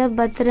கையில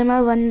பத்திரமா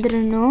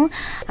வந்துடணும்,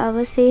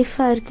 அவ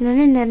சேஃபா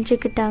இருக்கணும்னு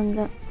நினைச்சுக்கிட்டாங்க.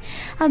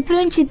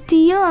 அப்புறம்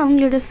சித்தியும்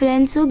அவங்களோட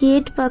ஃப்ரெண்ட்ஸும்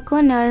கேட்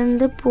பக்கம்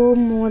நடந்து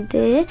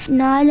போகும்போது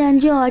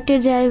 4-5 ஆட்டோ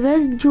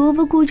டிரைவர்ஸ்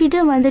ஜோவை கூட்டிட்டு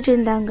வந்துட்டு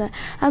இருந்தாங்க.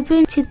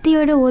 அப்புறம்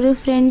சித்தியோட ஒரு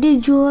ஃப்ரெண்டு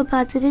ஜோவை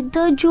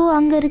பார்த்துட்டு ஜோ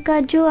அங்க இருக்கா,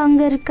 ஜோ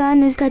அங்க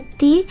இருக்கான்னு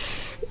கத்தி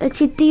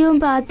சித்தியும்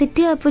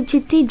பார்த்துட்டு அப்போ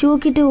சித்தி ஜோ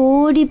கிட்ட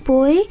ஓடி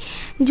போய்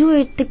ஜோ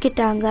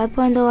எடுத்துக்கிட்டாங்க. அப்போ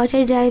அந்த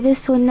ஆட்டோ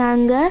டிரைவர்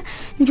சொன்னாங்க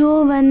ஜோ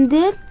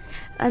வந்து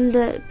அந்த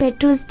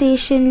பெட்ரோல்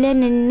ஸ்டேஷன்ல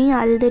நின்று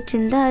அழுதுட்டு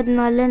இருந்தா,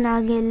 அதனால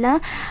நாங்க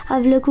எல்லாம்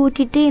அவளை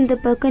கூட்டிட்டு இந்த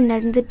பக்கம்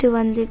நடந்துட்டு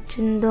வந்துட்டு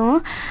இருந்தோம்.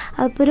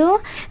 அப்புறம்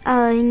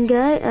இங்க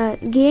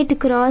கேட்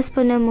கிராஸ்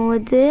பண்ணும்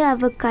போது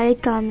அவ கை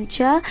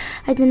காமிச்சா,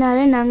 அதனால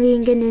நாங்க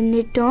இங்க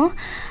நின்னுட்டோம்.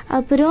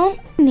 அப்புறம்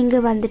நீங்க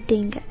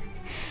வந்துட்டீங்க.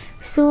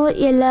 ஸோ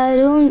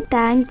எல்லாரும்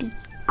thank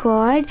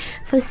God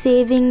for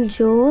saving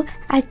Joe.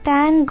 I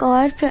thank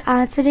God for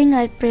answering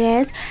our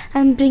prayers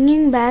and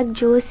bringing back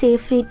Joe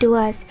safely to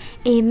us.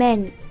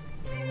 Amen.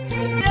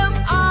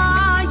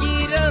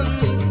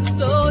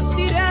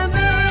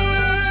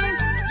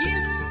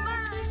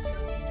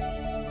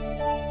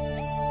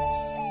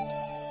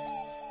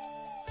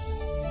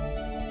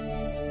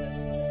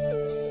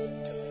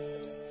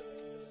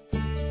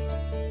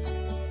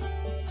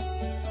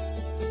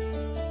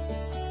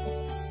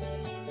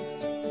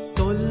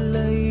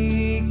 தொல்லை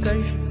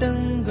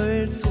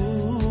கஷ்டங்கள்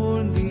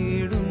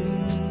சூழ்ந்திடும்,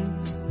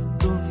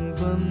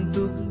 துன்பம்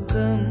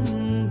துக்கம்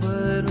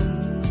வரும்,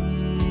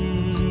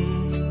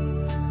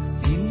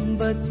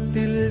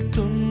 இன்பத்தில்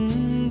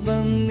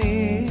துன்பம்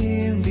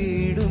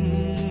நேர்ந்திடும்,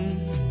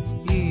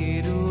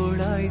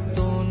 இருளாய்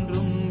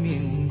தோன்றும்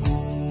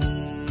எங்கும்,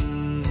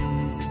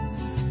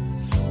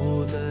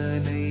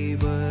 சோதனை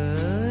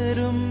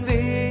வரும்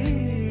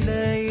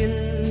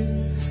வேளையில்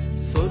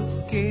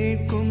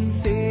சொற்கேட்கும்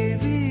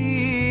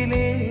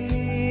சேவிலே,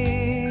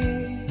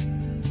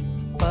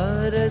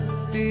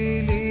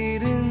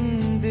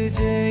 பரத்திலிருந்து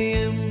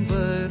ஜெயம்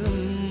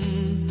வரும்,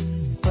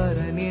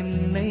 பரன்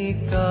என்னை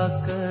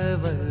காக்க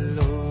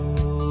வல்லோ,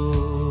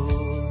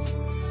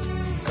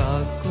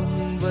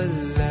 காக்கும்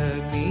வல்ல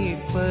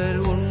மீட்பர்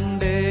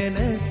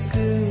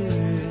உண்டெனக்கு,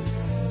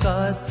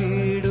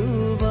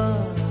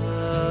 காத்திடுவார்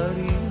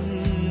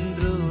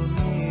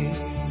என்றுமே,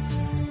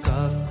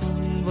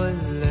 காக்கும்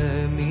வல்ல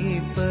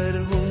மீட்பர்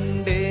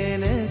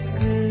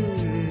உண்டெனக்கு,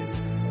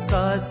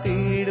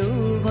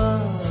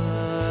 காத்திடுவார்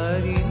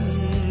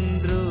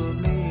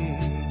என்றுமே,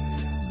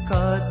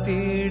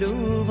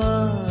 காத்திடுவார்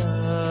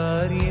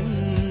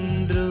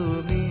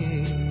என்றுமே.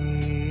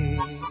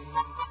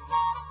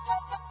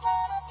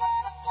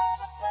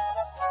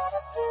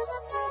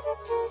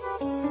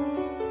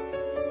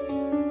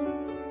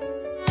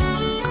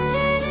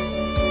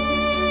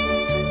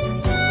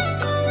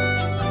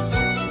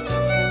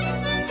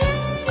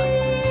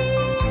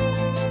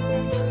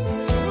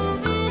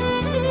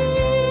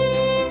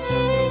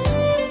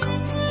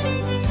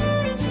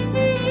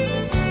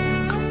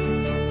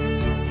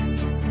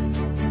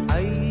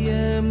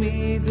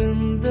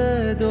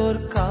 ஐயமிகுந்ததோர்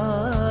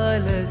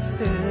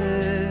காலத்து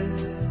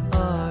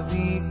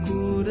ஆவி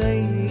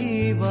குறைவாதான்,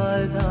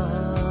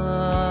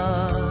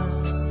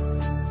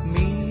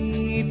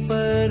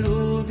 மீட்பருவிர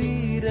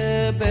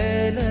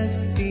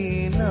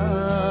பலத்தினால்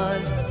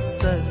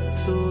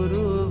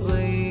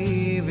சத்துருவை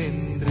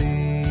வென்றே,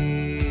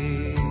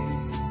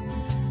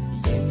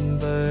 என்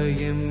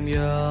பயம்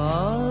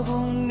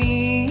யாவும்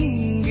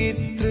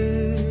நீங்கிற்று,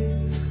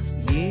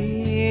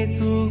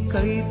 இயேசு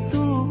கை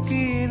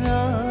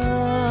தூக்கினார்,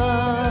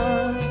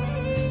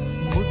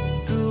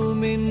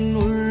 முற்றுமின்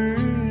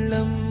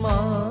உள்ளம்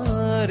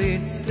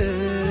மாறிட்டு,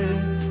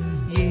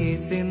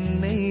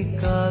 இயேசென்னை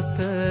காக்க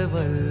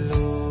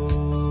வல்லோ,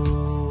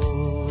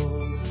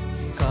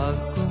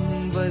 காக்கும்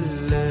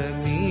வல்ல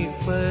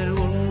மீட்பர்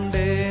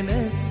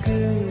உண்டெனக்கு,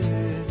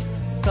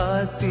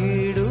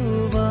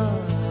 காத்திடுவார்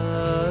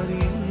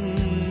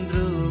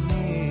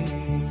என்றுமே,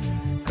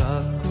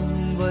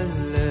 காக்கும்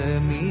வல்ல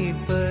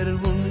மீட்பர்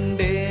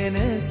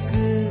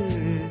உண்டெனக்கு,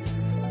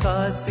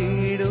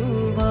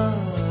 காத்திடுவார்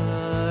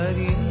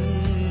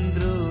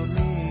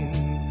என்றுமே,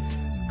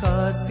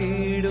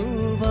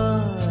 காத்திடுவார்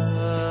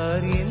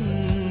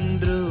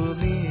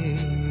என்றுமே.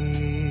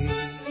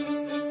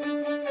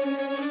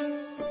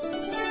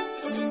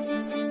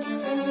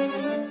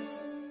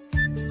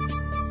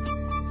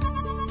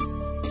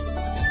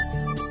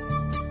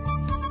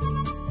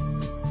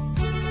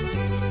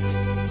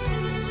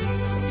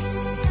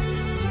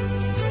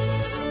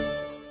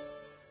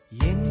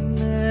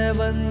 என்ன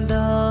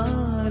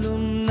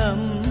வந்தாலும்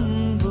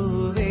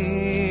நம்புவேன்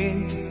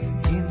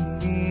என்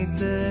நேச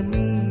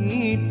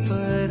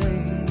மீட்பரை,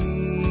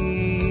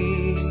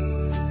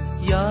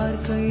 யார்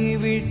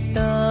கைவிட்டாலும்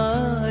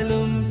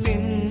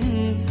பின்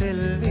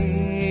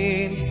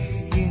செல்வேன்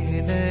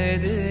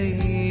எனது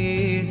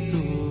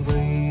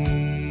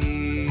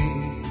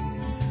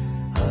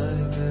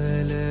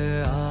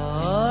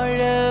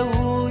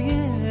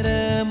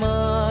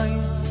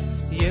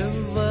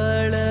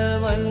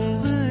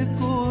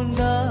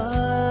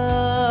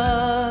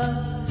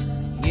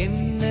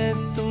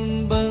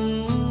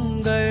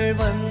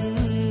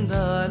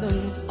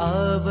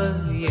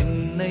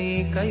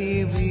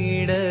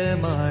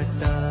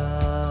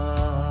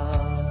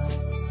மாட்டார்.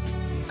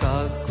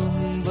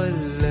 காக்கும்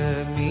வல்ல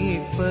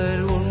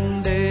மீட்பர்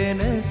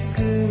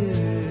உண்டெனக்கு,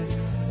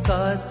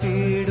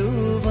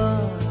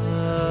 காத்திடுவார்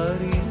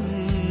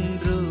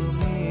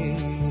என்றுமே.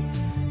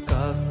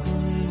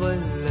 காக்கும்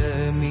வல்ல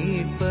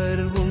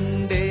மீட்பர்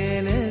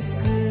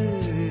உண்டெனக்கு,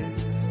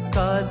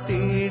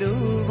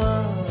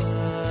 காத்திடுவார்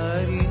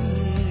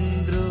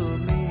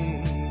என்றுமே.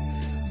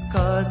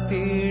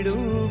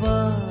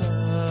 காத்திடுவார்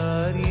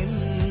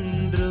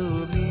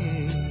என்றுமே.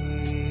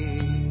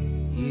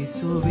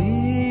 இயேசுவே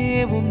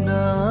உம்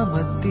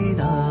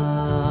நாமத்தினால்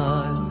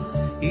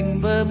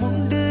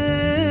இன்பமுண்டு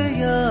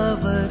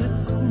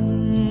யாவருக்கும்.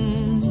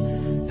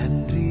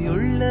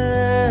 நன்றியுள்ள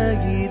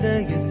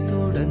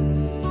இதயத்துடன்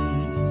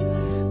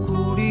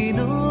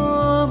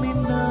கூடினோம்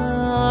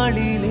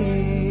இந்நாளிலே.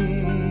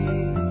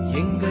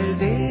 எங்கள்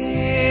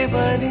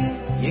தேவனே,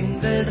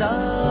 எங்கள்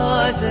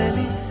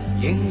ராஜனே,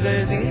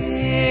 எங்கள்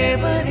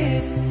தேவனே,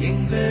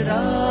 எங்கள்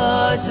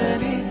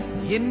ராஜனே,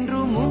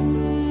 என்றும்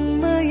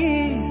உம்மையே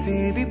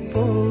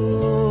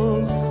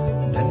சேவிப்போம்.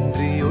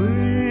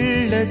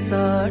 நன்றியுள்ள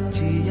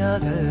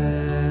சாட்சியாக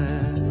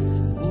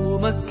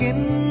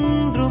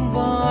உமக்கென்றும்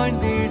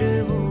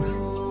வாழ்ந்திடுவோம்.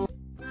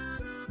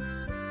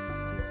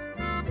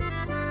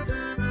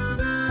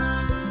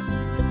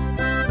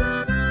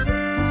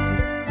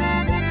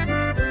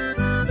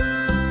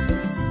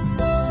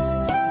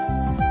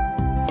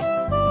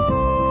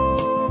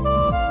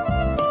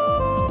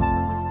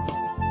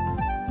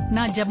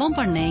 நான் ஜெபம்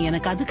பண்ணேன்,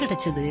 எனக்கு அது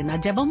கிடைச்சது,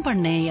 நான் ஜெபம்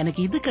பண்ணேன், எனக்கு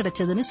இது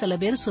கிடைச்சதுன்னு சில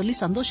பேர் சொல்லி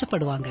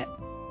சந்தோஷப்படுவாங்க.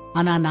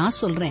 ஆனா நான்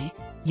சொல்றேன்,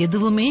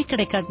 எதுவுமே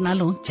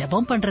கிடைக்காட்டினாலும்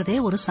ஜெபம் பண்றதே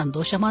ஒரு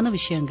சந்தோஷமான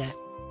விஷயங்க.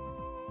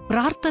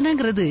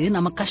 பிரார்த்தனைங்கிறது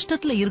நம்ம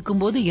கஷ்டத்துல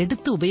இருக்கும்போது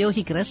எடுத்து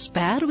உபயோகிக்கிற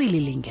ஸ்பேர் வீல்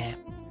இல்லைங்க.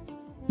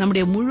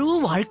 நம்முடைய முழு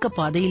வாழ்க்கை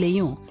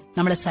பாதையிலையும்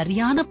நம்மள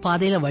சரியான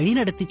பாதையில வழி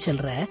நடத்தி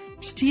செல்ற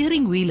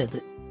ஸ்டியரிங் வீல்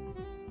அது.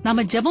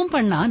 நம்ம ஜெபம்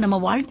பண்ணா நம்ம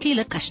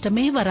வாழ்க்கையில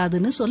கஷ்டமே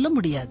வராதுன்னு சொல்ல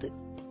முடியாது.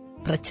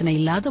 பிரச்சனை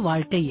இல்லாத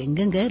வாழ்க்கை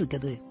எங்கெங்க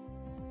இருக்குது?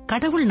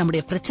 கடவுள்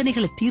நம்முடைய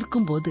பிரச்சனைகளை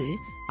தீர்க்கும் போது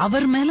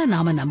அவர் மேல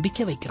நாம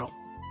நம்பிக்கை வைக்கிறோம்.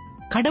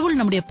 கடவுள்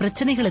நம்முடைய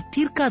பிரச்சனைகளை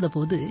தீர்க்காத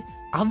போது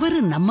அவரு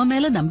நம்ம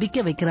மேல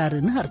நம்பிக்கை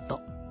வைக்கிறாருன்னு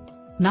அர்த்தம்.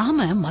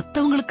 நாம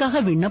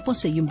மத்தவங்களுக்காக விண்ணப்பம்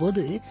செய்யும்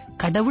போது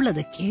கடவுள்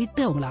அதை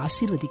கேட்டு அவங்கள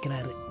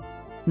ஆசீர்வதிக்கிறாரு.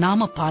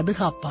 நாம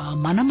பாதுகாப்பா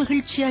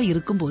மனமகிழ்ச்சியா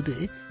இருக்கும்போது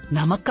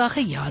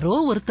நமக்காக யாரோ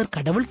ஒருத்தர்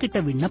கடவுள் கிட்ட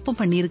விண்ணப்பம்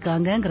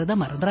பண்ணிருக்காங்கங்கறத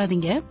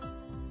மறந்துடாதீங்க.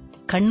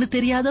 கண்ணு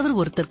தெரியாதவர்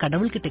ஒருத்தர்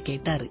கடவுள் கிட்ட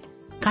கேட்டாரு,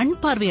 கண்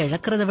பார்வையை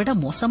இழக்கிறத விட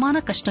மோசமான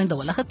கஷ்டம் இந்த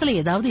உலகத்துல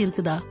ஏதாவது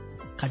இருக்குதா?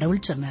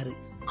 கடவுள் சொன்னாரு,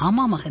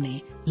 ஆமா மகனே,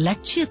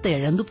 லட்சியத்தை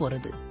இழந்து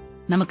போறது.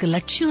 நமக்கு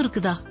லட்சியம்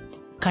இருக்குதா?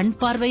 கண்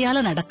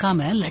பார்வையால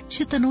நடக்காம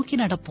லட்சியத்தை நோக்கி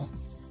நடப்போம்.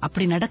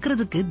 அப்படி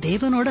நடக்கிறதுக்கு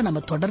தேவனோட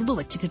நம்ம தொடர்பு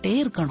வச்சுக்கிட்டே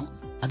இருக்கணும்.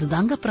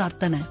 அதுதாங்க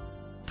பிரார்த்தனை.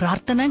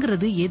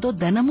 பிரார்த்தனைங்கிறது ஏதோ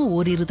தினமும்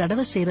ஓரிரு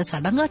தடவை செய்யற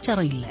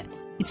சடங்காச்சாரம் இல்ல.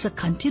 It's a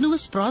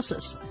continuous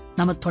process.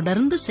 நம்ம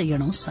தொடர்ந்து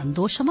செய்யணும்,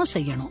 சந்தோஷமா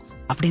செய்யணும்.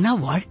 அப்படின்னா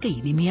வாழ்க்கை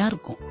இனிமையா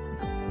இருக்கும்.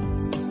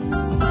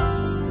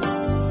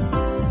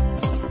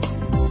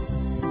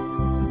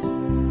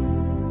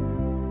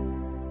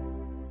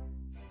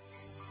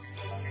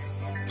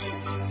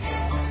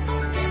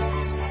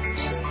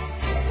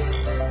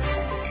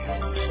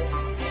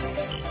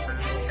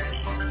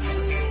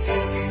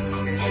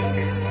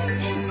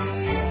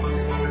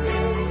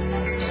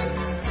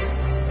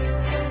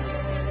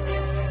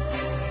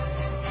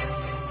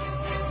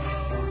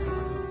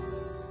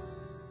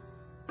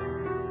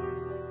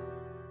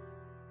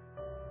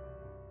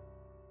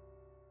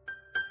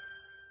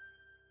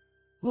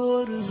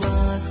 ஒரு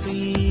வார்த்தை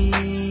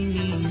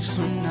நீ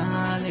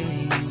சொன்னாலே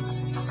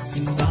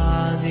என்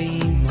பாதை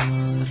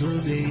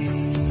மாறுதே.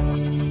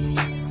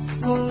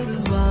 ஒரு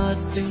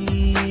வார்த்தை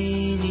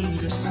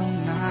நீங்க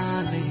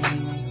சொன்னாலே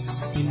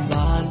என்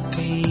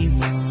வாழ்க்கை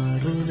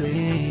மாறுதே.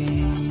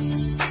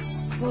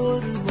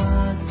 ஒரு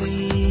வார்த்தை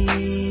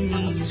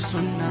நீங்க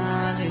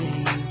சொன்னாலே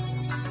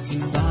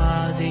என்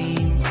பாதை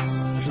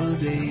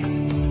மாறுதே.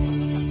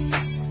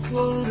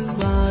 ஒரு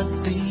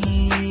வார்த்தை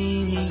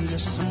நீங்க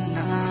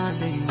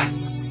சொன்னாலே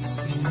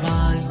என்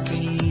வாழ்க்கை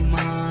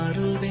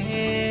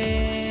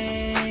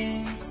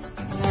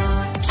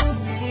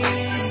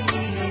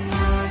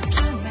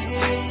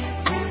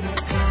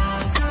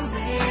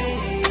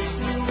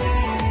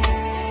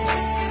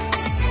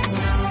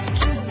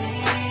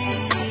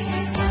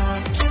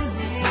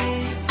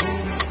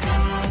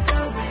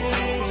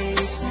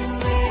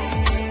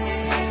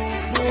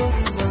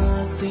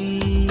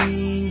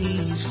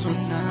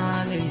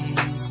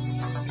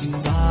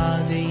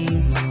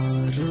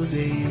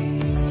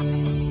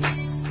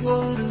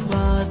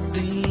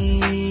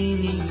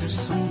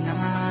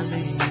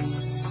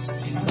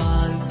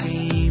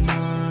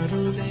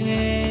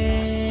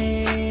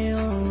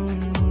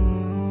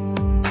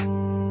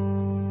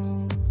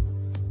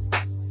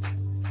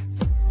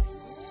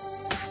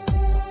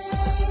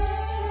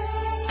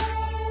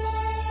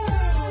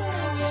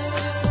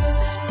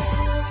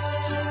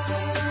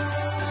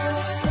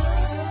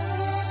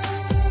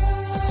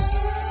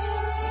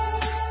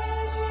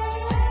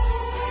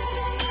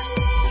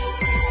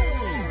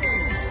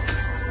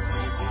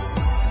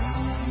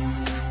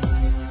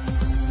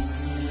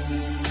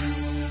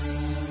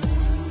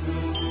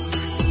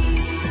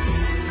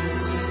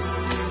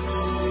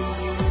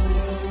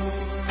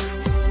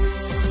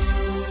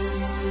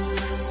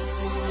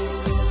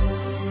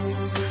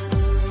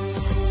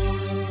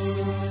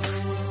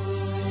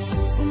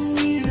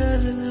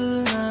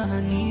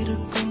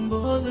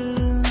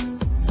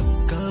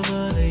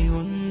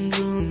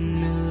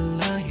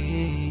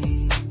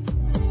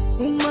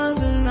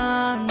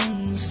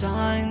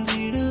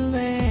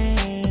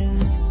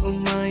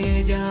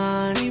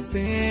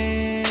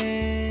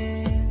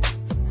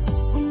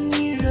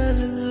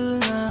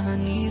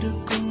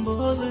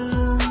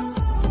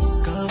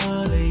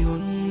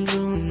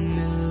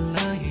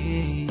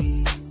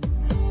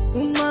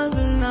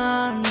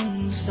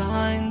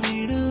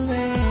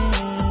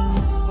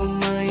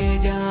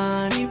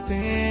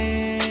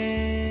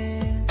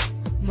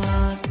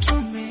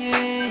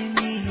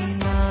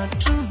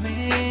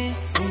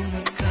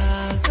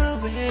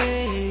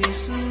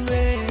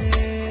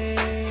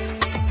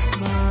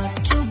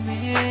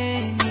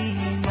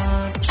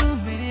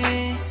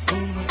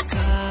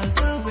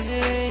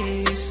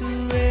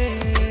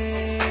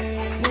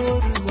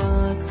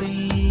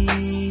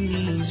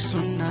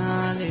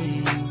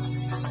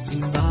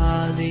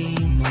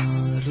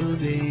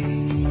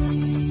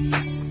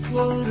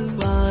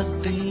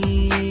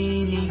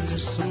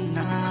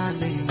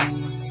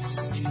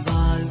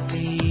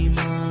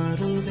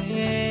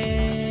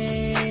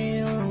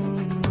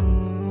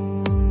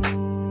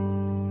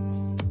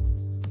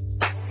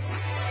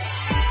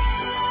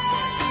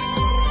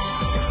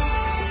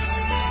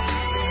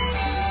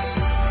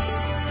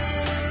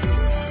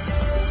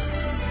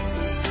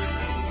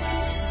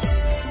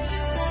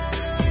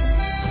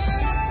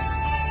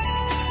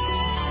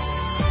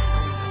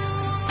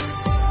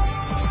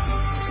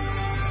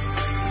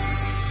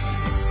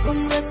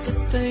உன்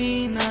ரத்தத்தை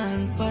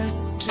நான்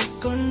பற்றிக்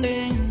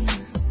கொண்டேன்,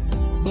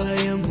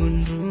 பயம்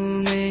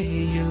ஒன்றுமே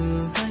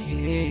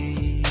இல்லையே.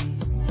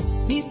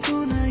 நீ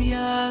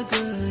துணையாக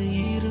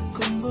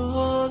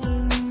இருக்கும்போது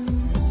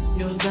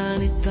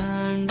யோர்தானை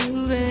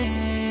தாண்டுவேன்.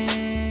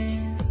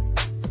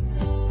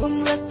 உன்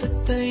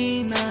ரத்தத்தை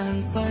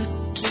நான்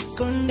பற்றிக்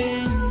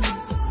கொண்டேன்,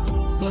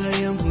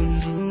 பயம்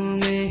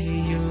ஒன்றுமே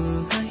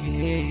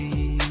இல்லையே.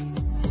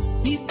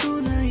 நீ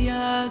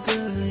துணையாக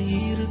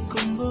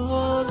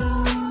இருக்கும்போது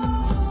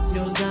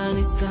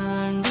யோர்தானை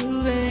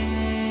தாண்டுவேன்.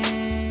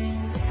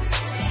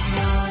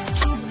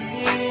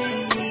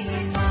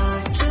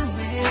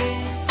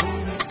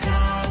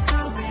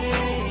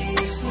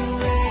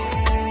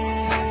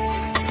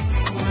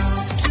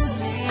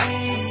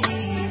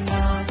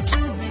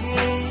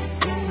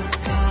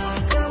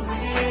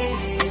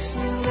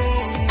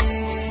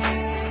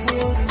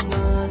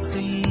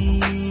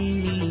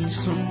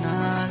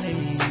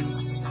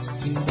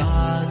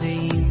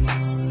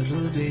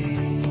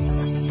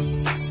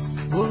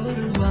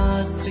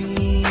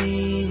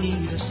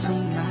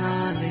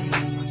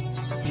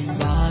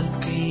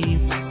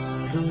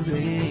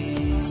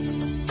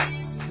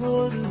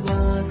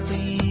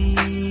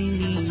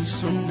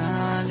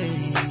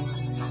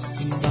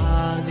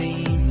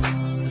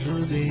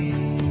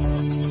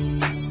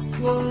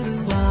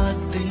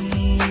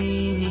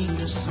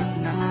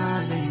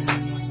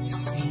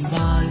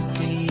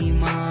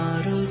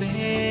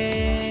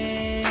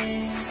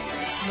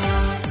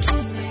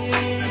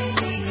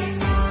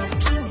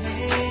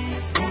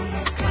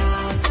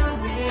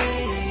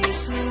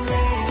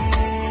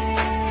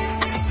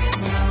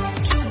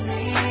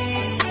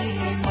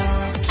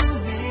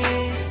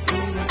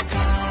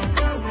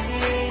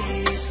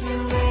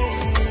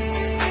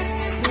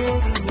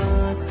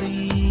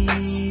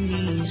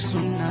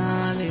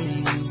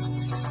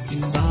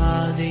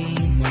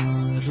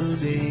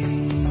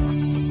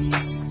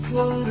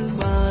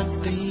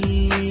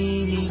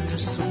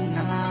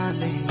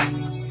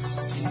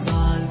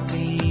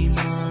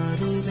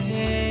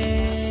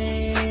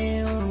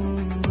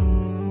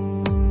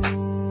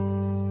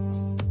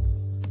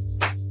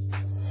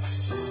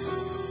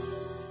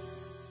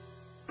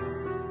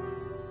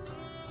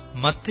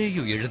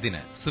 மத்தேயு எழுதின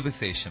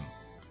சுவிசேஷம்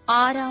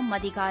 6ஆம்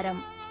அதிகாரம்.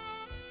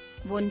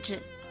 1.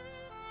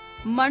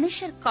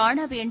 மனுஷர்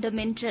காண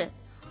வேண்டுமென்று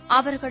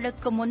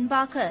அவர்களுக்கு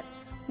முன்பாக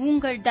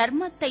உங்கள்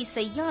தர்மத்தை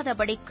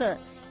செய்யாதபடிக்கு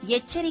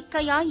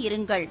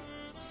எச்சரிக்கையாயிருங்கள்.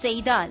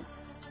 செய்தால்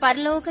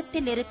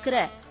பரலோகத்தில் இருக்கிற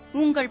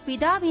உங்கள்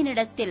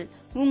பிதாவினிடத்தில்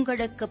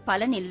உங்களுக்கு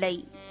பலனில்லை.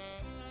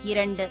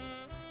 2.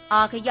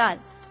 ஆகையால்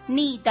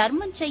நீ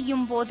தர்மம்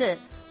செய்யும் போது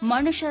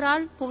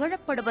மனுஷரால்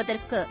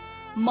புகழப்படுவதற்கு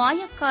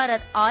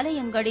மாயக்காரர்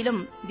ஆலயங்களிலும்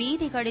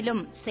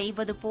வீதிகளிலும்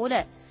செய்வது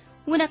போல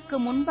உனக்கு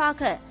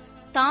முன்பாக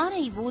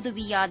தாரை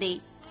ஊதுவியாதே.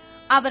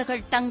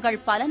 அவர்கள் தங்கள்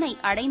பலனை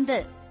அடைந்து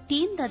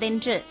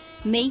தீர்ந்ததென்று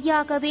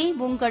மெய்யாகவே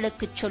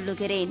உங்களுக்குச்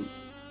சொல்லுகிறேன்.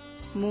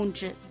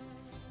 3.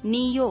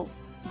 நீயோ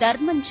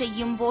தர்மம்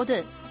செய்யும் போது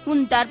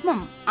உன்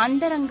தர்மம்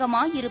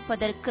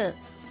அந்தரங்கமாயிருப்பதற்கு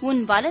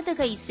உன்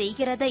வலதுகை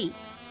செய்கிறதை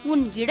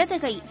உன்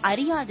இடதுகை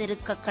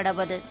அறியாதிருக்க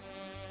கடவது.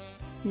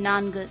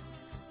 4.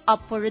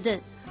 அப்பொழுது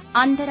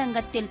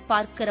அந்தரங்கத்தில்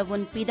பார்க்கிற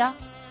உன் பிதா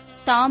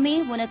தாமே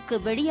உனக்கு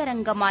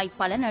வெளியரங்கமாய்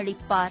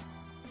பலனளிப்பார்.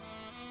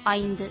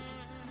 5.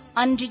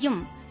 அன்றியும்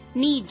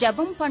நீ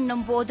ஜெபம்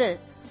பண்ணும்போது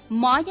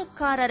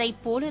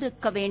மாயக்காரரைப்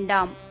போலிருக்க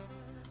வேண்டாம்.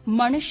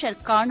 மனுஷர்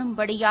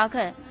காணும்படியாக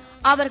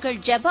அவர்கள்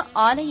ஜெப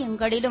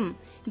ஆலயங்களிலும்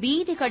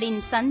வீதிகளின்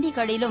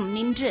சந்திகளிலும்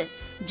நின்று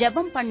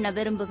ஜெபம் பண்ண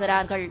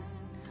விரும்புகிறார்கள்.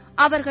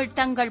 அவர்கள்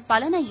தங்கள்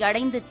பலனை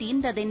அடைந்து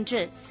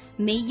தீர்ந்ததென்று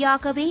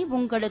மெய்யாகவே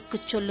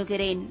உங்களுக்குச்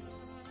சொல்லுகிறேன்.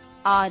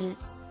 6.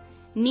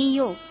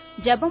 நீயோ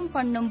ஜெபம்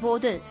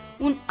பண்ணும்போது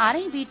உன்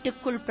அறை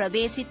வீட்டுக்குள்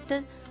பிரவேசித்து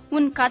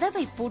உன்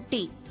கதவை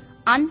பூட்டி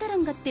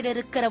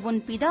அந்தரங்கத்திலிருக்கிற உன்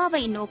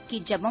பிதாவை நோக்கி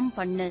ஜெபம்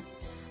பண்ணு.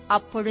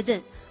 அப்பொழுது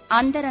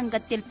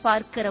அந்தரங்கத்தில்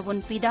பார்க்கிற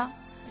உன் பிதா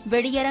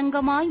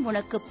வெளியரங்கமாய்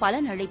உனக்கு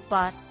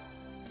பலனளிப்பார்.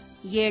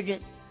 7.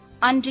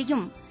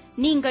 அன்றியும்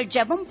நீங்கள்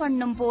ஜெபம்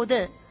பண்ணும்போது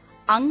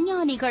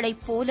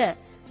அஞ்ஞானிகளைப் போல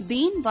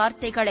வீண்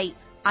வார்த்தைகளை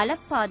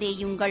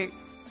அலப்பாதேயுங்கள்.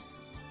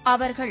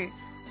 அவர்கள்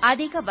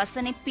அதிக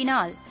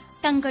வசனிப்பினால்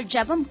தங்கள்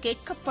ஜெபம்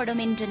கேட்கப்படும்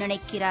என்று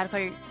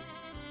நினைக்கிறார்கள்.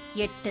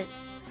 8.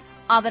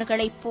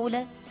 அவர்களைப்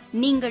போல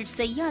நீங்கள்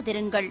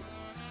செய்யாதிருங்கள்.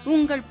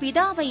 உங்கள்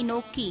பிதாவை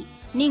நோக்கி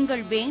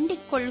நீங்கள்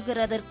வேண்டிக்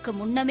கொள்கிறதற்கு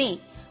முன்னமே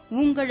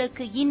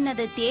உங்களுக்கு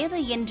இன்னது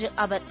தேவை என்று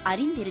அவர்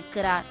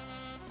அறிந்திருக்கிறார்.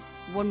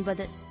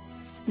 9.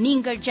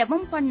 நீங்கள்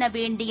ஜெபம் பண்ண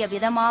வேண்டிய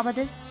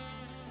விதமாவது,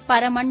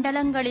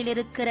 பரமண்டலங்களில்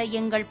இருக்கிற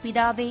எங்கள்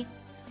பிதாவே,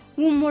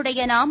 உம்முடைய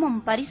நாமம்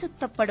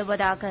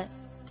பரிசுத்தப்படுவதாக.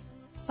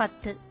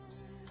 10.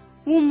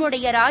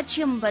 உம்முடைய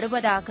ராஜ்யம்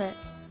வருவதாக.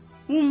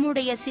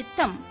 உம்முடைய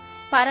சித்தம்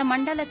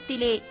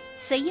பரமண்டலத்திலே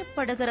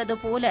செய்யப்படுகிறது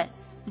போல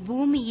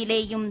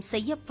பூமியிலேயும்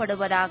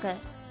செய்யப்படுவதாக.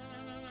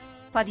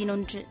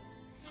 11.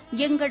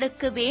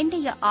 எங்களுக்கு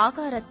வேண்டிய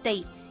ஆகாரத்தை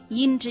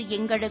இன்று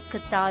எங்களுக்கு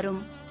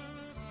தாரும்.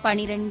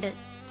 12.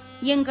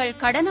 எங்கள்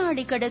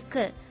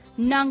கடனாளிகளுக்கு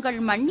நாங்கள்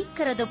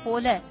மன்னிக்கிறது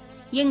போல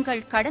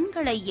எங்கள்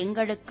கடன்களை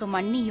எங்களுக்கு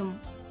மன்னியும்.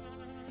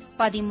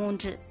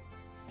 13.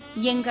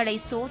 எங்களை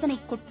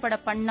சோதனைக்குட்பட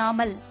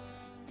பண்ணாமல்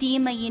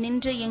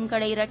தீமையினின்று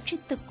எங்களை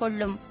ரட்சித்துக்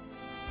கொள்ளும்.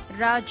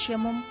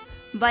 ராஜ்யமும்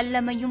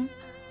வல்லமையும்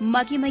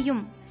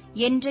மகிமையும்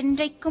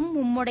என்றென்றைக்கும்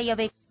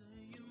உம்முடையவை.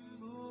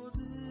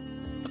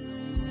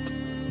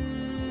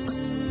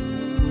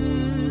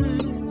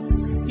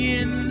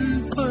 என்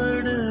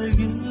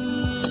படகில்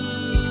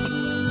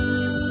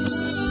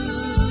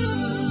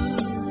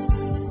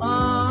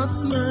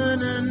ஆத்ம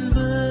நண்பர்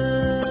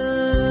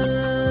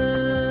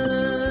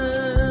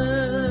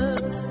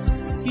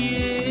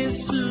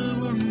இயேசு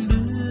உண்டு.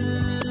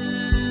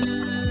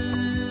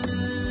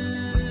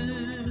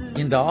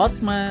 இந்த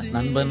ஆத்ம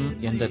நண்பன்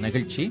என்ற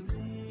நிகழ்ச்சி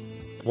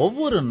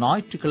ஒவ்வொரு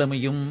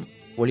ஞாயிற்றுக்கிழமையும்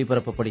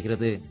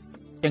ஒளிபரப்பப்படுகிறது.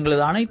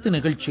 எங்களது அனைத்து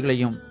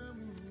நிகழ்ச்சிகளையும்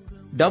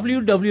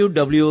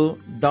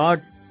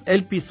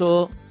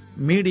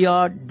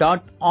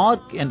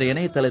www.elpisomedia.org என்ற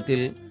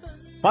இணையதளத்தில்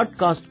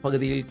பாட்காஸ்ட்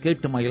பகுதியில்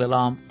கேட்டு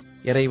மகிழலாம்.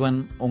 இறைவன்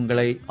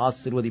உங்களை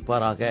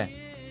ஆசீர்வதிப்பாராக.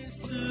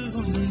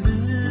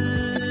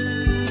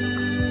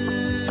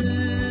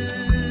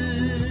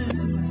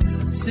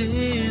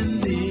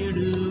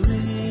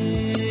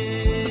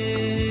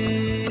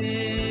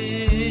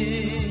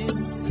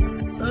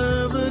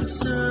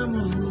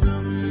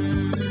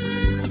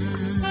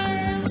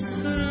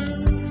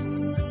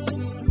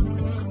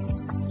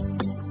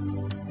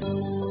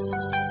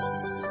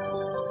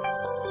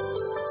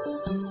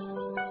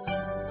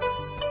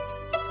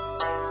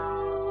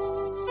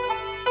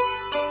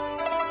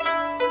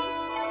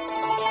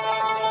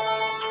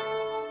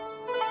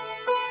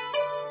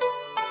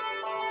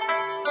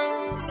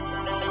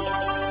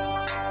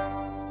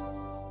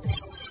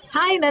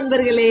 ஹாய்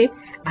நண்பர்களே,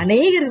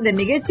 அநேகர் இந்த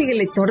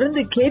நிகழ்ச்சிகளை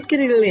தொடர்ந்து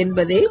கேட்கிறீர்கள்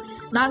என்பதை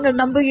நாங்கள்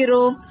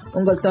நம்புகிறோம்.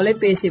 உங்கள்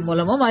தொலைபேசி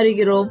மூலமும்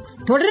அறிகிறோம்.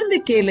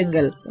 தொடர்ந்து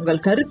கேளுங்கள். உங்கள்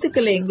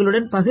கருத்துக்களை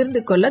எங்களுடன்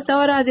பகிர்ந்து கொள்ள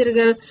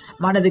தவறாதீர்கள்.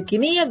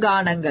 மனதுக்கினிய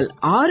கானங்கள்,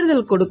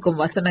 ஆறுதல் கொடுக்கும்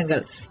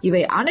வசனங்கள்,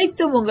 இவை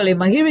அனைத்தும் உங்களை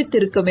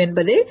மகிழ்வித்திருக்கும்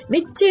என்பதை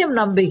நிச்சயம்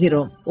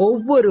நம்புகிறோம்.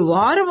 ஒவ்வொரு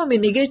வாரமும்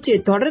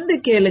இந்நிகழ்ச்சியை தொடர்ந்து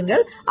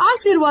கேளுங்கள்.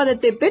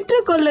 ஆசீர்வாதத்தை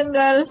பெற்றுக்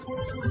கொள்ளுங்கள்.